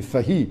sound, which is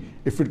Sahih,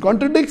 if it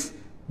contradicts,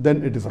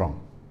 then it is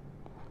wrong.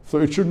 So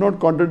it should not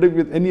contradict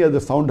with any other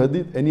sound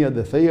hadith, any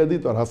other Sahih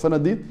hadith or Hasan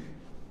hadith.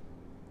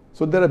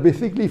 So there are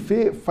basically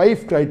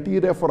 5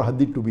 criteria for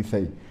hadith to be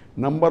Sahih.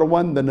 Number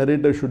 1, the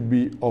narrator should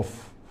be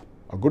of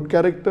a good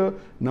character.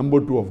 Number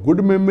 2, of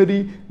good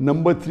memory.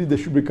 Number 3, there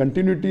should be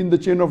continuity in the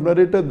chain of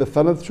narrator. The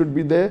sanad should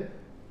be there.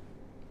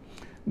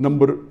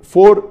 Number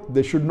 4,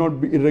 there should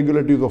not be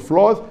irregularities or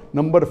flaws.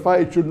 Number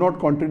 5, it should not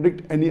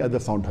contradict any other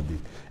sound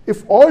hadith.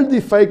 If all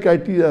these 5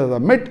 criteria are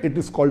met, it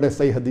is called a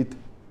Sahih hadith.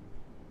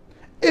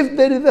 If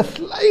there is a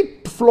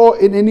slight flaw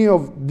in any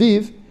of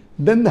these,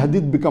 then the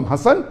hadith becomes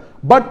Hasan,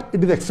 but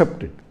it is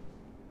accepted.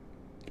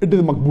 It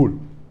is maqbool.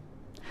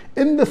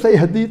 In the Sahih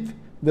hadith,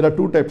 there are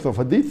 2 types of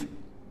hadith.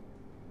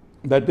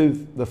 That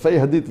is the Sahih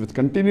hadith with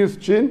continuous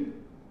chain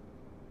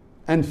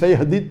and Sahih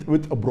hadith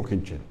with a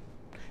broken chain.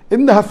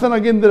 In the Hasan,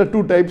 again, there are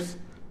 2 types: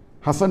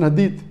 Hasan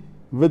hadith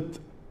with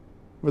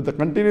a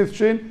continuous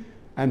chain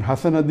and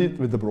Hasan hadith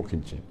with a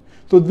broken chain.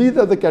 So these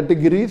are the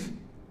categories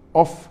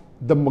of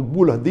the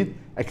maqbool hadith,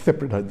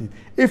 accepted hadith.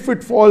 If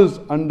it falls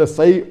under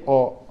Sahih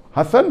or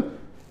Hasan,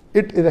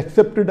 it is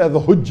accepted as a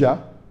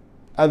hujjah,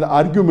 as an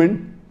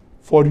argument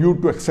for you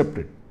to accept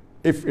it.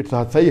 If it's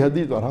a Sahih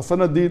hadith or Hasan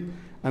hadith,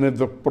 and if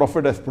the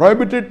Prophet has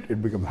prohibited, it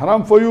becomes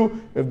haram for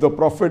you. If the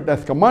Prophet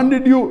has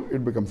commanded you,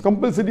 it becomes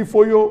compulsory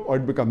for you, or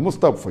it becomes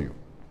mustab for you.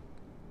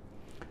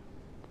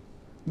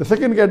 The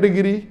second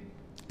category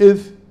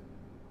is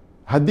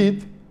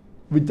hadith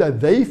which are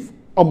dhaif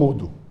or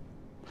mawdu.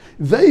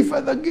 Dhaif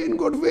has again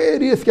got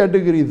various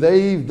categories.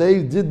 Dhaif,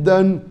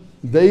 jiddan,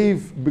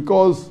 dhaif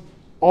because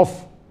of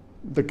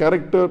the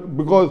character,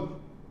 because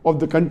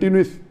of the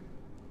continuous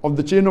of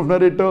the chain of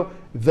narrator,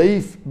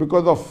 dhaif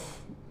because of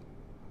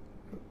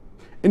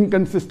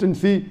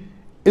inconsistency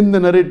in the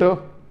narrator.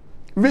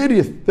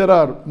 Various, there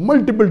are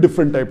multiple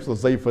different types of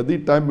dhaif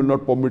hadith. Time will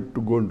not permit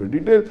to go into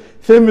detail.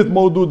 Same with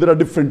mawdu, there are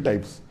different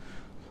types.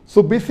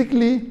 So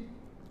basically,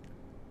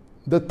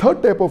 The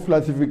third type of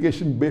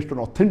classification based on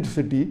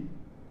authenticity,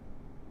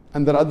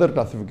 and there are other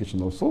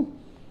classifications also,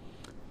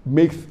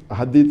 makes a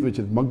hadith which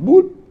is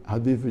maqbool,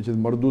 hadith which is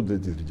mardud,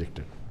 which is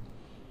rejected.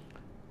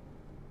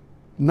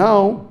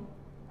 Now,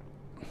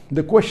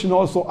 the question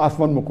also asks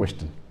one more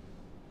question,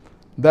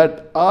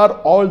 that are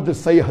all the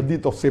Sahih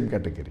hadith of same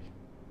category?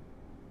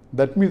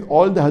 That means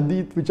all the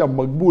hadith which are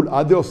maqbool,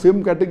 are they of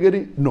same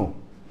category? No.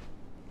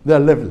 There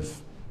are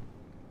levels.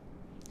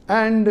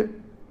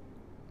 And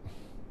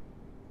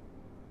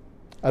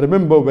I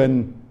remember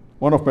when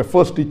one of my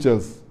first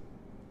teachers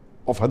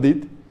of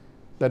hadith,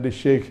 that is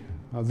Sheikh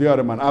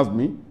Zakir Naik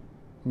Azmi,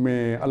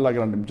 may Allah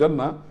grant him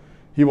Jannah,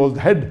 he was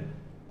the head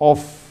of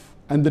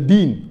and the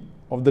dean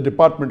of the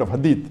department of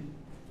hadith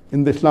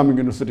in the Islamic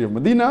University of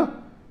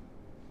Medina,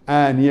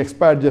 and he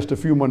expired just a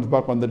few months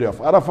back on the day of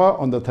Arafah,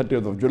 on the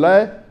 30th of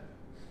July,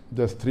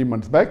 just 3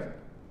 months back.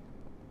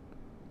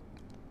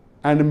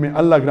 And may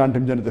Allah grant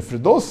him Jannat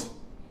al-Firdaus.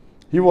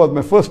 He was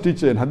my first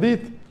teacher in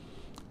hadith,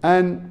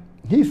 and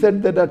he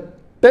said that there are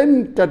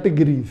 10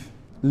 categories,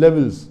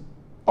 levels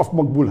of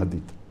maqbool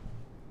hadith.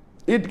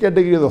 8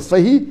 categories of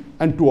Sahih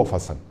and 2 of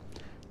Hasan.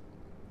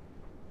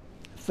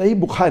 Sahih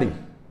Bukhari.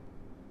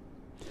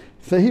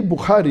 Sahih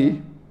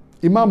Bukhari,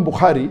 Imam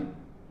Bukhari,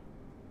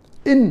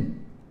 in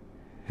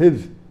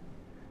his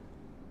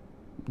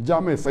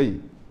Jami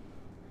Sahih,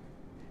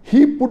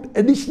 he put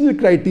additional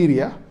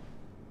criteria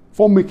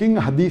for making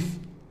a hadith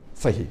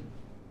Sahih.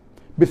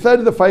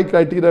 Besides the 5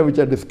 criteria which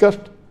I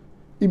discussed,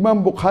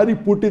 Imam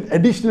Bukhari put in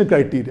additional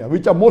criteria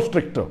which are more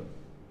stricter.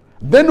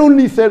 Then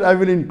only said, I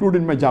will include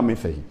in my Jami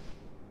Sahih.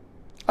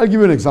 I'll give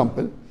you an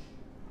example.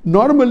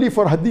 Normally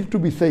for hadith to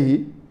be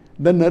Sahih,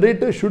 the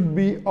narrator should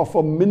be of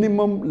a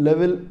minimum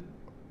level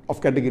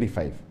of category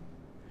 5.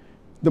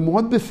 The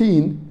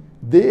Muhaddithin,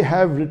 they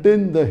have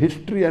written the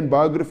history and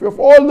biography of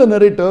all the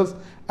narrators,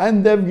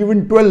 and they have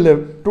given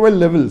 12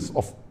 levels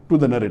to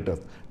the narrators.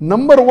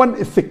 Number 1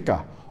 is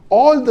Sikka.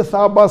 All the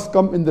Sahabas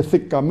come in the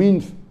Sikka,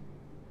 means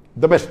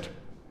the best.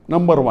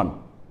 Number 1,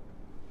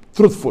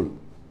 truthful.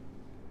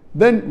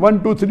 Then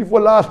 1, 2, 3, 4,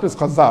 last is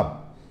Khazzab,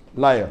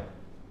 liar.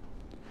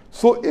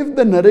 So if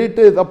the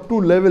narrator is up to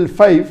level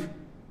 5,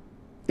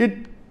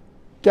 it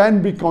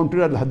can be counted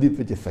as hadith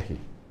which is Sahih.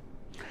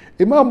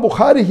 Imam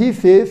Bukhari, he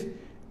says,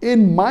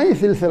 in my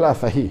silsila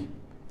Sahih,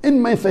 in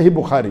my Sahih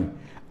Bukhari,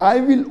 I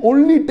will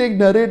only take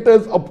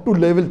narrators up to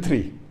level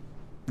 3.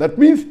 That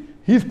means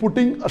he is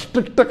putting a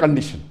stricter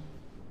condition.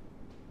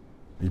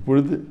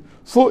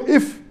 So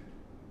if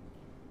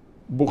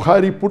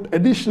Bukhari put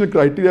additional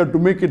criteria to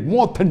make it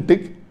more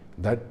authentic,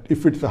 that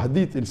if it's a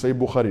hadith in Sahih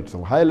Bukhari, it's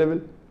a high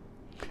level.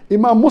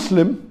 Imam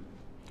Muslim,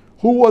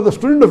 who was a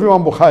student of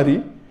Imam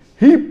Bukhari,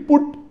 he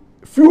put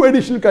few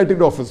additional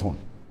criteria of his own.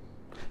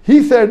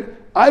 He said,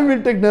 I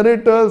will take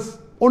narrators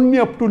only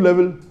up to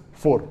level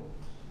 4.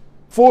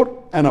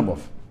 4 and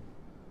above.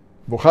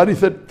 Bukhari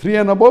said 3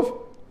 and above,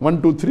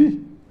 1, 2, 3.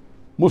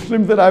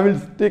 Muslim said, I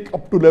will take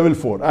up to level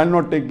 4. I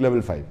will not take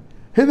level 5.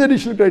 His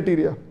additional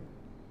criteria.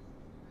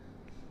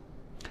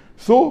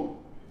 So,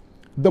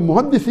 the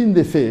Muhaddithin,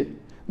 they say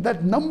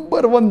that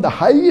number 1, the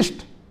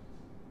highest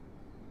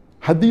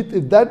hadith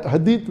is that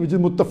hadith which is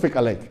muttafiq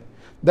alayh.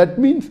 That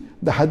means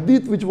the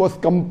hadith which was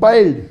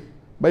compiled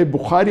by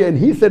Bukhari and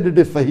he said it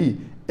is Sahih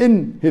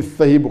in his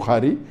Sahih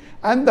Bukhari,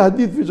 and the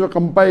hadith which were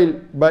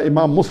compiled by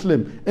Imam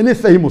Muslim in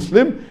his Sahih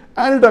Muslim,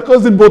 and it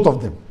occurs in both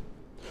of them.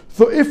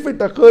 So if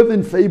it occurs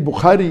in Sahih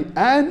Bukhari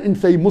and in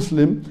Sahih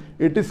Muslim,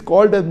 it is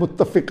called as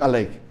muttafiq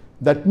alayh.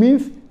 That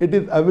means it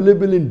is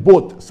available in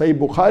both Sahih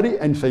Bukhari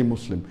and Sahih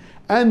Muslim.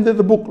 And there's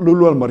a book,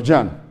 Lulu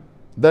al-Marjan,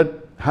 that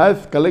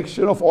has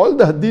collection of all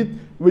the hadith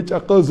which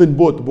occurs in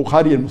both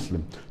Bukhari and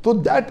Muslim. So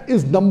that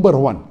is number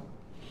 1.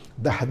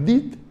 The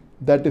hadith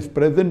that is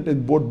present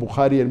in both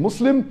Bukhari and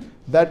Muslim,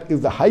 that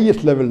is the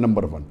highest level,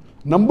 number 1.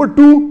 Number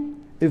 2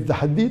 is the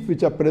hadith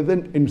which are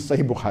present in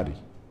Sahih Bukhari.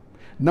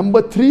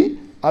 Number 3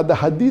 are the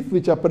hadith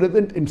which are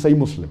present in Sahih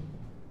Muslim.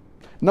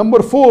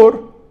 Number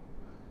 4,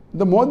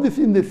 the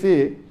Muhaddithin, they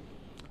say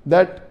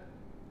that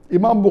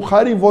Imam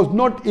Bukhari was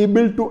not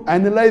able to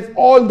analyze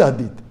all the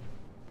hadith.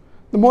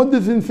 The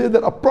Muhaddithin say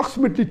that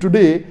approximately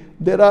today,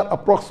 there are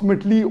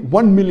approximately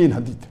 1 million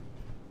hadith.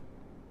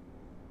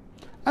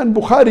 And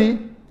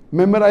Bukhari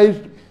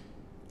memorized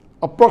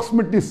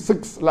approximately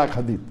 6 lakh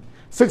hadith,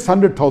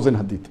 600,000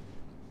 hadith.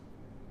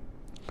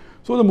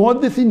 So the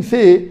Muhaddithin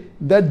say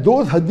that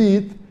those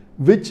hadith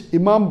which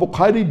Imam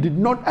Bukhari did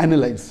not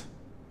analyze,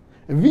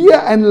 we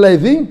are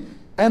analyzing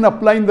and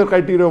applying the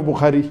criteria of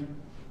Bukhari.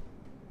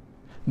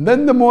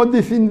 Then the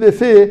Muhaddithin, they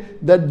say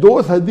that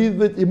those hadith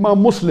which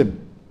Imam Muslim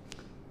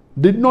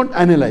did not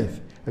analyze,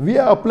 we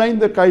are applying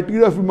the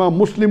criteria of Imam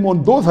Muslim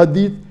on those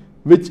hadith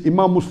which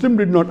Imam Muslim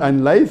did not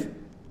analyze,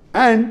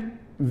 and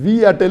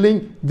we are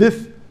telling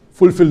this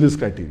fulfill this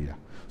criteria.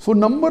 So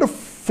number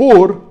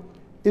 4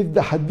 is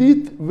the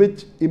hadith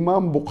which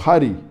Imam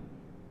Bukhari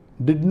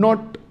did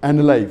not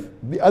analyze,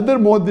 the other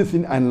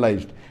Muhaddithin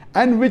analyzed,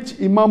 and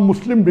which Imam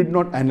Muslim did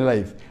not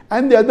analyze,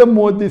 and the other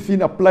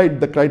Muhaddithin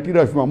applied the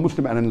criteria of Imam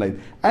Muslim and analyzed,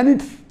 and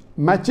it's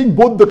matching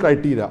both the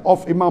criteria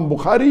of Imam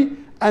Bukhari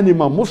and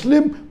Imam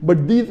Muslim,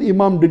 but these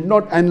Imam did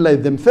not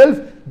analyze themselves.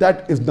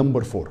 That is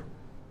number 4.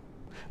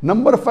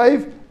 Number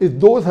 5 is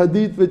those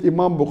hadith which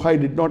Imam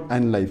Bukhari did not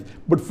analyze,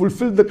 but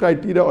fulfill the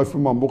criteria of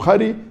Imam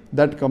Bukhari.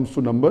 That comes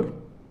to number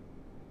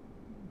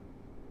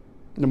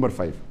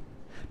 5.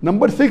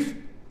 Number 6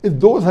 is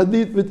those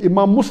hadith which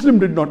Imam Muslim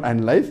did not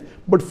analyze,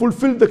 but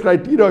fulfill the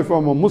criteria of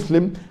Imam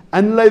Muslim,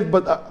 analyzed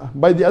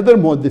by the other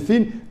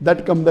muhaddithin.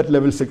 That comes at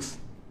level 6.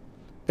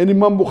 In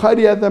Imam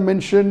Bukhari, as I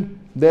mentioned,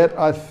 there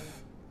are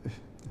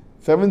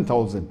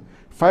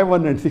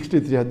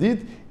 7,563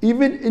 hadith.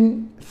 Even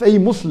in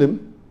Sahih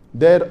Muslim,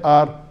 there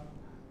are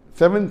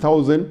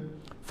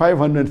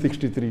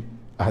 7,563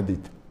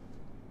 hadith.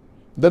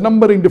 The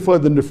numbering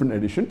differs in different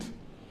editions.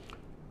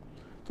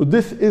 So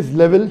this is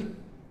level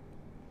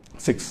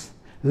 6.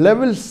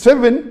 Level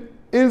 7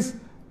 is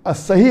a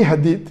Sahih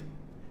hadith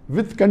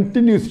with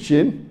continuous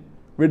chain,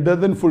 which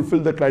doesn't fulfill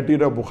the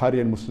criteria of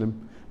Bukhari and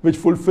Muslim, which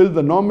fulfills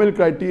the normal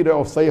criteria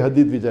of Sahih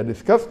hadith which I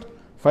discussed,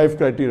 5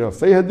 criteria of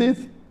Sahih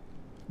hadith,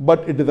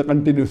 but it is a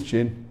continuous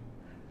chain.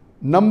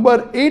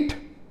 Number 8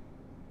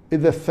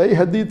 is a Sahih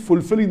hadith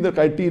fulfilling the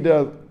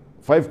criteria,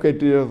 5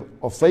 criteria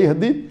of Sahih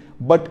hadith,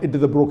 but it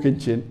is a broken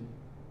chain.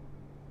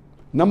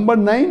 Number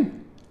 9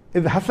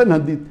 is Hasan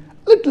hadith,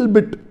 little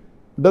bit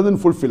doesn't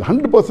fulfill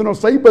 100% of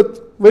Sahih,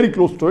 but very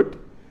close to it,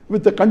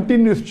 with a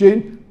continuous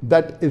chain.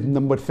 That is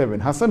number 7,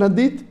 Hasan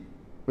hadith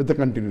with a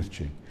continuous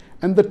chain.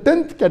 And the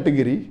 10th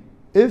category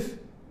is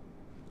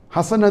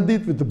Hasan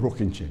hadith with a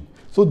broken chain.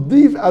 So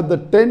these are the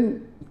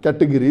 10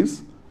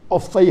 categories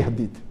of Sahih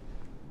hadith.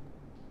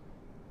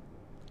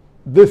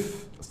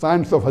 This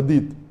science of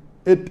hadith,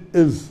 it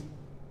is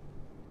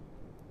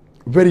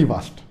very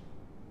vast.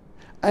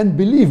 And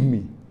believe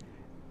me,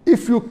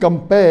 if you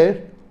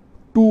compare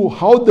to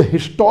how the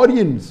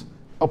historians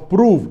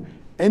approve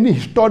any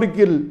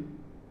historical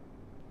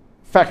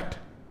fact,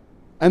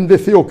 and they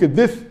say, okay,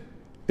 this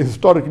is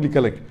historically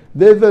correct.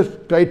 There's a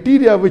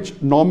criteria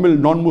which normal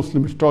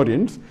non-Muslim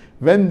historians,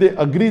 when they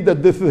agree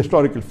that this is a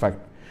historical fact.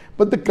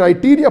 But the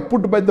criteria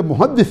put by the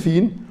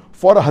muhaddithin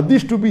for a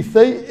hadith to be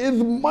sahih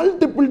is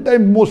multiple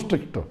times more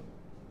stricter.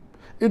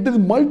 It is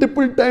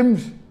multiple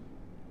times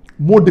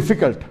more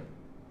difficult.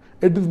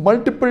 It is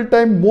multiple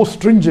times more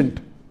stringent,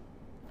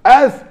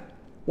 as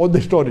what the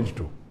historians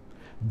do.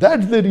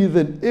 That's the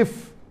reason,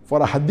 if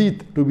for a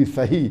hadith to be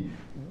sahih,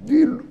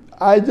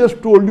 I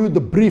just told you the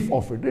brief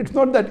of it. It's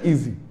not that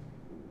easy.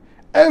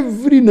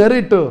 Every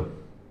narrator,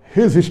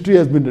 his history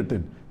has been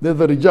written. There's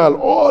a rijal,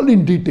 all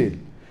in detail.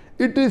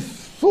 It is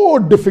so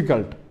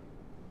difficult.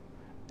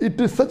 It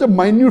is such a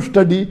minute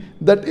study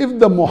that if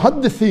the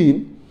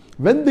muhaddithin,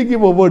 when they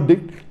give a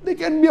verdict, there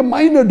can be a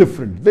minor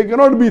difference. There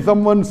cannot be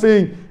someone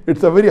saying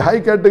it's a very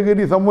high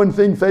category, someone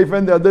saying saif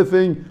and the other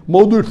saying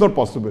maudu. It's not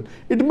possible.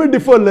 It may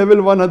differ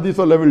level 1 hadith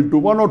or level 2.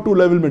 1 or 2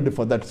 level may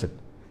differ, that's it.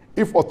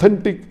 If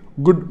authentic,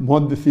 good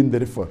muhaddithin, they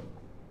refer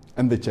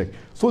and they check.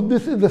 So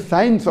this is the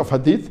science of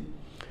hadith.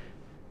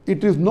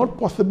 It is not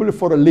possible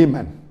for a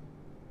layman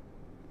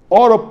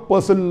or a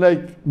person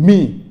like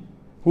me,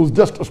 who's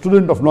just a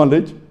student of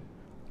knowledge.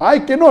 I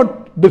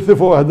cannot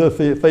decipher whether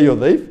sahih or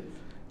dhaif.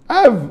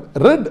 I have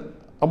read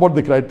about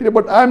the criteria,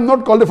 but I am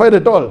not qualified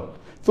at all.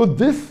 So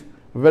this,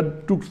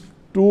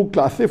 to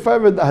classify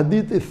whether the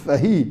hadith is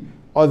sahih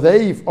or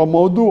dhaif or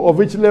maudu or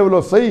which level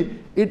of sahih,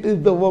 it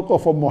is the work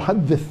of a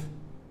muhaddith,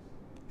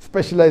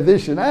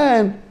 specialization.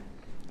 And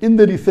in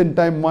the recent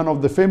time, one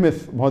of the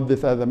famous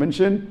muhaddith, as I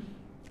mentioned,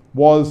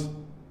 was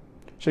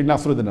Sheikh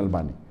Nasiruddin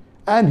Albani.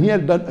 And he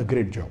had done a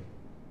great job,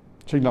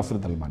 Sheikh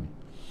Nasiruddin Albani.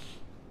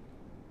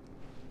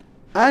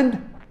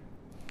 And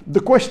the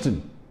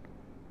question,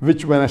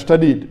 which when I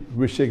studied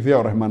with Sheikh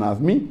Ziaur Rahman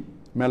Azmi,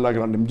 may Allah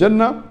grant him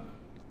Jannah,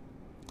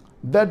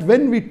 that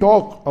when we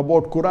talk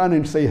about Quran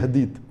and Sahih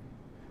Hadith,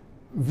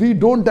 we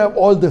don't have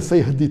all the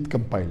Sahih Hadith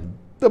compiled.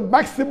 The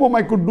maximum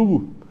I could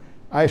do,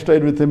 I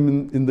studied with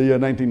him in the year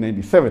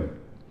 1997.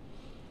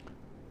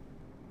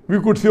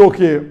 We could say,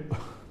 okay,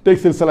 take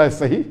Silsila as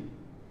Sahih,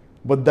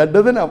 but that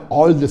doesn't have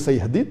all the Sahih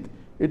Hadith.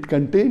 It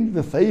contains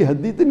the Sahih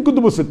Hadith in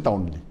Kutub Sitta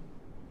only.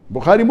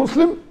 Bukhari,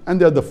 Muslim,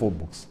 and the other 4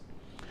 books.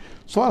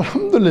 So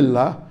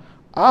Alhamdulillah,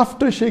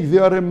 after Sheikh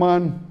Ziaur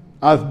Rahman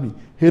Azmi,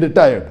 he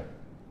retired.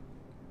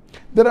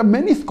 There are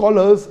many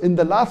scholars in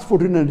the last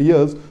 1400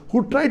 years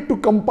who tried to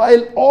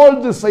compile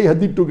all the Sahih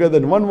Hadith together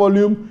in one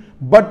volume,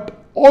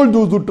 but all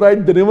those who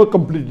tried, they never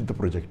completed the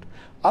project.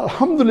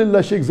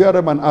 Alhamdulillah, Sheikh Ziaur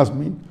Rahman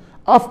Azmi,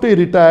 after he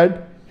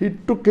retired, he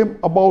took him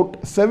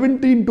about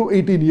 17 to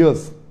 18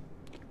 years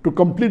to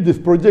complete this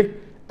project,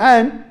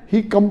 and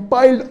he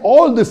compiled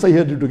all the Sahih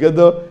Hadith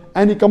together,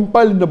 and he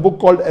compiled in a book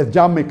called as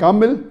Jami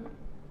Kamil,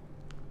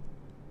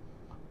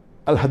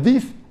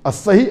 Al-Hadith,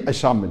 As-Sahih,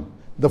 Al-Shamil.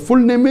 The full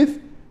name is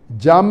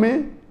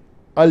Jami,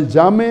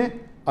 Al-Jami,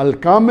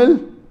 Al-Kamil,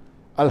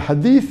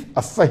 Al-Hadith,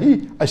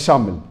 As-Sahih,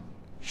 Al-Shamil.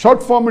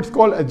 Short form, it's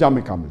called as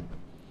Jami Kamil.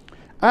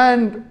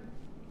 And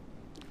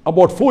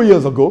about 4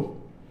 years ago,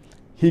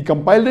 he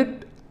compiled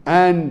it,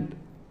 and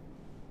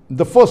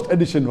the first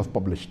edition was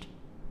published.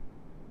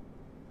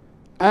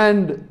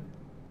 And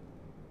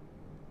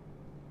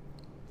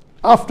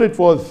After it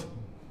was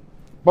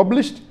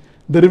published,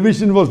 the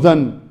revision was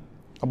done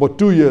about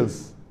 2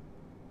 years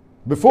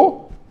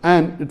before,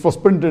 and it was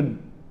printed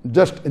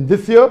just in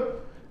this year.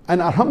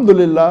 And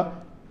Alhamdulillah,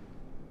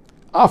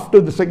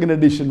 after the second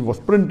edition was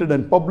printed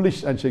and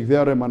published, and Sheikh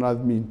Ziaur Rahman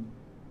Azmi,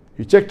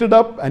 he checked it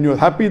up and he was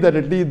happy that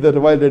at least the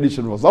revised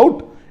edition was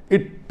out.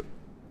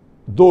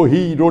 Though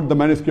he wrote the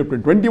manuscript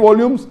in 20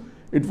 volumes,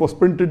 it was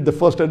printed, the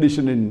first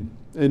edition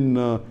in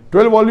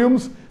 12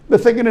 volumes. The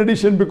second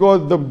edition,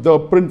 because the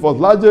print was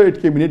larger,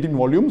 it came in 18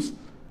 volumes.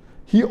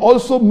 He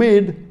also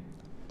made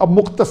a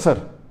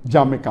Mukhtasar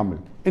Jame Kamil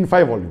in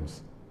 5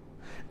 volumes.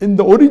 In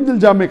the original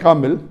Jame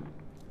Kamil,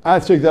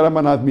 as Sheikh Ziaur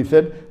Rahman Azmi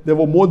said, there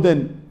were more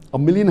than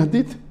 1 million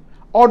hadith.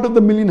 Out of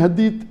the million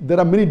hadith, there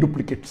are many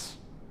duplicates.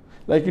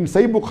 Like in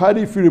Sahih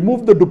Bukhari, if you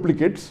remove the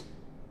duplicates,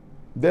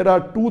 there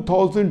are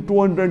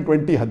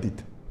 2,220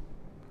 hadith.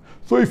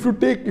 So if you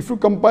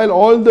compile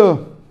all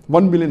the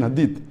 1 million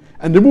hadith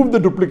and remove the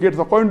duplicates,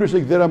 according to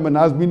Sheikh Ziaur Rahman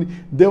Azmi,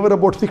 there were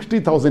about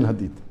 60,000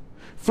 hadith.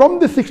 From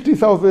the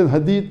 60,000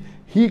 hadith,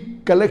 he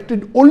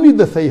collected only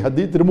the Sahih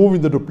hadith,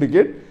 removing the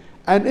duplicate,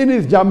 and in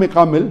his Jame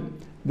Kamil,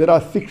 there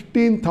are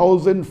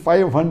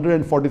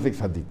 16,546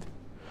 hadith.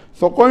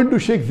 So according to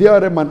Sheikh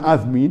Ziaur Rahman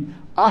Azmi,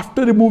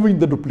 after removing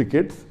the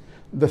duplicates,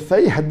 the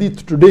Sahih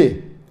hadith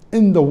today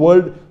in the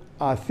world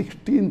are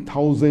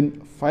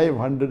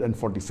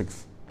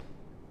 16,546.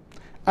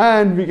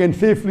 And we can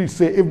safely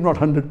say, if not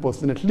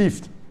 100%, at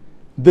least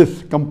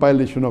this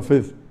compilation of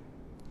his,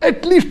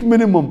 at least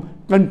minimum,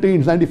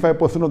 contains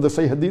 95% of the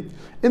Sahih hadith.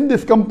 In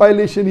this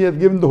compilation, he has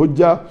given the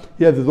hujjah,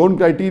 he has his own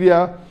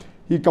criteria.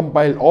 He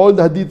compiled all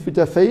the hadith which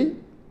are Sahih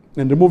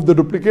and removed the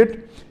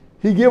duplicate.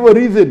 He gave a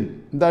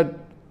reason that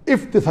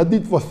if this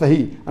hadith was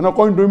Sahih, and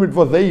according to him it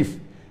was Zaif,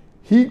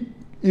 he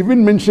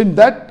even mentioned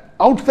that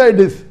outside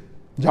his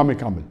Jame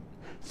Kamil.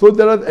 So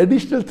there are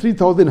additional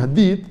 3,000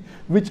 hadith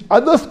which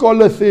other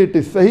scholars say it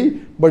is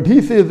Sahih, but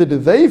he says it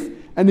is Zaif,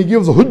 and he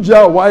gives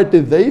hujjah why it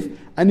is Zaif,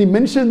 and he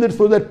mentions it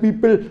so that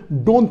people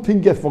don't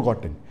think he has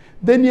forgotten.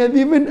 Then he has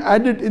even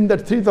added in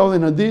that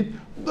 3,000 hadith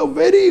the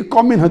very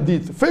common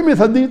hadith, famous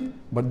hadith,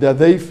 but they are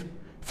Zaif.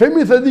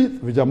 Famous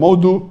hadith which are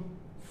Maudu.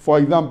 For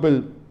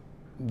example,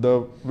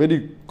 the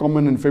very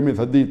common and famous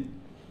hadith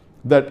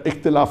that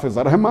Ikhtilaf is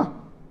Rahma,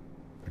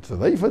 it's a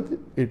Zaif hadith,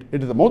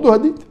 it is a Maudu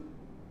hadith.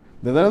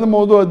 There's another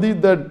Maudu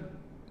hadith that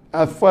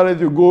as far as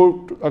you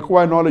go to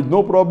acquire knowledge,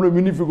 no problem.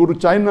 Even if you go to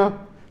China,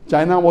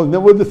 China was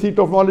never the seat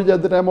of knowledge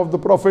at the time of the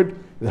Prophet.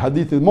 The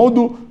hadith is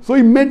Maudu. So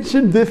he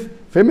mentioned this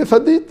famous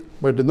hadith,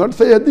 but it is not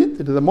Sahih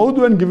hadith, it is a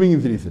Maudu, and giving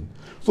his reason.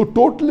 So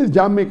total his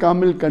Jame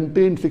Kamil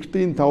contains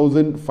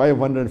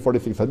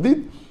 16,546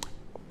 hadith,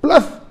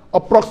 plus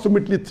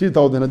approximately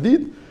 3,000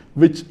 hadith,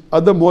 which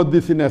other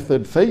muhaddithin have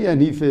said Sahih,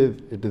 and he says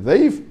it is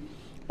Zaif,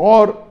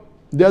 or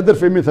the other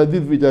famous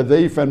hadith which are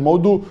Zaif and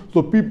Maudu,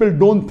 so people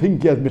don't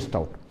think he has missed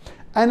out.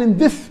 And in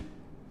this,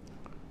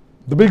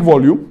 the big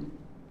volume,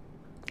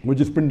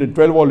 which is printed in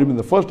 12 volumes in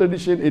the first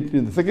edition, 8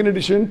 in the second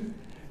edition,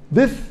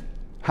 this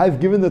has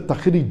given the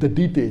takhrij, the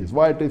details,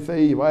 why it is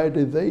Sahih, why it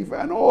is Zaif,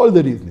 and all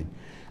the reasoning.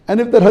 And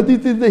if the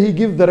hadith is there, he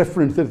gives the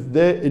references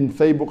there in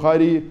Sahih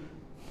Bukhari,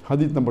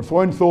 hadith number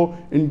so and so,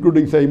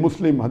 including Sahih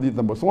Muslim, hadith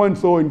number so and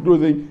so,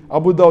 including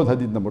Abu Dawud,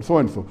 hadith number so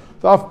and so.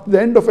 So after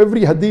the end of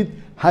every hadith,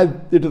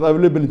 it is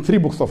available in 3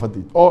 books of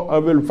hadith, or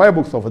available 5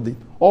 books of hadith,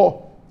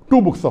 or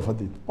 2 books of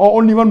hadith, or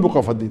only 1 book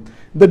of hadith.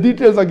 The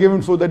details are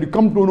given so that you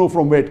come to know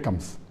from where it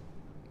comes.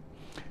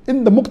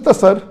 In the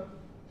Mukhtasar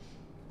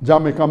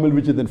Jame Kamil,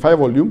 which is in 5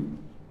 volumes,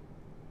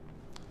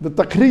 the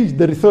takhrij,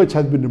 the research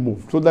has been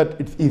removed so that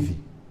it's easy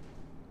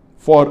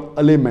for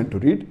a layman to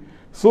read.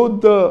 So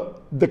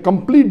the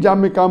complete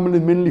Jame Kamil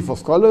is mainly for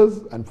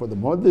scholars and for the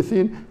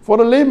muhaddithin.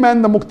 For a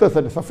layman, the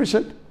Mukhtasar is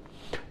sufficient.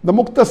 The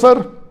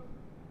Mukhtasar,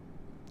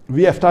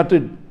 we have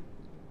started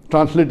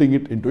translating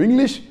it into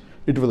English.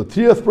 It was a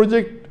 3 years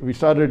project. We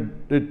started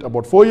it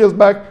about 4 years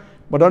back,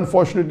 but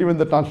unfortunately when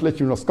the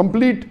translation was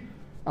complete,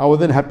 I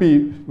wasn't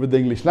happy with the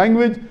English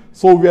language,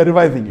 so we are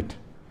revising it.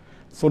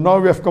 So now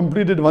we have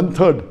completed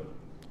 1/3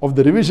 of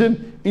the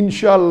revision.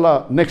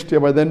 Inshallah, next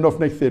year, by the end of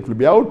next year, it will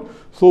be out.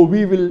 So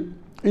we will,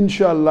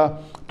 inshallah,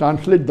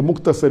 translate the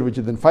Mukhtasar, which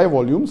is in 5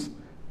 volumes,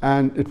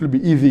 and it will be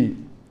easy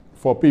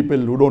for people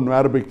who don't know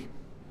Arabic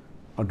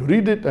to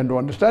read it and to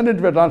understand it.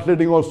 We are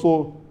translating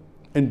also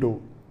into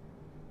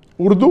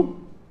Urdu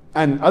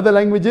and other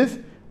languages.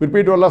 We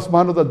pray to Allah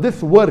subhanahu wa ta'ala,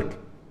 this work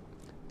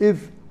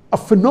is a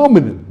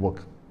phenomenal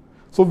work.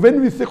 So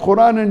when we say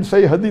Quran and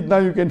say Hadith, now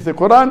you can say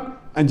Quran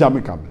and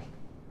Jame Kamil.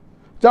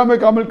 Jame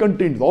Kamil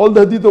contains all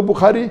the Hadith of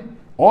Bukhari,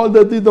 all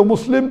the Hadith of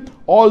Muslim,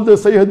 all the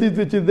Sahih Hadith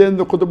which is there in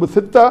the Kutub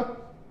al-Sitta,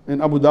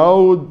 in Abu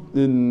Dawud,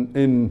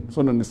 in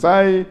Sunan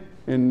Nisai,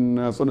 in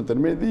Sunan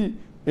Tirmidhi,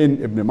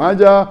 in Ibn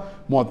Majah,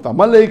 Muwatta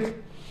Malik.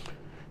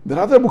 There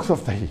are other books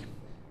of Sahih.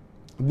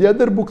 The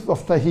other books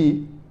of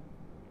Sahih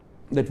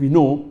that we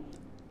know,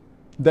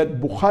 that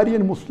Bukhari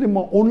and Muslim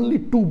are only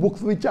 2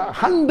 books which are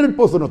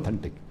 100%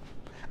 authentic.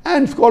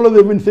 And scholars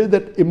even say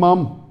that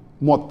Imam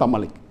Muwatta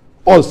Malik,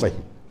 all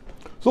Sahih.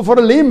 So for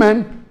a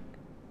layman,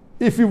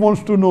 if he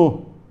wants to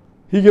know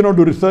he cannot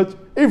do research.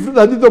 If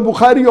the hadith of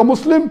Bukhari or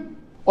Muslim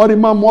or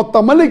Imam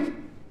Muwatta Malik,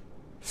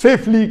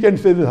 safely he can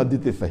say the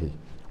hadith is sahih.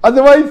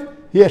 Otherwise,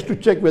 he has to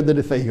check whether it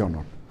is sahih or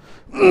not.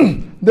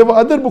 There were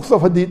other books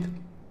of hadith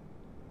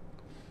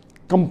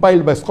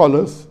compiled by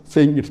scholars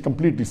saying it's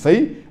completely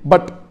sahih,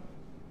 but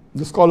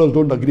the scholars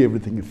don't agree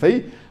everything is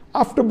sahih.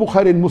 After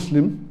Bukhari and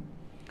Muslim,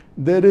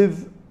 there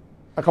is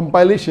a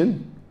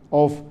compilation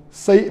of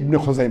Sahih ibn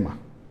Khuzaimah.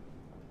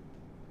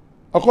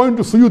 According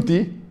to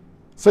Suyuti,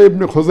 Sahih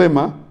ibn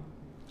Khuzaimah,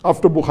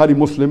 after Bukhari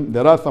Muslim,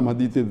 there are some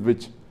hadiths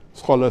which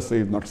scholars say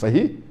is not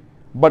sahih,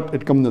 but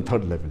it comes in the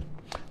third level.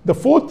 The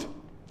fourth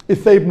is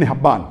Sahih ibn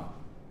Hibban.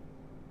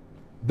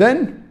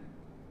 Then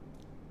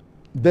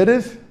there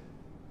is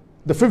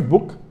the fifth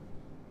book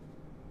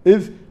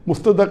is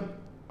Mustadrak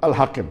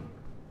al-Hakim.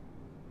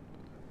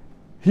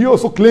 He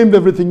also claims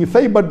everything is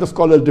sahih, but the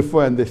scholars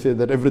differ and they say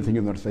that everything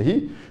is not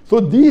sahih.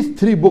 So these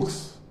three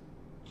books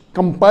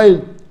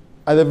compiled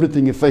as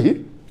everything is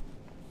sahih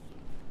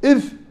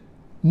is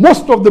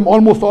most of them,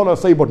 almost all are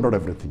sahih, but not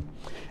everything.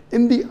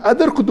 In the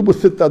other Kutub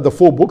al-Sitta, the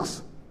four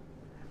books,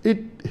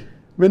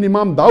 when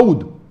Imam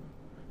Dawood,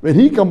 when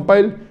he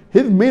compiled,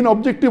 his main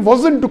objective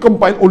wasn't to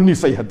compile only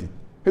sahih hadith.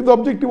 His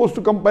objective was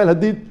to compile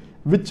hadith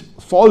which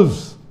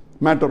solves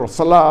matter of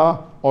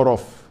salah or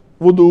of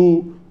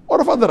wudu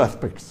or of other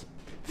aspects.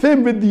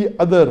 Same with the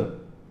other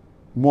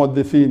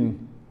muhaddithin,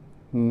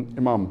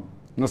 Imam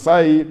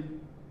Nasai,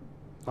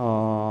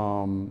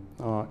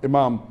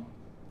 Imam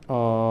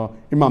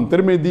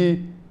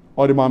Tirmidhi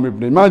or Imam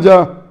Ibn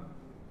Majah.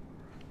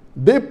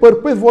 Their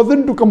purpose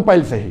wasn't to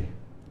compile sahih.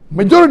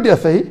 Majority are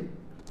sahih.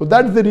 So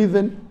that's the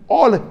reason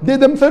they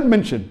themselves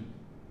mention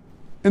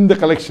in the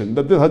collection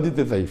that this hadith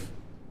is sahih.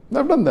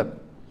 They've done that.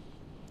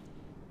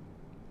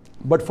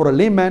 But for a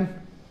layman,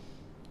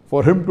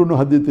 for him to know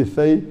hadith is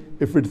sahih,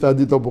 if it's a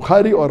hadith of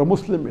Bukhari or a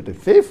Muslim, it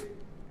is safe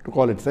to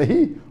call it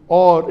sahih.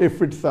 Or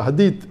if it's a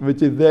hadith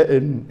which is there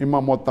in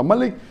Imam Muwatta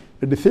Malik,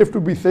 it is safe to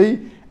be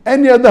sahih.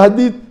 Any other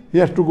hadith, he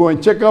has to go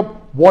and check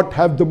up what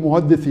have the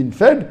muhaddithin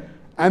said,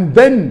 and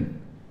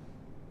then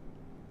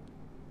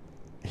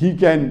he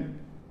can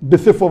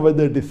decipher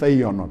whether it is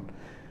sahih or not.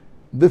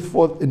 This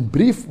was in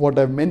brief what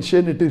I've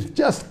mentioned. It is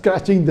just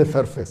scratching the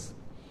surface.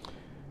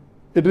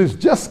 It is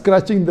just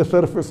scratching the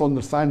surface on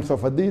the science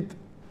of hadith.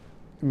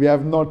 We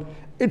have not,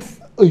 it's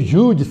a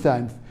huge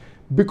science.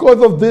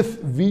 Because of this,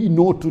 we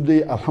know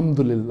today,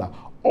 alhamdulillah,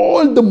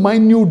 all the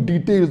minute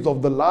details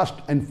of the last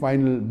and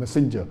final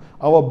messenger,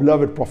 our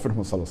beloved Prophet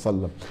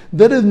Muhammad.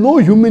 There is no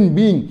human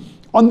being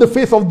on the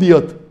face of the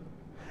earth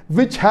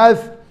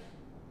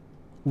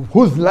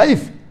whose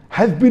life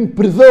has been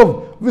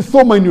preserved with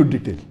so minute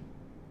detail.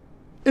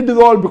 It is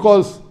all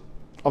because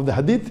of the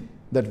hadith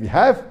that we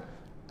have,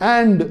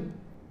 and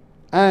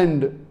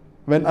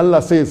when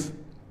Allah says,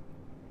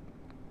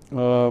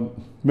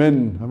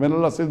 when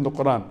Allah says in the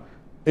Quran,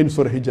 in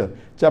Surah Hijr,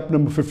 chapter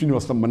number 15,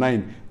 verse number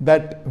 9,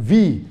 that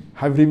we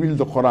have revealed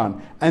the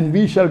Quran and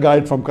we shall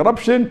guide from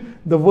corruption.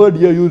 The word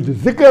here used is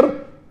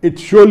zikr. It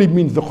surely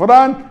means the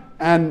Quran,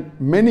 and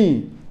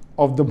many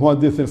of the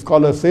muhaddiths and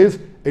scholars says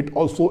it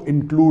also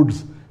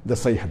includes the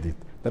Sahih Hadith.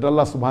 That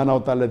Allah subhanahu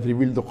wa ta'ala has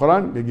revealed the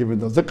Quran, we give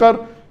it the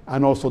zikr,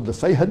 and also the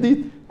Sahih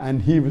Hadith,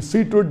 and He will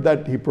see to it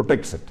that He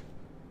protects it.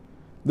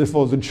 This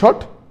was in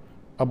short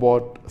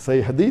about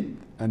Sahih Hadith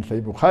and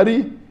Sahih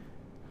Bukhari.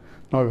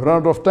 Now we've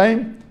run out of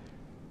time,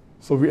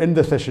 so we end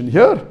the session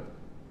here,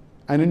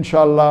 and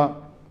inshallah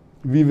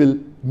we will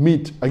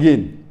meet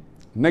again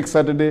next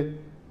Saturday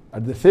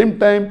at the same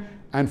time,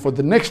 and for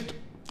the next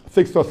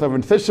 6th or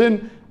 7th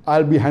session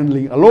I'll be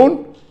handling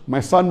alone. My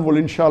son will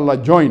inshallah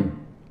join,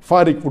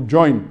 Fariq would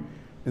join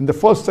in the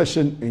first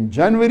session in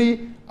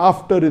January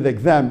after his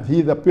exam.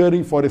 He is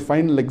appearing for his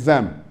final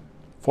exam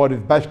for his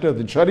Bachelor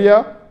in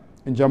Sharia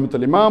in Jamiat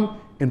al-Imam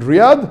in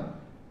Riyadh.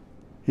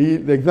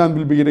 The exam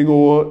will be getting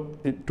over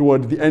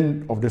towards the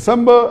end of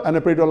December, and I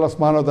pray to Allah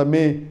subhanahu wa ta'ala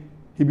may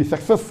he be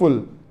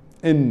successful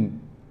in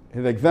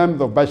his exams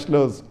of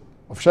Bachelors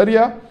of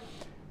Sharia.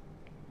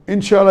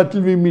 Inshallah,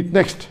 till we meet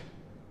next,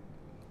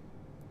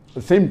 at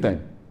the same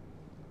time,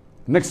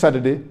 next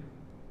Saturday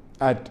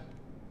at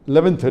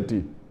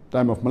 11:30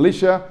 time of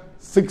Malaysia,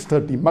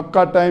 6:30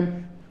 Makkah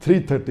time,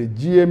 3:30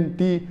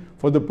 GMT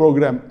for the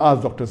program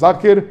Ask Dr.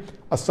 Zakir.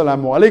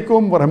 Assalamu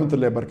alaikum wa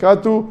rahmatullahi wa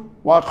barakatuh.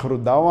 Wa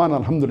akhiru da'wan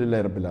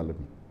alhamdulillahi rabbil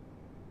alamin.